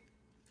day.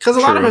 Because a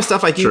lot of her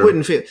stuff, like you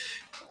wouldn't feel.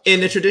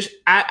 in the tradition,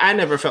 I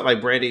never felt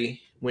like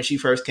Brandy when she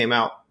first came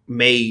out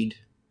made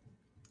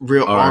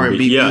real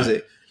R&B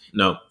music.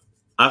 No,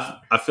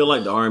 I feel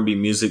like the R&B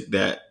music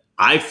that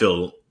I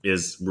feel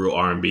is real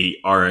R&B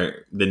are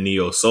the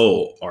neo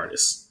soul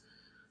artists.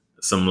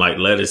 Some like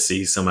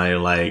Lettucey, somebody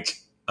like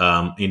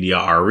India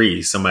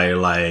Ari, somebody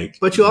like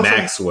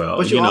Maxwell.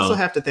 But you also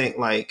have to think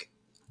like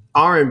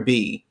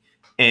R&B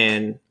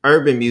and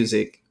urban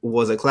music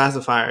was a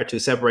classifier to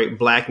separate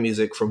black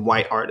music from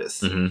white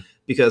artists. Mm-hmm.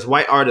 Because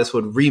white artists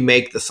would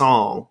remake the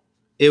song.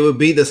 It would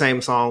be the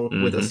same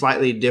song with a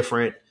slightly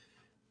different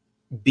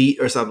beat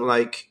or something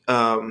like,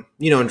 in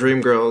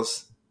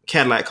Dreamgirls'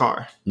 Cadillac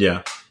Car.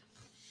 Yeah.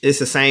 It's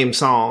the same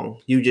song.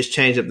 You just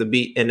change up the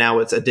beat and now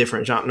it's a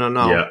different genre.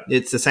 No. Yeah.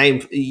 It's the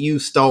same. You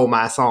stole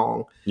my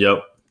song.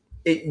 Yep.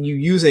 You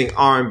using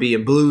R&B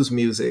and blues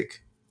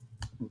music,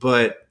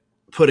 but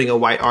putting a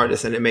white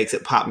artist and it makes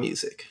it pop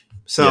music.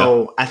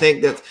 So I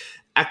think that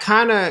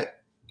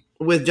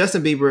with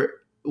Justin Bieber,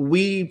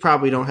 we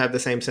probably don't have the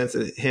same sense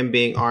of him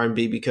being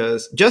R&B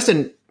because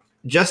Justin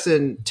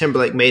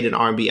Timberlake made an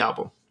R&B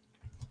album.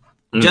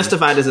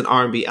 Justified is an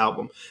R&B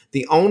album.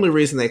 The only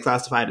reason they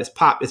classified it as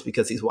pop is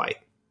because he's white.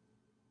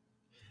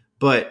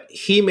 But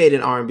he made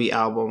an R&B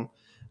album.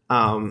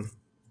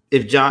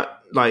 If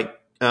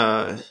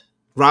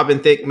Robin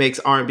Thicke makes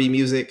R&B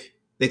music,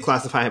 they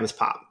classify him as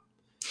pop.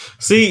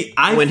 See,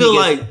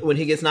 when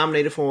he gets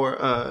nominated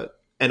for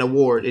an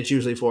award, it's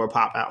usually for a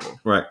pop album.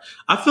 Right.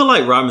 I feel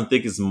like Robin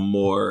Thicke is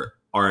more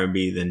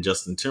R&B than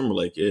Justin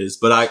Timberlake is,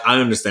 but I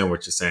understand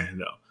what you're saying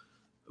though.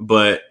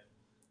 But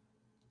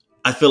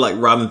I feel like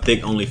Robin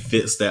Thicke only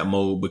fits that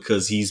mold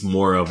because he's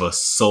more of a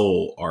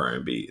soul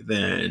R&B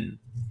than.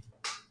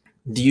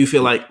 Do you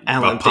feel like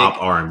Alan Thicke?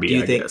 Pop R&B? Do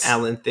you think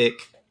Alan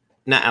Thicke?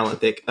 Not Alan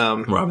Thicke.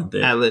 Robin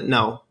Thicke.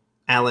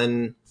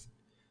 Alan.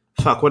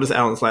 Fuck. What is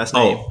Alan's last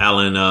name? Oh,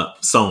 Alan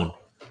Stone.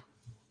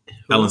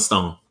 Who? Alan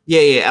Stone.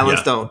 Yeah, Alan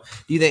Stone.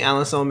 Do you think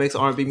Alan Stone makes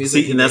R&B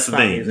music? See, and that's the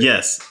thing. Music?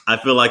 Yes, I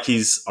feel like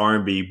he's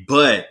R&B,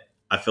 but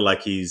I feel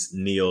like he's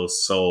neo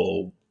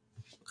soul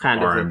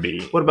kind of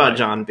R&B. What about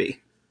John B?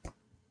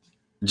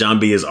 John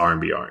B is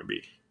R&B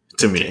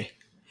to me.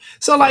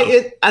 So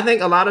like I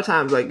think a lot of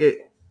times like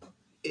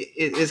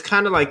it's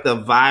kind of like the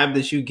vibe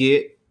that you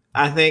get.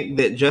 I think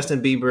that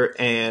Justin Bieber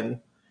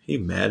and he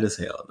mad as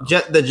hell.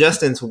 Though. The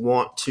Justins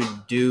want to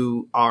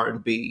do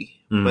R&B,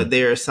 but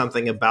there is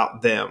something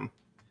about them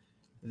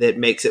that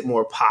makes it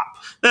more pop.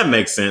 That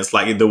makes sense.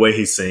 Like the way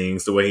he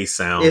sings, the way he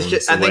sounds. It's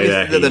just, I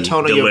think the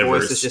tone of your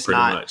voice is just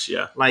not much,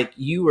 yeah. Like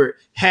you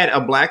had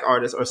a black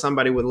artist or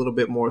somebody with a little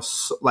bit more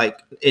like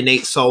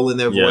innate soul in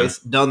their voice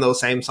done those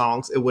same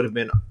songs. It would have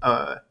been.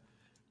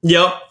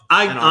 Yep.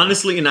 I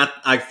honestly, and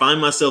I find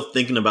myself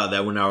thinking about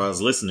that when I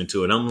was listening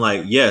to it. I'm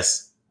like,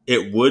 yes,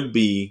 it would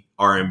be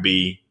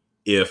R&B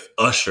if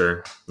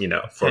Usher,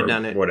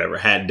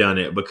 had done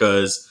it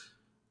because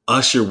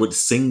Usher would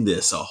sing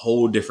this a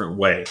whole different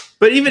way.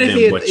 But even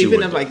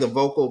if like the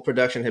vocal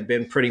production had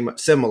been pretty much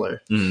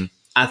similar,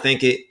 I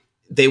think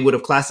they would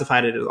have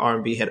classified it as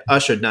R&B had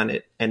Usher done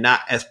it and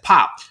not as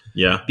pop.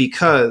 Yeah,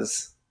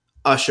 because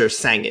Usher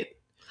sang it.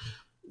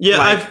 Yeah,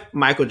 like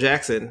Michael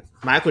Jackson.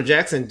 Michael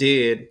Jackson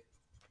did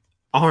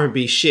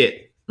R&B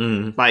shit.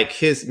 Like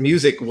his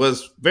music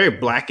was very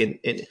black and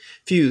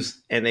fused,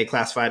 and they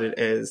classified it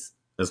as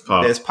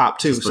pop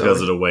too. Just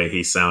because of the way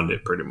he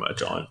sounded pretty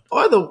much on.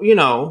 Or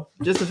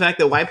just the fact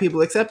that white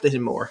people accepted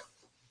him more.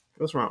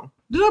 What's wrong?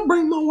 Did I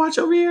bring my watch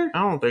over here?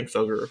 I don't think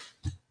so, girl.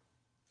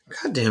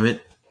 God damn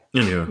it.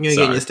 Anyway, you ain't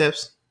getting your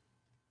steps?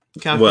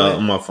 Well,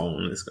 my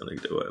phone is going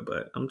to do it,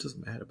 but I'm just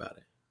mad about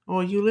it.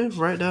 Oh, you live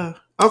right there.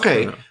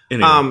 Okay.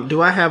 Anyway.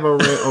 Do I have a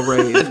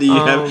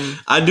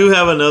rant? I do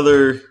have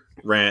another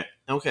rant.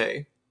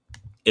 Okay.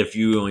 If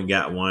you only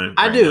got one.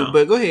 I do,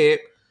 but go ahead.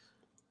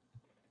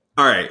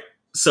 All right.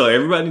 So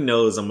everybody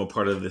knows I'm a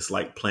part of this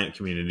like plant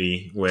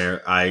community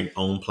where I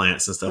own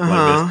plants and stuff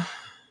like this.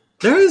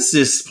 There is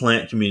this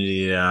plant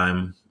community that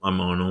I'm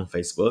on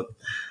Facebook,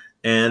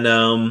 and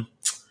I'm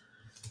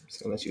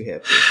just gonna let you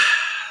have it.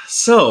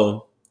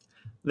 So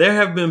there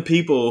have been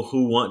people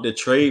who want to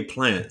trade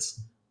plants,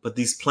 but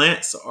these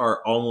plants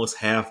are almost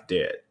half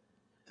dead.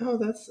 Oh,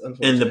 that's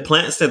unfortunate. And the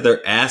plants that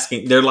they're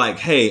asking, they're like,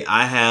 "Hey,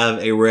 I have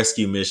a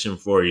rescue mission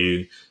for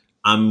you.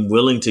 I'm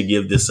willing to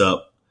give this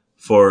up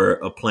for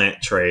a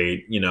plant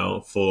trade,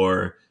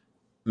 for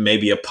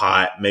maybe a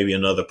pot, maybe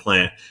another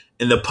plant."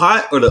 And the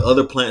pot or the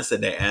other plants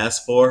that they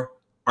ask for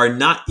are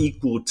not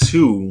equal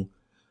to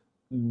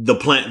the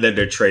plant that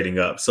they're trading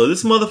up. So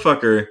this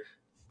motherfucker,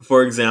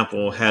 for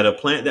example, had a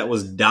plant that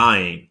was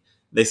dying.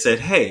 They said,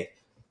 "Hey,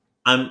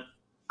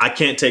 I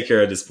can't take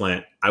care of this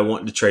plant. I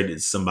want to trade it to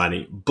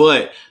somebody,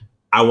 but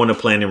I want a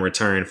plant in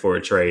return for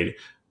a trade.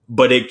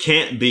 But it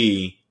can't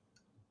be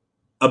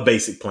a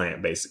basic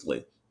plant,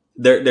 basically."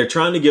 They're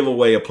trying to give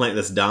away a plant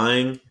that's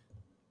dying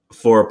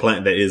for a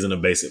plant that isn't a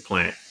basic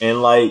plant.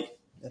 And like,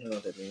 I don't know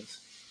what that means.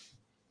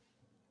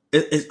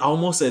 It's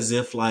almost as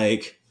if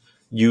like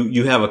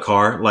you have a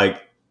car,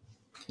 like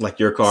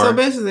your car. So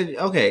basically,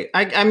 okay.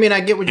 I mean, I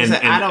get what you're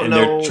saying. I don't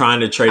know. And they're trying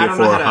to trade it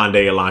for a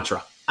Hyundai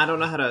Elantra. I don't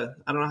know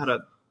how to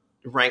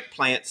rank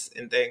plants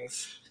and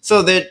things.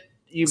 So that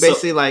you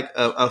basically like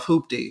a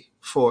hoopty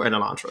for an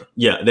Elantra.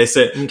 Yeah, they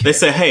said,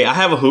 hey, I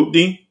have a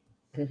hoopty,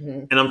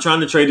 and I'm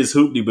trying to trade this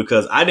hoopty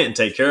because I didn't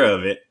take care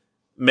of it.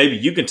 Maybe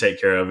you can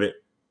take care of it,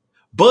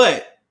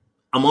 but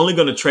I'm only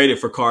going to trade it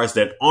for cars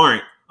that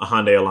aren't a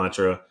Hyundai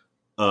Elantra,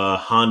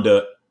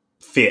 Honda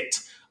Fit,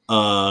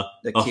 a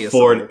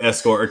Ford Soul.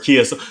 Escort or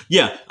Kia Soul.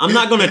 Yeah, I'm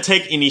not going to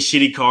take any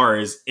shitty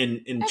cars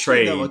in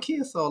trade. No, a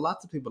Kia Soul,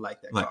 lots of people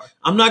like that car.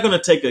 I'm not going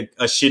to take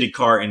a shitty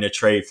car in the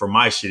trade for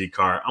my shitty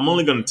car. I'm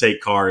only going to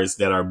take cars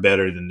that are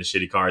better than the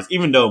shitty cars,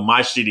 even though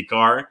my shitty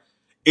car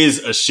is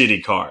a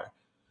shitty car.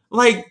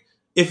 Like,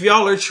 if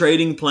y'all are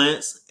trading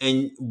plants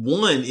and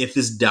if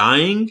it's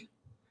dying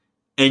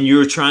and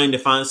you're trying to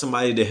find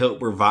somebody to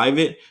help revive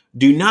it,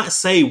 do not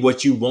say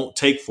what you won't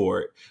take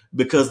for it.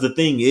 Because the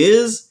thing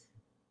is,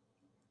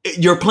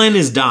 your plant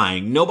is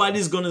dying.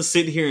 Nobody's going to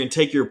sit here and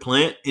take your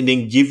plant and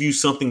then give you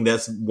something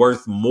that's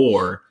worth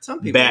more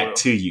back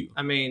to you.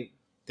 I mean,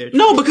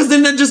 because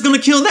then they're just going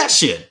to kill that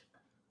shit.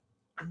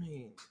 I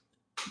mean,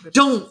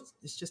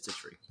 it's just a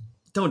tree.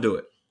 Don't do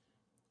it.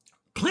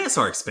 Plants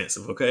are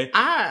expensive, okay?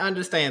 I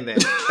understand that.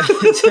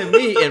 To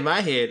me, in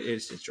my head,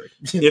 it's just true.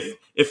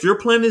 If your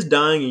plant is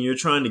dying and you're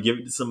trying to give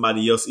it to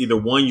somebody else, either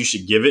one, you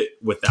should give it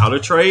without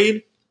a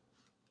trade,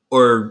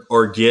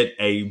 or get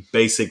a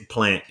basic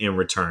plant in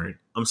return.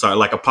 I'm sorry,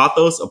 like a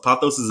pothos. A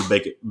pothos is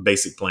a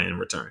basic plant in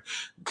return.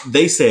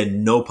 They said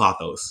no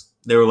pothos.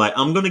 They were like,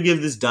 I'm going to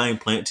give this dying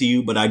plant to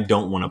you, but I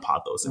don't want a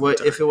pothos in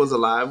return. If it was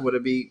alive, would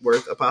it be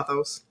worth a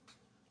pothos?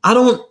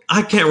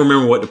 I can't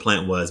remember what the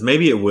plant was.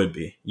 Maybe it would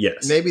be.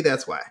 Yes. Maybe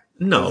that's why.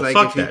 No, like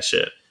fuck that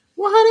shit.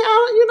 Well,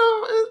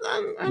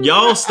 honey,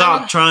 y'all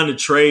stop trying to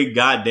trade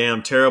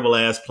goddamn terrible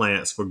ass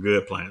plants for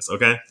good plants,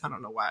 okay? I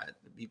don't know why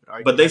people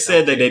argue. But they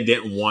said that they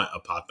didn't want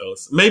a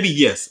pothos. Maybe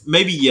yes.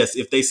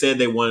 If they said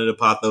they wanted a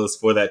pothos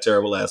for that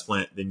terrible ass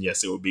plant, then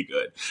yes, it would be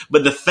good.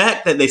 But the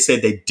fact that they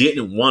said they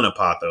didn't want a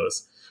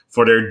pothos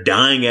for their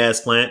dying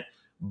ass plant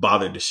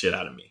bothered the shit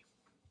out of me.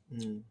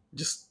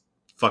 Just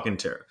fucking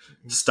terror.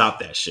 Stop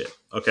that shit,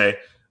 okay?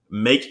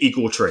 Make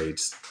equal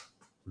trades.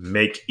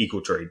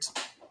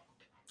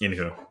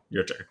 Anywho,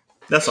 your turn.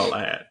 That's all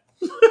I had.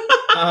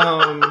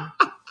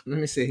 Let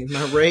me see.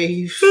 My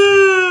rave.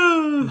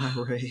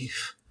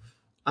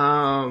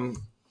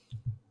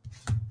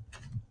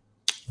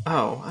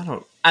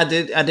 I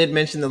did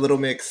mention the Little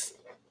Mix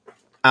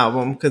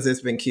album because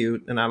it's been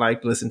cute and I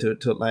liked listening to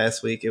it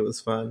last week. It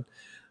was fun.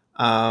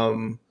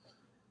 I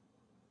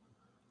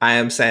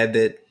am sad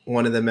that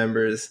one of the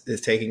members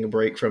is taking a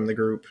break from the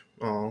group.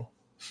 Oh,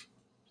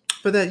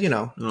 but that,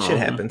 shit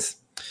happens.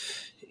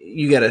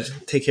 You got to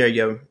take care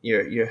of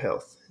your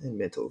health and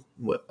mental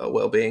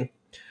well-being.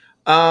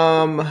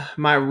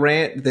 My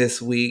rant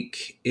this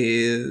week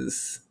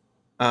is,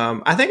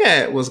 I think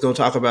I was going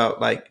to talk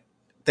about like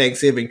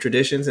Thanksgiving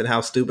traditions and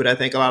how stupid I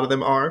think a lot of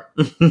them are.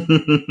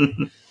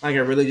 Like, I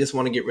really just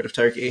want to get rid of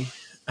turkey.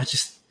 I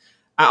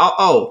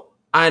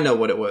know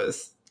what it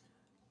was.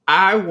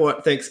 I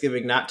want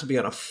Thanksgiving not to be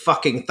on a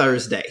fucking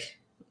Thursday.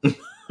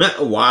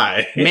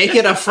 Why? Make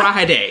it a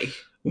Friday.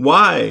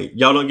 Why?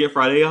 Y'all don't get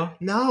Friday off?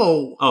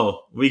 No.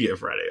 Oh, we get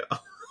Friday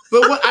off.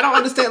 But I don't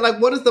understand,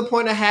 like, what is the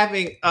point of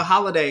having a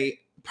holiday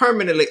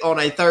permanently on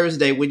a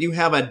Thursday when you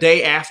have a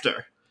day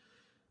after?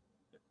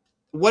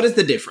 What is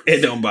the difference?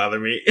 It don't bother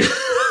me.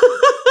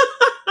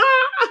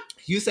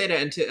 You say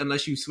that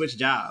unless you switch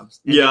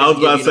jobs. Yeah, I was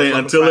about to say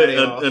until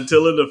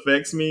it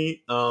affects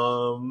me,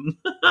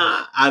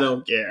 I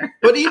don't care.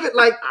 But even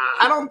like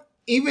I don't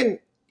even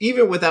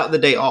without the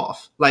day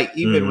off, like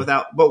even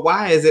without. But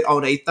why is it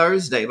on a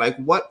Thursday? Like,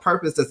 what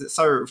purpose does it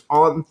serve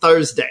on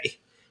Thursday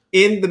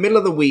in the middle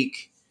of the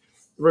week,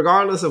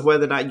 regardless of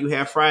whether or not you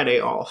have Friday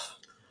off?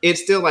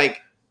 It's still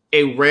like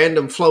a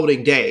random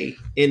floating day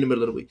in the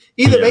middle of the week.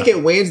 Either make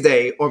it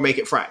Wednesday or make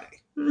it Friday.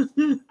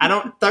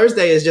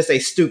 Thursday is just a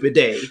stupid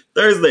day.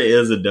 Thursday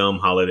is a dumb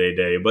holiday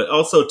day, but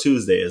also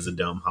Tuesday is a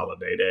dumb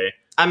holiday day.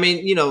 I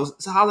mean,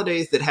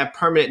 holidays that have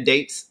permanent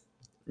dates.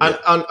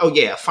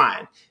 Yeah.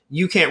 Fine.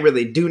 You can't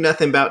really do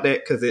nothing about that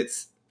because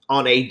it's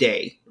on a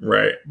day.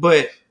 Right.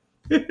 But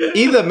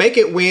either make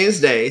it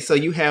Wednesday so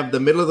you have the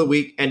middle of the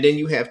week and then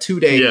you have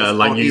 2 days. Yeah,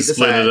 like you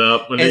split it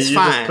up and then you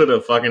just put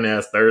a fucking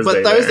ass Thursday.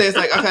 But Thursday is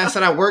like, okay,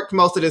 so I worked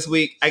most of this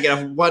week. I get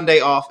a 1 day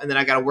off and then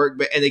I got to work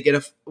and then get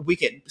a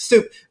weekend.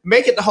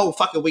 Make it the whole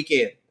fucking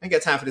weekend. I ain't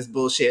got time for this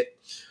bullshit.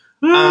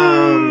 There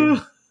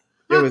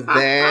was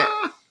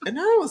that. And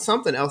there was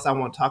something else I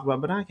want to talk about,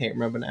 but I can't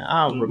remember now.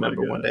 I'll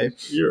remember one day.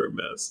 You're a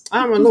mess.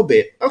 I'm a little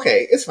bit.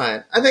 Okay, it's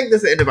fine. I think this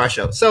is the end of our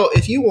show. So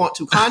if you want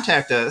to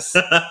contact us,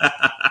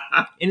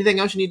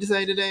 anything else you need to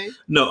say today?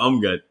 No, I'm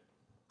good.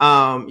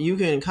 You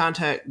can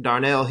contact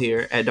Darnell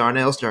here at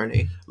Darnell's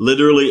Journey.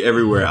 Literally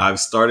everywhere. I've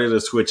started a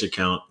Twitch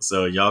account,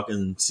 so y'all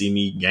can see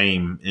me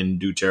game and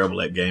do terrible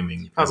at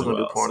gaming. Probably gonna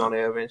do porn on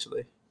there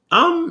eventually.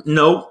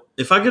 No.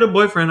 If I get a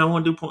boyfriend, I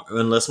won't do porn.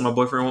 Unless my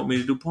boyfriend want me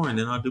to do porn,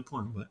 then I'll do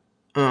porn.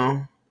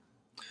 But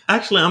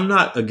actually, I'm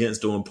not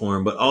against doing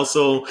porn, but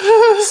also,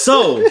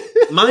 so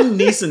my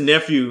niece and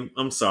nephew.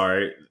 I'm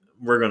sorry,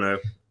 we're gonna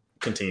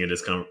continue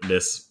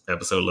this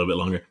episode a little bit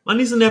longer. My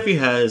niece and nephew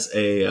has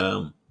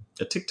a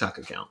TikTok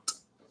account,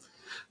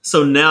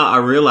 so now I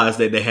realize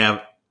that they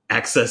have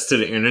access to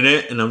the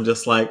internet, and I'm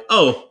just like,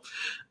 oh,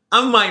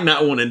 I might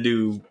not want to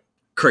do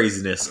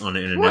craziness on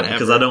the internet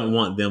because I don't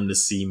want them to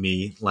see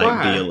me be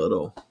a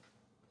little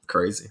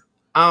crazy.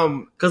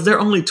 Because they're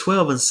only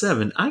 12 and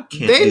 7. I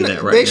can't do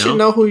that right now. They should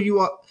know who you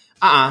are.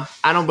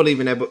 I don't believe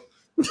in that. But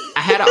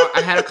I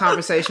had a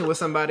conversation with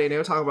somebody, and they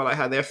were talking about like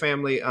how their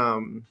family,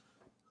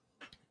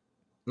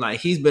 like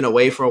he's been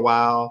away for a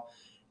while,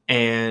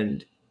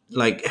 and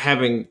like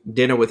having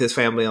dinner with his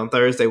family on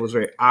Thursday was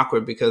very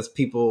awkward because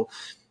people,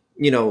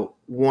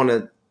 want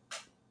to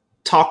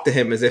talk to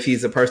him as if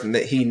he's a person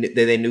that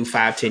they knew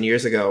 5-10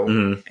 years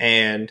ago,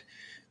 and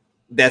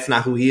that's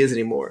not who he is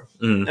anymore.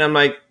 And I'm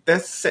like,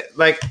 that's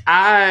like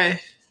I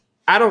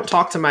don't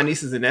talk to my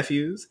nieces and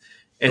nephews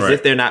as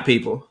if they're not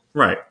people,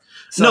 right?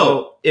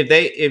 So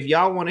if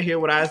y'all want to hear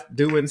what I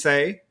do and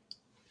say,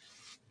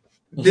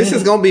 this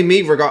is gonna be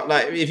me.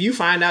 Like if you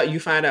find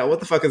out, what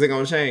the fuck is it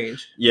gonna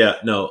change? Yeah,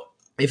 no.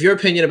 If your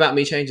opinion about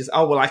me changes,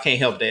 oh well, I can't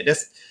help that.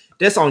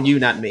 That's on you,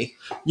 not me.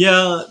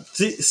 Yeah,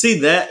 see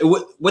that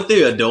with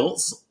the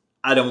adults,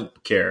 I don't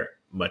care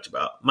much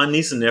about. My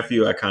niece and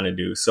nephew, I kind of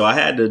do. So I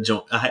had to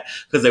join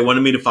because they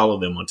wanted me to follow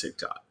them on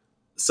TikTok.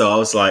 So I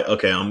was like,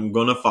 okay, I'm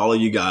gonna follow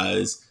you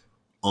guys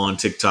on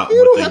TikTok.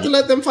 You don't have to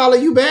let them follow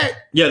you back.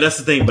 Yeah, that's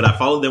the thing. But I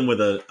follow them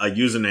with a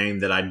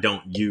username that I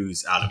don't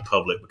use out in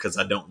public because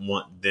I don't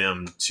want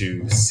them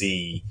to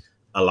see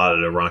a lot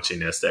of the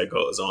raunchiness that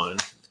goes on.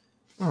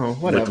 Oh,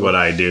 whatever. With what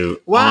I do.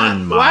 Why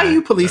are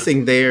you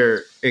policing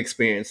their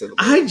experience?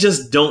 I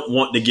just don't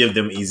want to give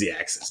them easy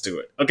access to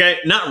it. Okay,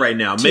 not right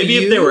now. Maybe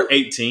if they were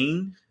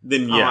 18,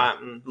 then yeah.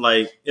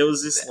 Like it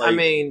was just like. I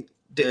mean,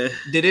 did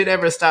it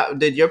ever stop?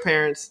 Did your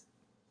parents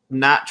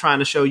not trying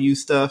to show you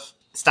stuff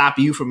stop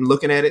you from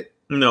looking at it?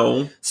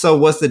 No. So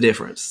what's the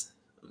difference?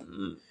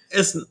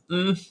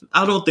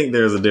 I don't think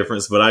there's a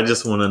difference, but I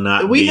just want to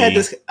not.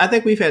 I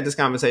think we've had this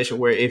conversation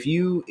where if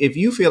you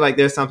feel like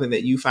there's something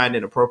that you find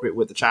inappropriate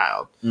with the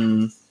child,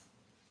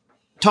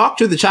 talk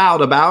to the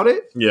child about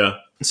it. Yeah.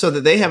 So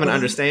that they have an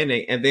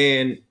understanding, and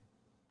then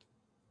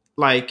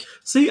like,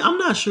 see, I'm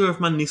not sure if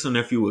my niece or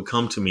nephew would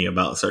come to me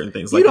about certain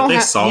things. Like if they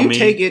saw me,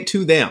 take it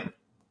to them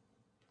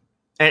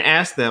and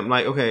ask them,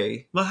 like,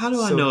 okay. But how do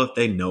I know if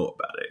they know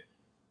about it?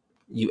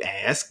 You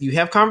ask, you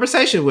have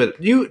conversation with,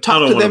 you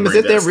talk to them as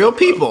if they're real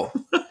people.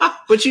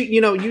 But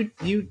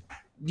you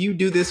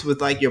do this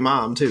with like your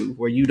mom too,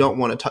 where you don't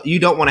want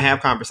to have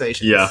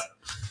conversations. Yeah.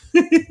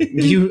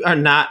 You are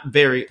not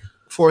very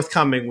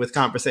forthcoming with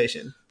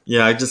conversation.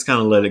 Yeah, I just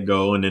kind of let it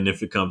go, and then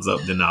if it comes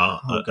up, then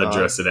I'll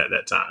address it at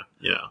that time.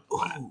 Yeah.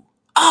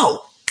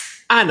 Oh,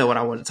 I know what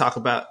I want to talk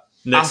about.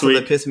 Next week.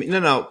 That pissed me.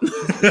 No.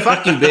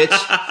 Fuck you, bitch.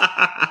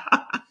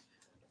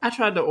 I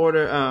tried to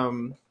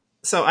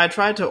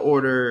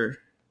order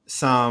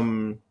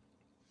some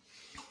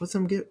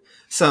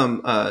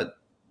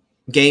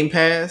Game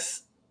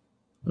Pass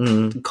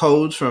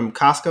codes from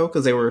Costco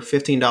because they were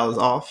 $15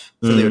 off.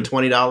 So they were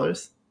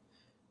 $20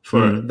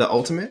 for the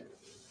Ultimate.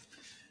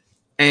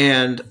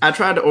 And I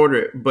tried to order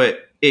it,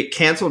 but it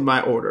canceled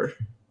my order.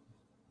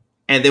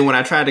 And then when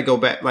I tried to go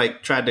back,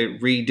 like tried to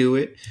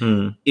redo it,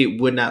 it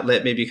would not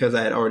let me because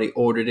I had already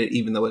ordered it,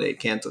 even though they had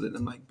canceled it.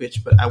 I'm like,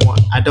 bitch, but I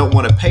don't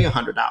want to pay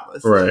 $100.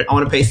 Right. I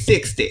want to pay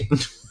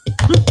 $60.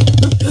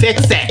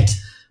 Fix that.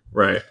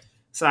 Right.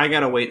 So I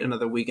gotta wait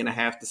another week and a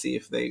half to see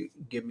if they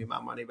give me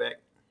my money back.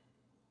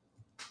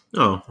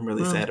 Oh, I'm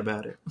really sad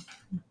about it.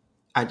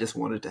 I just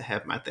wanted to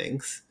have my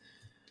things.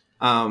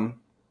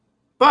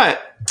 But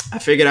I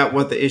figured out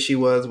what the issue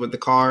was with the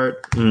card.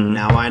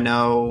 Now I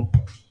know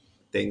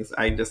things.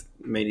 I just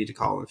may need to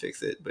call and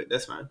fix it, but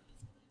that's fine.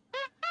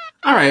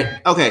 All right.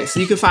 Okay. So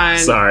you can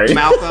find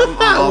Malcolm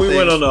on all things.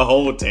 Went on a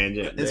whole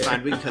tangent. It's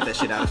fine. We can cut that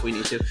shit out if we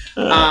need to.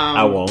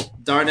 I won't.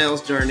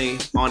 Darnell's Journey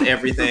on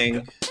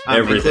everything,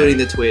 including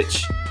the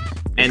Twitch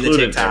and the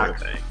TikTok.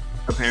 Everything.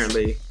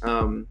 Apparently.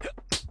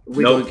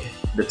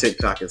 The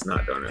TikTok is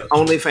not Darnell's.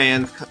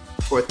 OnlyFans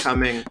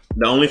forthcoming.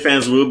 The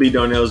OnlyFans will be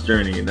Darnell's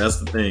Journey. That's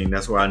the thing.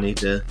 That's where I need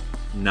to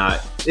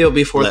not. It'll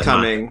be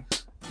forthcoming.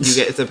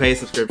 It's a paid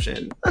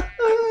subscription.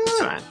 It's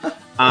fine.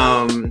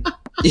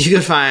 You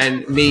can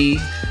find me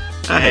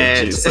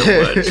at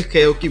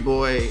Kaoki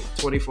Boy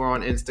 24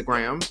 on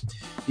Instagram.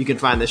 You can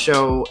find the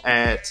show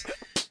at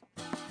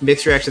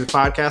Mixed Reactions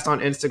Podcast on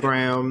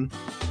Instagram.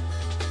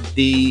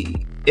 The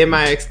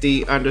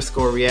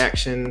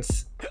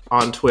MIXD_reactions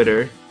on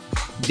Twitter.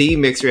 The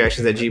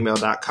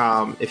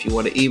mixedreactions@gmail.com. If you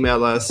want to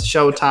email us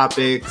show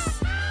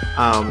topics,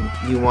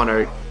 you want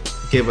to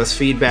give us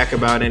feedback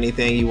about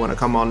anything, you want to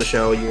come on the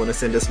show, you want to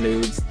send us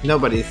nudes.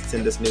 Nobody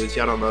send us nudes.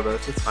 Y'all don't love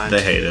us. It's fine.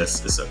 They hate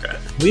us. It's okay.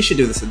 We should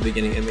do this at the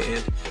beginning and the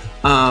end.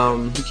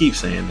 You keep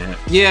saying that.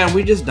 Yeah,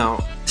 we just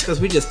don't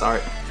because we just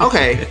start.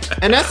 Okay,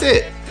 and that's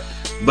it.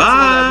 Bye. That's one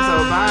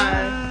episode.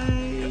 Bye.